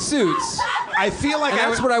pretty tight suits. I feel like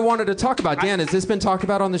that's what I wanted to talk about. Dan, has this been talked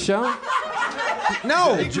about on the show?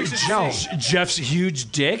 No. Jeff's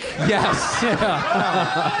huge dick? Yes.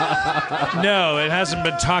 No, it hasn't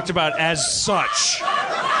been talked about as such.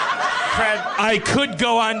 Fred, I could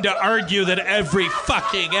go on to argue that every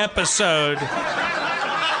fucking episode,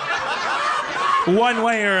 one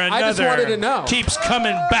way or another, I just wanted to know. keeps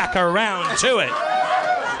coming back around to it.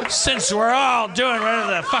 Since we're all doing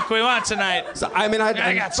whatever the fuck we want tonight. So, I mean, I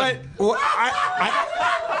got some.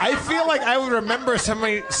 I feel like I would remember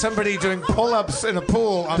somebody doing pull-ups in a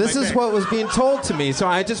pool. On This my is day. what was being told to me, so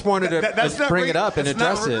I just wanted to That's not bring ring- it up and it's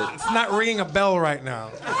not address ri- it. It's not ringing a bell right now.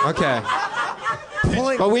 Okay.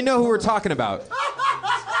 But we know who we're talking about.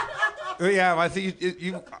 Yeah, I think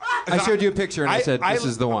you I showed you a picture and I said, this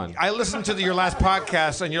is the one. I listened to your last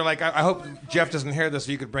podcast, and you're like, I hope Jeff doesn't hear this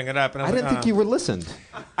so you could bring it up. And I didn't think you were listened.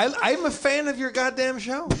 I'm a fan of your goddamn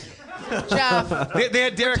show. Jeff, They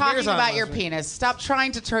had Derek we're talking Mears on about last your week. penis. Stop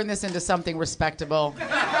trying to turn this into something respectable. You're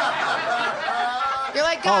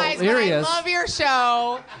like, guys, here but he I is. love your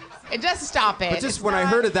show. And just stop it. But just when I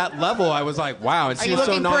heard at that level, I was like, wow. And Are she you was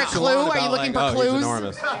so looking for a nonchalant clue? Are you about, looking like, for oh, he's clues?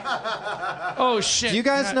 enormous. Oh, shit. Do you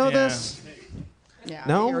guys know this? Yeah,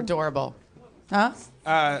 No? you're adorable. Huh?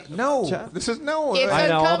 No. This is no. It's I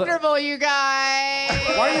know, all the- uncomfortable, you guys.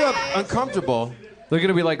 Why are you uncomfortable? They're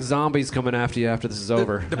gonna be like zombies coming after you after this is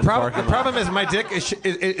over. The problem is my dick is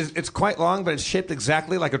it's quite long, but it's shaped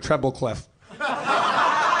exactly like a treble clef.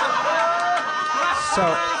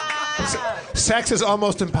 So sex is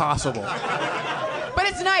almost impossible. But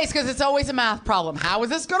it's nice because it's always a math problem. How is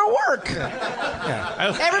this going to work?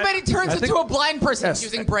 Yeah. Everybody turns into a blind person Yes.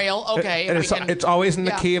 using Braille. Okay. And we can- it's always in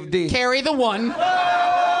the yeah. key of D. Carry the one.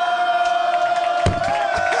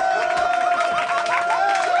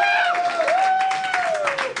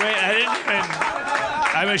 Wait, I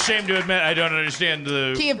I'm ashamed to admit I don't understand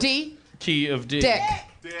the Key of D. Key of D. Dick.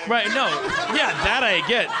 Right? No. Yeah, that I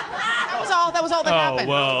get. That was all that happened.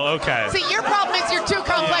 Oh well, okay. See, your problem is you're too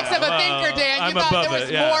complex of a thinker, Dan. You thought there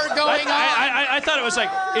was more going on. I thought it was like,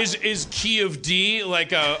 is Key of D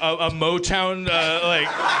like a Motown like?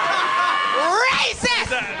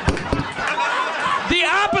 Racist. The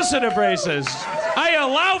opposite of racist. I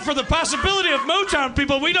allow for the possibility of Motown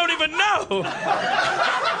people we don't even know.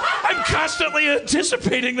 I'm constantly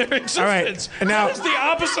anticipating their existence. All right, and now that is the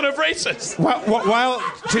opposite of racist.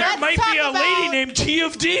 There might be a lady named Key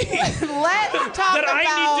of D. Let's talk that about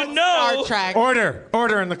I need to know. Star Trek.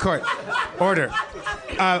 Order in the court. Order.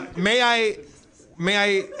 May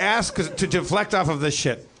I ask to deflect off of this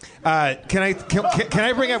shit? Can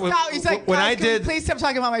I bring up when I did? Please stop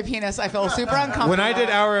talking about my penis. I feel super uncomfortable. When I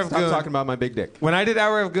did Hour of Goon, Stop talking about my big dick. When I did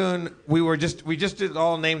Hour of Goon, we just did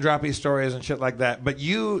all name droppy stories and shit like that. But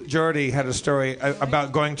you, Jordy, had a story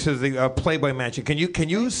about going to the Playboy Mansion. Can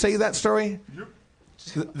you say that story?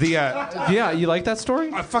 Yeah, you like that story?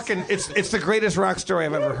 It's the greatest rock story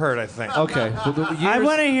I've ever heard, I think. Okay. I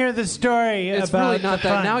want to hear the story It's about really not the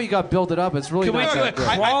that. fun. Now you got build it up. It's really Can we not do that a good.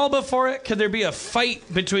 crawl before it? Could there be a fight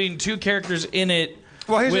between two characters in it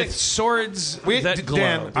with swords that glow?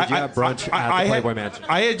 Dan, Did you have brunch at the Playboy Mansion?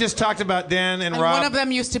 I had just talked about Dan and Rob. One of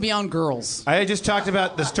them used to be on Girls. I had just talked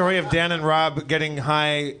about the story of Dan and Rob getting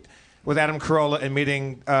high with Adam Carolla and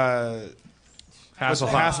meeting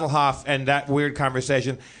Hasselhoff and that weird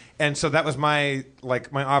conversation. And so that was my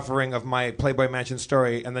offering of my Playboy Mansion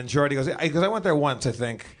story. And then Jordy goes, because I went there once, I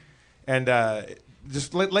think. And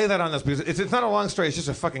just lay that on us, because it's not a long story. It's just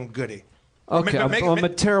a fucking goodie. Okay, I'm a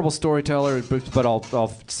terrible storyteller, but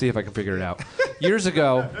I'll see if I can figure it out. Years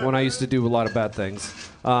ago, when I used to do a lot of bad things,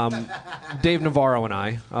 Dave Navarro and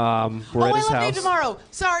I were at his house. I love Dave Navarro.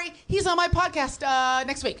 Sorry, he's on my podcast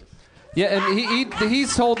next week. Yeah, and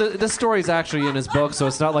he's told this story is actually in his book, so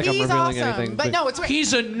it's not like I'm revealing anything. But no, it's great.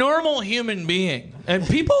 He's a normal human being, and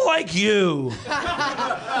people like you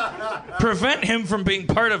prevent him from being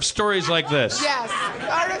part of stories like this. Yes,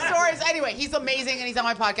 part of stories. Anyway, he's amazing, and he's on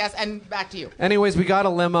my podcast. And back to you. Anyways, we got a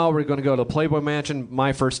limo. We're going to go to the Playboy Mansion.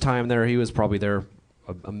 My first time there, he was probably there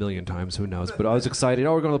a million times, who knows, but I was excited.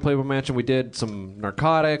 We're going to the Playboy Mansion. We did some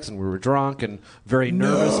narcotics, and we were drunk and very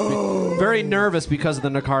nervous because of the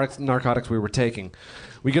narcotics we were taking.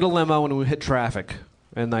 We get a limo and we hit traffic,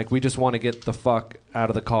 and we just want to get the fuck out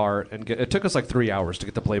of the car and get. It took us 3 hours to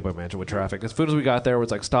get to Playboy Mansion with traffic. As soon as we got there, it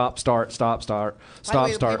was stop, start, stop, start, stop, By the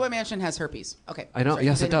way, start. Playboy Mansion has herpes. Okay. I know. Sorry,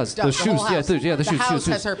 yes, it does. The shoes. whole house. The shoes. house shoes.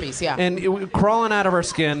 has herpes. Yeah. And we're crawling out of our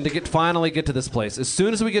skin to finally get to this place. As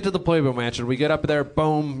soon as we get to the Playboy Mansion, we get up there,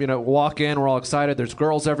 boom, walk in, we're all excited. There's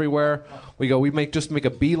girls everywhere. We make a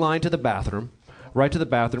beeline to the bathroom, right to the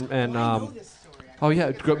bathroom, and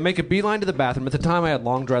make a beeline to the bathroom. At the time, I had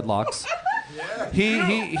long dreadlocks.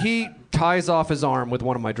 He ties off his arm with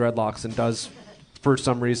one of my dreadlocks and does, for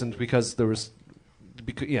some reason, figure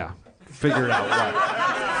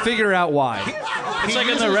out why. It's like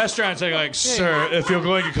in the restaurants, they're like, sir, if you're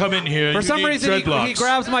going to come in here, for some reason, he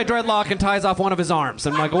grabs my dreadlock and ties off one of his arms.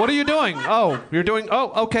 I'm like, what are you doing? Oh, you're doing,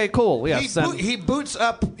 okay, cool. Yes. He boots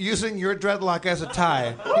up using your dreadlock as a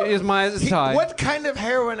tie. As a tie. What kind of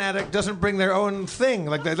heroin addict doesn't bring their own thing?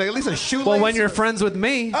 Like at least a shoelace? Well, when you're friends with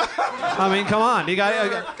me. I mean, come on.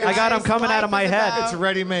 I got him coming out of my head. It's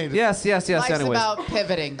ready-made. Yes. Life's Anyways. about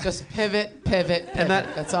pivoting. Just pivot. And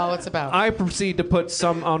that's all it's about. I proceed to put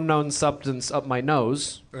some unknown substance up my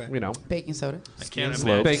nose. Right. Baking soda. I can't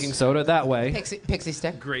imagine. Baking soda that way. Pixie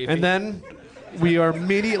stick. Gravy. And then we are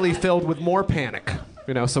immediately filled with more panic.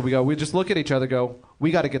 So we just look at each other, go,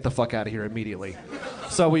 we got to get the fuck out of here immediately.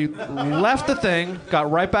 So we left the thing,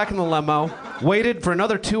 got right back in the limo, waited for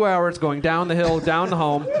another 2 hours going down the hill, down to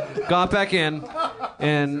home, got back in,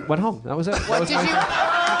 and went home. That was it. What did you leave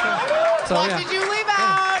out?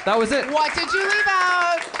 That was it. What did you leave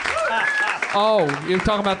out? Oh, you're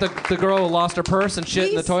talking about the girl who lost her purse and shit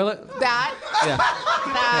in the toilet? That. Yeah.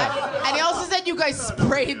 And he also said you guys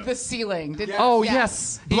sprayed the ceiling.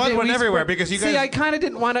 Yes. Blood went everywhere because you guys... See, I kind of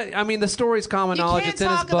didn't want to... I mean, the story's common knowledge. It's in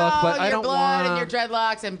his book, but I don't want... blood and your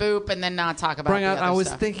dreadlocks and boop and then not talk about I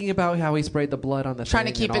was thinking about how he sprayed the blood on the Trying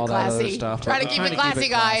thing to keep and it all that other classy. stuff. Trying to keep it classy,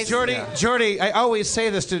 guys. Jordy, I always say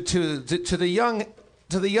this to the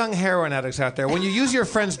young heroin addicts out there. When you use your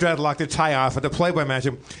friend's dreadlock to tie off at the Playboy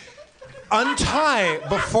Mansion, untie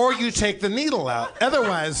before you take the needle out.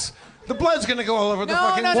 Otherwise, the blood's going to go all over the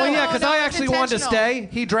fucking... Well, yeah, because I actually wanted to stay.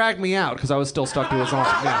 He dragged me out because I was still stuck to his arm.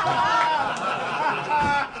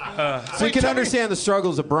 Yeah. So you can understand the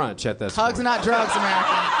struggles of brunch at this Hugs, point. not drugs,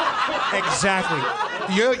 America. Exactly.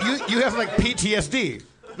 You have PTSD.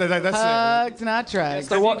 That's Hugs, not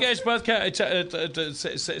drugs. If you guys both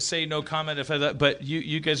say no comment, but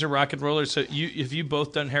you guys are rock and rollers, so have you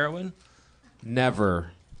both done heroin?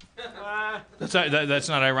 Never. That's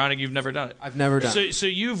not ironic. You've never done it. I've never done it. So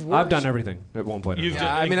you've worked. I've done everything at one point.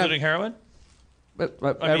 Including heroin?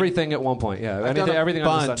 Everything at one point, yeah. I've done everything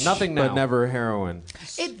bunch, under the sun. Nothing now. but never heroin.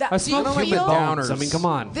 I smoke Cupid downers. I mean, come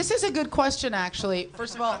on. This is a good question, actually.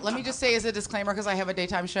 First of all, let me just say as a disclaimer, because I have a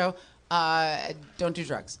daytime show, don't do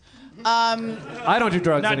drugs. I don't do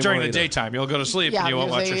drugs Not anymore during the either. daytime. You'll go to sleep Yeah, and you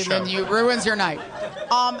won't watch your show. then you ruins your night.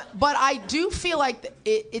 But I do feel like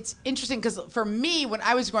it's interesting because for me, when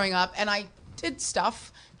I was growing up, and I did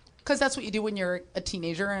stuff, because that's what you do when you're a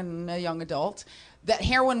teenager and a young adult, that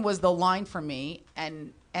heroin was the line for me,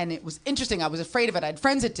 and it was interesting. I was afraid of it. I had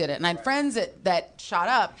friends that did it, and I had friends that shot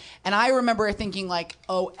up, and I remember thinking like,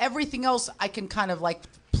 oh, everything else I can kind of like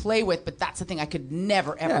play with, but that's the thing I could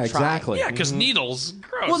never ever try. Exactly. Yeah, because needles.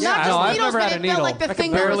 Gross. Well, not just I've needles, never but had a it needle. felt like the I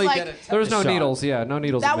thing could that was barely like get it. There was no needles. Yeah, no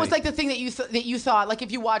needles. that with was me. like the thing that you thought, like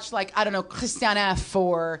if you watched like I don't know Christian F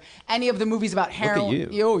or any of the movies about heroin. Look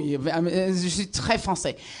at you. I mean, je suis très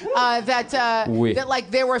français. Oui. That like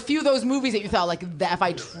there were a few of those movies that you thought like that if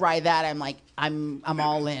I try that I'm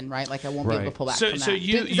all in, right? Like I won't be able to pull back from that.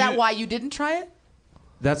 Is that why you didn't try it?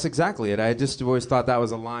 That's exactly it. I just always thought that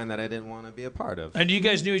was a line that I didn't want to be a part of. And you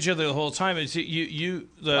guys knew each other the whole time. I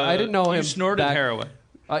didn't know him. You snorted heroin.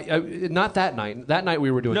 Not that night. That night we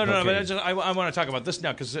were doing cocaine. But I want to talk about this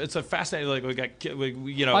now because it's a fascinating. Like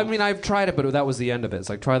you know. I mean, I've tried it, but that was the end of it. It's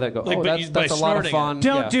like try that. Go. Like, Oh, but that's a lot of fun.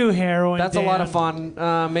 Don't do heroin. That's Dan. a lot of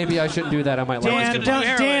fun. Maybe I shouldn't do that. I might like it.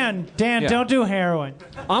 Dan, Yeah. don't do heroin.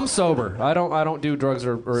 I'm sober. I don't do drugs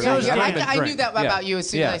or Yeah, anything. I knew that about you as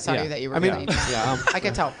soon as I saw you that you were. I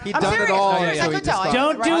could tell. He'd I'm done it serious. all, I'm serious. so I he could just tell. thought-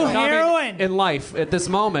 Don't do No, I mean, heroin. in life, at this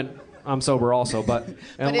moment, I'm sober also, but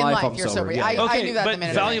in life I'm you're sober. Yeah. I knew that the but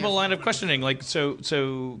minute. valuable line of questioning. Like so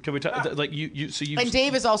can we talk? Like you. And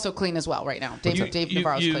Dave is also clean as well right now. Dave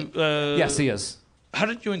Navarro's clean. Yes, he is. How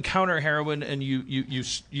did you encounter heroin and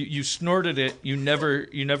you snorted it? You never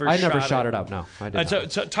I never shot it up. No, I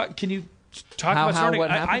didn't. So can you talk about snorting? what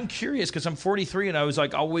happened? I'm curious because I'm 43 and I was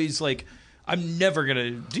like always like I'm never gonna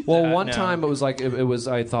do Well, that. one now. time it was like it was.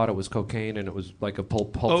 I thought it was cocaine, and it was like a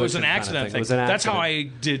pulp. Oh, it was an Fiction accident kind of thing. It was an That's how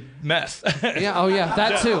accident. I did meth. Yeah. Oh, yeah.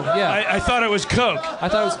 That too. Yeah. I thought it was coke. I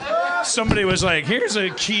thought it was. Somebody was like, "Here's a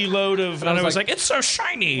key load of," and I was like, "It's so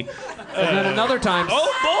shiny." And then another time.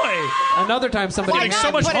 Oh boy! Another time somebody. Why not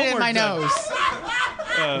so much put it in homework my done. nose?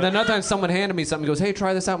 And then another time someone handed me something. Goes, "Hey,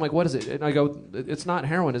 try this out." I'm like, "What is it?" And I go, "It's not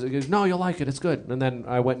heroin." Is it? He goes, "No, you'll like it. It's good." And then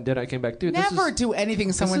I went and did it. I came back, dude. Never this is, do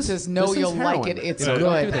anything someone this is- says no, this is you'll like heroin. it. It's Don't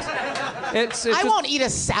good. do this. It's I just- won't eat a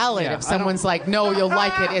salad Yeah, if someone's like, no, you'll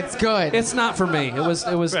like it. It's good. It's not for me. It was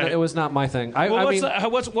not my thing. I Well, mean,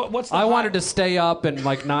 what's the I high- wanted to stay up and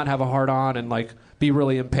like not have a hard on and like be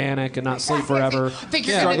really in panic and not sleep forever. Think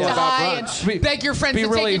you're gonna die and beg your friends be to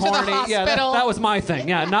really take you to horny. the hospital. Yeah, that was my thing.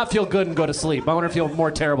 Yeah, not feel good and go to sleep. I want to feel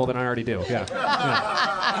more terrible than I already do. Yeah.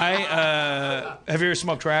 Have you ever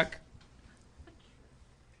smoked crack?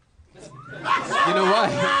 You know what?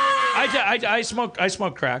 I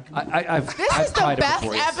smoke crack. I've This is the tried it best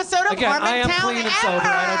before. episode of Again, I am Harmontown clean and ever. sober.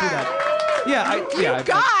 I don't do that. Yeah, You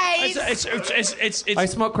guys. It's I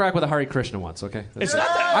smoked crack with a Hare Krishna once. Okay. It's not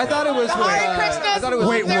that. I thought it was. Hare Krishnas I thought it was.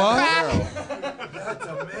 love their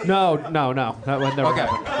crack. No. That would never Okay.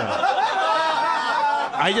 happen. No.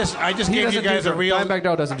 I just He gave you doesn't do guys a drugs. real. Dimebag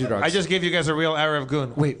Darrell doesn't do drugs. I just gave you guys a real Arab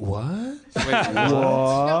goon. Wait, what?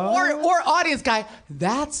 Or audience guy,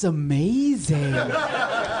 that's amazing.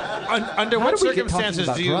 Under How what did we get talking circumstances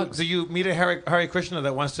about drugs? do you meet a Hare Krishna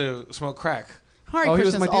that wants to smoke crack? Hare Oh, he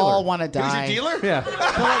was Krishnas my dealer. all want to He was die. your dealer? Yeah. They're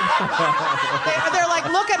like,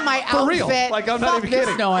 look at my For outfit. real. Like, I'm not Fuck even this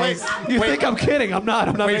kidding. noise. You think I'm kidding? I'm not.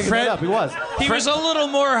 I'm not making Fred- that up. He was. He was a little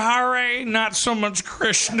more Hare, not so much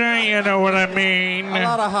Krishna. You know what I mean? A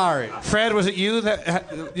lot of Hari. Fred, was it you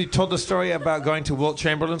that you told the story about going to Wilt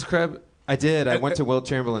Chamberlain's crib? I did. I went to Wilt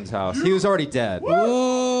Chamberlain's house. He was already dead.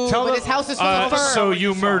 Ooh, Tell but them- his house is full of fur. So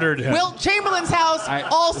you murdered him. Wilt Chamberlain's house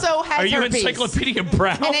also has Are you herpes. Encyclopedia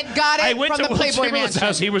Brown? And it got it I went from to the Will Playboy Chamberlain's Mansion.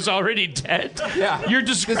 house. He was already dead. Yeah. You're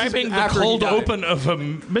describing the after he cold died. open of a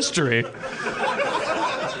mystery.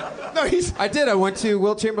 No, I did. I went to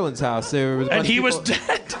Wilt Chamberlain's house. There was a And bunch he of was people-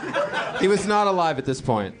 dead. He was not alive at this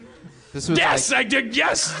point. This was Yes, like I did.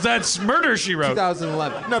 Yes, that's Murder, She Wrote.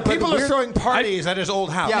 2011. No, But people the are weird- throwing parties at his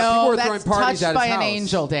old house. Yeah, people No, were that's throwing parties touched at his by an house.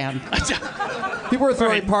 angel, Dan. People were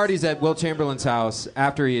throwing parties at Wilt Chamberlain's house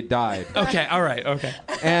after he had died. Okay, all right, okay.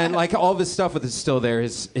 And like all of his stuff was still there,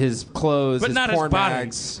 his clothes, But his not his porn body.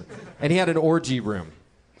 bags, and he had an orgy room.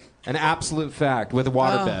 An absolute fact with a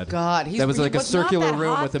waterbed. Oh, God. That was He like a was not circular that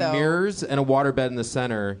room hot, with though. mirrors and a waterbed in the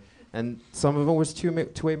center. And some of them was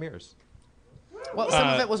two-way mirrors. Well, some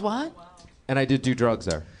of it was what? And I did do drugs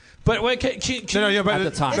there. But wait, at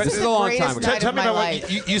the time. This This is is the a long greatest time ago. night Tell of me my about life.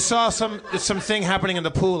 what you saw something happening in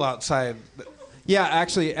the pool outside. Yeah,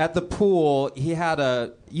 actually, at the pool, he had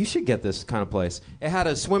a. You should get this kind of place. It had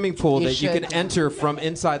a swimming pool You that you should. can enter from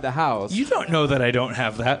inside the house. You don't know that I don't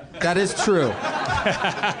have that. That is true.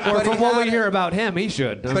 Or from what we hear about him, he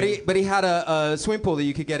should. But he had a swimming pool that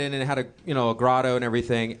you could get in, and it had a grotto and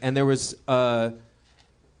everything. And there was The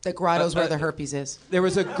grotto's where the herpes is. There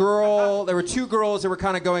was a girl. There were two girls that were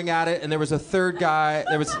kind of going at it, and there was a third guy.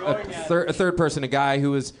 There was a third person, a guy who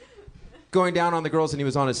was going down on the girls, and he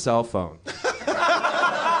was on his cell phone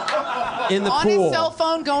in the On pool. his cell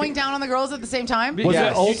phone, going down on the girls at the same time? Was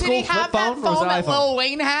Yes. it old Did school he have flip that phone or was phone it that iPhone? Lil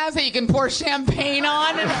Wayne has that you can pour champagne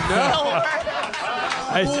on and it'll work?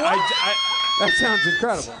 That sounds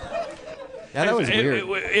incredible. Yeah, that was weird.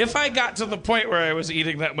 If I got to the point where I was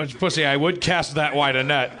eating that much pussy, I would cast that wide a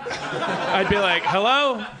net. I'd be like,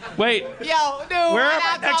 hello? Wait. Yo, dude, Where are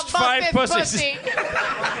I my next bust 5 this pussies? pussy.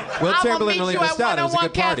 Will I'm Chamberlain gonna meet really you missed at out. It was a 101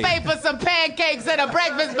 good party. Cafe for some pancakes and a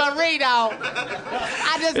breakfast burrito.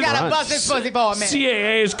 I just gotta bust this pussy for a minute.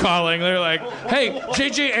 CAA is calling. They're like, hey,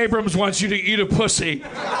 J.J. Abrams wants you to eat a pussy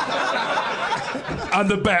on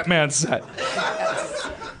the Batman set.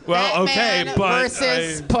 Well, Batman okay, but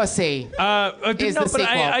versus pussy. is the but sequel.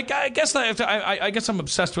 I guess I guess I'm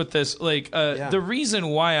obsessed with this. Like, the reason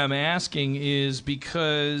why I'm asking is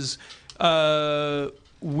because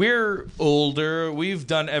we're older. We've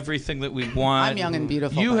done everything that we want. I'm young and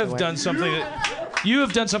beautiful. You by the have way. done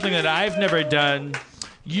something that I've never done.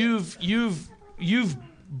 You've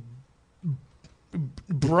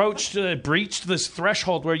breached this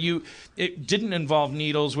threshold where it didn't involve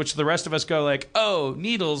needles, which the rest of us go like, oh,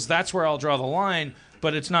 needles, that's where I'll draw the line.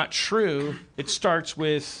 But it's not true. It starts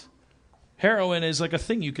with heroin is like a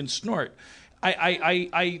thing you can snort.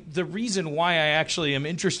 The reason why I actually am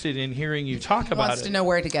interested in hearing you talk about Wants it. to know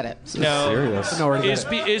where to get it. Is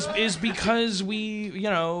because we,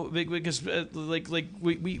 because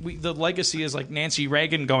we the legacy is like Nancy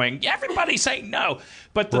Reagan going, everybody say no.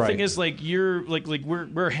 But the thing is, like, you're like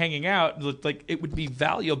we're hanging out. Like, it would be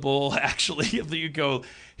valuable actually if you go,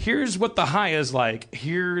 here's what the high is like.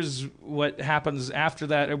 Here's what happens after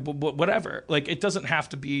that. Or whatever. Like, it doesn't have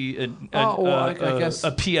to be I guess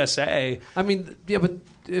a PSA. I mean, yeah, but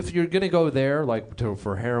if you're gonna go there, like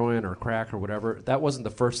for heroin or crack or whatever, that wasn't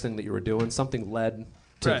the first thing that you were doing. Something led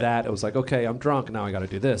to Right. that. It was like, okay, I'm drunk now. I got to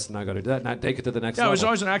do this, and I got to do that, and I take it to the next level. it was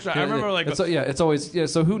always an action. I remember like it's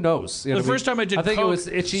always So who knows? You know the what I first mean? time I did I think coke- it was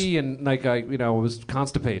itchy and like I was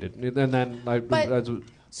constipated, and then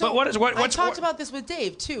So But what's I talked about this with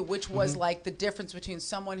Dave too, which was like the difference between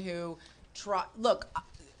someone who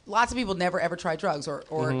lots of people never ever try drugs or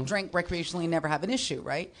drink recreationally and never have an issue,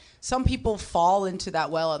 right? Some people fall into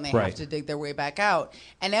that well and they have to dig their way back out.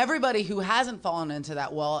 And everybody who hasn't fallen into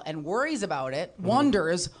that well and worries about it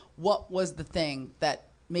wonders what was the thing that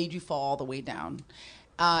made you fall all the way down.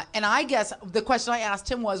 And I guess the question I asked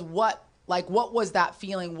him was what was that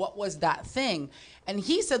feeling? What was that thing? And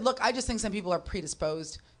he said, look, I just think some people are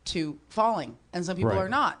predisposed to falling and some people are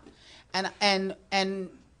not. And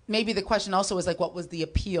maybe the question also is like, what was the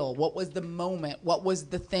appeal? What was the moment? What was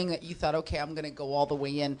the thing that you thought, okay, I'm going to go all the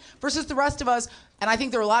way in versus the rest of us? And I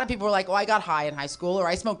think there are a lot of people who are like, oh, I got high in high school, or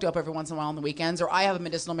I smoked dope every once in a while on the weekends, or I have a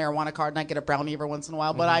medicinal marijuana card and I get a brownie every once in a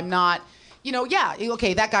while, but I'm not,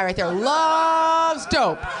 okay, that guy right there loves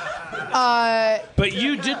dope. But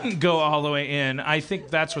you didn't go all the way in. I think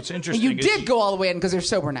that's what's interesting. You did go all the way in because you're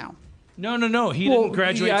sober now. No. He didn't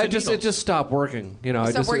graduate. Yeah, to it just stopped working.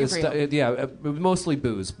 Mostly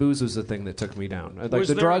booze. Booze was the thing that took me down. Like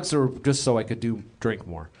the drugs were just so I could drink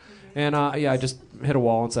more. And I just hit a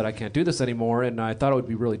wall and said I can't do this anymore. And I thought it would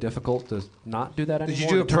be really difficult to not do that anymore.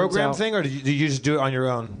 Did you do a program thing, or did you just do it on your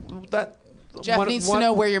own? Jeff needs to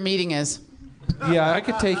know where your meeting is. Yeah, I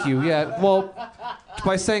could take you. Yeah, well,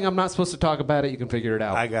 by saying I'm not supposed to talk about it, you can figure it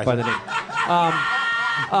out. I got by you. the name.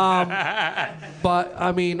 But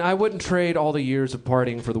I mean, I wouldn't trade all the years of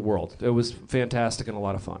partying for the world. It was fantastic and a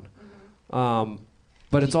lot of fun.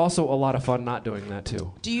 But it's also a lot of fun not doing that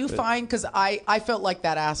too. Do you find, because I felt like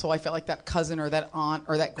that asshole, I felt like that cousin or that aunt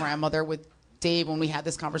or that grandmother with Dave when we had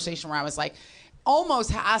this conversation where I was like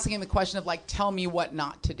almost asking him the question of like, tell me what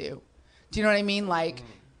not to do. Do you know what I mean? Like,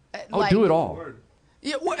 do it all.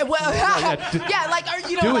 Yeah, yeah, like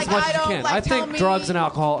you know, Do like as much I as you don't can. like I tell think me. drugs and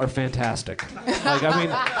alcohol are fantastic. Like I mean,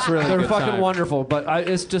 It's really a they're good fucking time. wonderful. But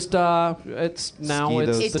it's just it's now Ski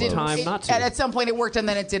it's those the slopes. time not to. At some point it worked and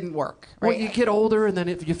then it didn't work. Well, Right? you get older and then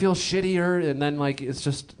you feel shittier, and then like it's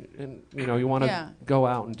just you know you want to Yeah. go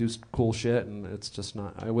out and do cool shit, and it's just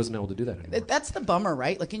not. I wasn't able to do that anymore. That's the bummer,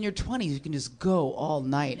 right? Like in your 20s, you can just go all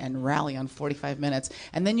night and rally on 45 minutes,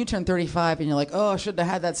 and then you turn 35 and you're like, oh, I shouldn't have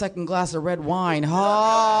had that second glass of red wine. Oh,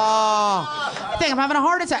 I think I'm having a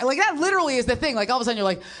heart attack. Like that literally is the thing. Like all of a sudden you're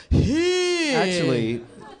like, hey. Actually,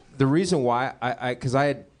 the reason why because I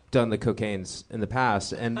had done the cocaines in the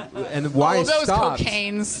past, and why all I those stopped.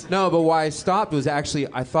 cocaines. No, but why I stopped was actually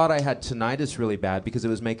I thought I had tinnitus really bad because it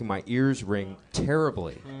was making my ears ring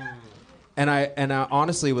terribly. And I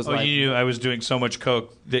honestly was like, you knew I was doing so much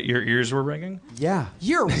coke that your ears were ringing? yeah.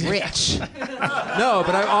 You're rich. No,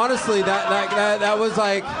 but I honestly that was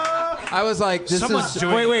like I was like this Someone's is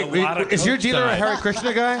doing Wait, a lot of is your coke dealer a tonight. Hare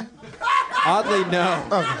Krishna guy? oddly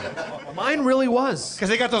no. Mine really was. Because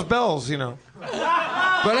they got those bells, you know.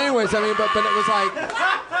 But anyways, I mean, but it was like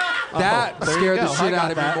that there you scared the go. I shit got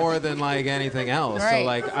out of that. me more than like anything else. Right, So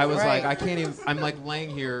like I was right. like I can't even. I'm like laying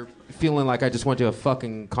here feeling like I just went to a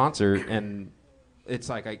fucking concert and it's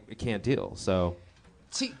like I can't deal. So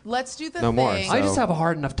See, let's do the No thing. more, I just have a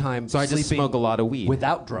hard enough time. So I just sleeping smoke a lot of weed.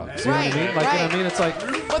 without drugs. You Right, know what I mean? Like you know what I mean? It's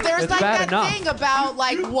like But there's it's like bad that enough. thing about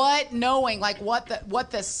like what knowing, like what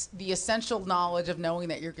the essential knowledge of knowing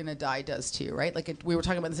that you're gonna die does to you, right? Like we were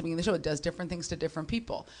talking about this at the beginning of the show. It does different things to different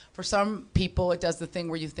people. For some people, it does the thing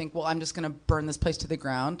where you think, well, I'm just gonna burn this place to the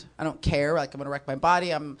ground. I don't care. Like I'm gonna wreck my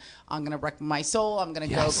body. I'm gonna wreck my soul. I'm gonna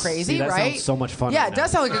go Yes. crazy, See, that right? sounds so much fun Yeah, right it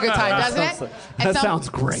does now. sound like a good time, doesn't it? Sounds- And that sounds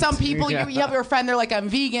great. Some people, Yeah. you have your friend. They're like, I'm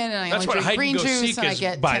vegan and I That's only what drink hide green and go juice seek and I is,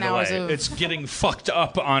 get by 10 the hours way. of. It's getting fucked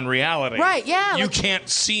up on reality. Right, yeah, You like- can't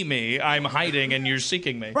see me. I'm hiding and you're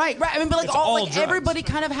seeking me. Right. I mean, but like It's all, all like drugs. everybody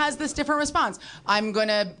kind of has this different response. I'm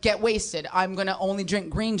gonna get wasted. I'm gonna only drink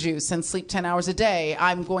green juice and sleep 10 hours a day.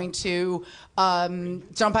 I'm going to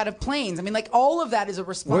jump out of planes. I mean, like all of that is a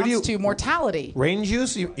response to mortality. Rain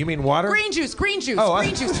juice? You mean water? Green juice. Oh,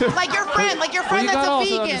 green juice. Like your friend Well, you that's gotta a also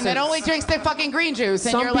vegan understand- that only drinks the fucking green juice,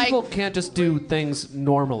 and Some you're people like, can't just do things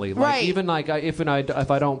normally. Like Right. even like if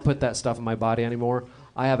I don't put that stuff in my body anymore,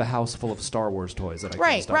 I have a house full of Star Wars toys that I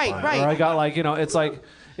Right, can't stop right, buying. right. Or I got like it's like.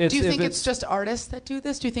 do you if think it's just artists that do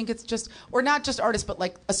this? Do you think it's just, or not just artists, but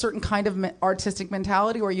like a certain kind of artistic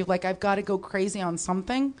mentality where you're like, I've got to go crazy on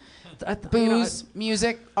something? Booze,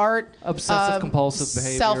 music, art, obsessive compulsive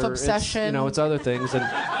behavior, self-obsession. It's, it's other things, and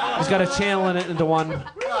he's got to channel it into one,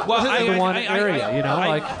 into one area.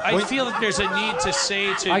 I feel that there's a need to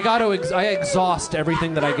say to. I exhaust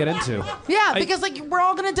everything that I get into. Yeah, because like we're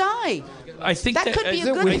all gonna die. I think that could be a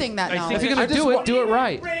good thing. That knowledge. If you're gonna do it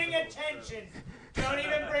right. Bring attention. Don't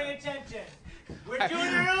even bring attention. We're doing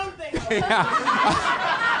our own thing.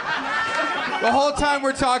 The whole time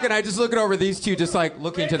we're talking, I just looking over these two, just like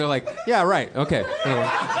looking to. They're like, yeah, right, okay. Anyway.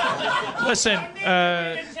 Listen,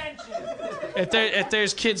 if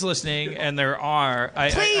there's kids listening, and there are,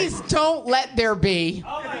 Please don't let there be.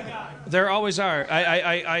 Oh my God. There always are. Is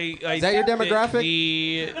that your demographic?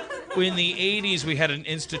 In the 80s, we had an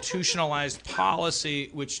institutionalized policy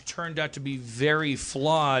which turned out to be very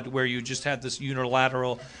flawed, where you just had this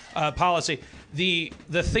unilateral policy. The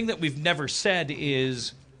thing that we've never said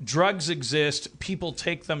is drugs exist. People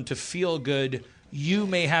take them to feel good. You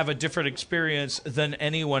may have a different experience than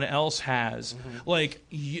anyone else has. Mm-hmm. Like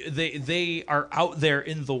they are out there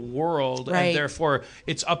in the world, Right. and therefore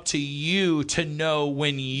it's up to you to know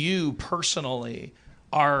when you personally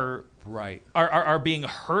are are being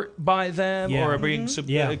hurt by them Yeah. or are being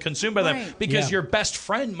Yeah. consumed by them, Right. because Yeah. your best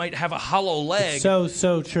friend might have a hollow leg. So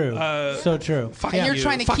true. So true. Fuck And you're you.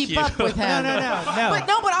 trying to Fuck keep you. up with him.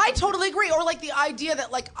 No. But I totally agree. Or like the idea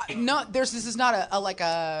that like this is not a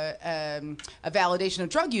validation of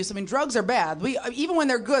drug use. I mean, drugs are bad. Even when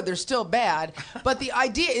they're good, they're still bad. But the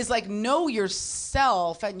idea is like know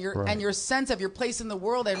yourself and your sense of your place in the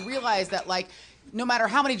world, and realize that like, no matter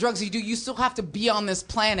how many drugs you do, you still have to be on this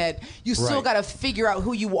planet. You still got to figure out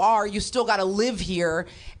who you are. You still got to live here.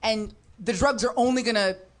 And the drugs are only going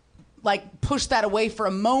to like push that away for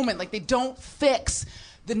a moment. Like they don't fix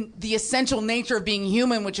the essential nature of being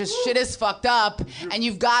human, which is shit is fucked up and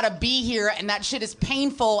you've got to be here and that shit is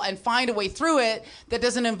painful, and find a way through it that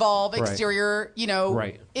doesn't involve exterior,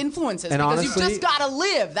 influences. And because honestly- you've just got to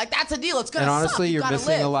live. Like that's a deal. It's going And to suck. honestly, You've you're gotta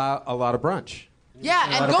missing live. a lot of brunch. Yeah,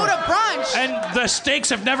 and go to brunch. And the stakes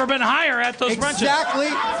have never been higher at those brunches. Exactly.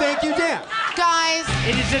 Thank you, Dan. Guys,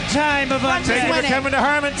 It is a time of Brunch is Thank you for winning. coming to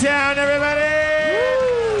Harmontown, everybody.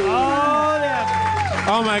 Oh, yeah.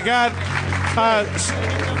 Oh my God.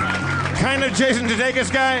 Kind of Jason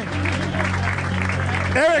Sudeikis guy.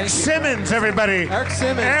 Eric Simmons, everybody. Eric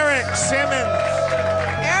Simmons. Eric Simmons.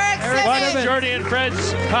 Simmons. Jordy and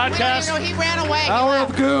Fred's podcast. No, he ran away. Hour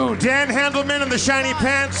of Goon. Dan Handelman and the shiny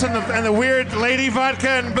pants and the weird lady vodka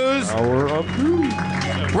and booze. Hour of Goon.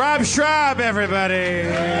 Rob Schraub, everybody.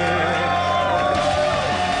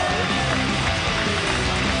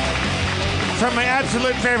 From my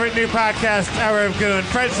absolute favorite new podcast, Hour of Goon,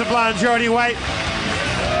 Fred Sablon, Jordy White.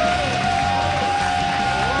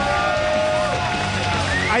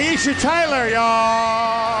 Aisha Tyler,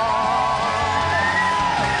 y'all.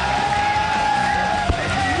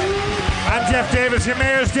 I'm Jeff Davis, your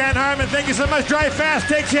mayor's Dan Harmon. Thank you so much. Drive fast,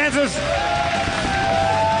 take chances.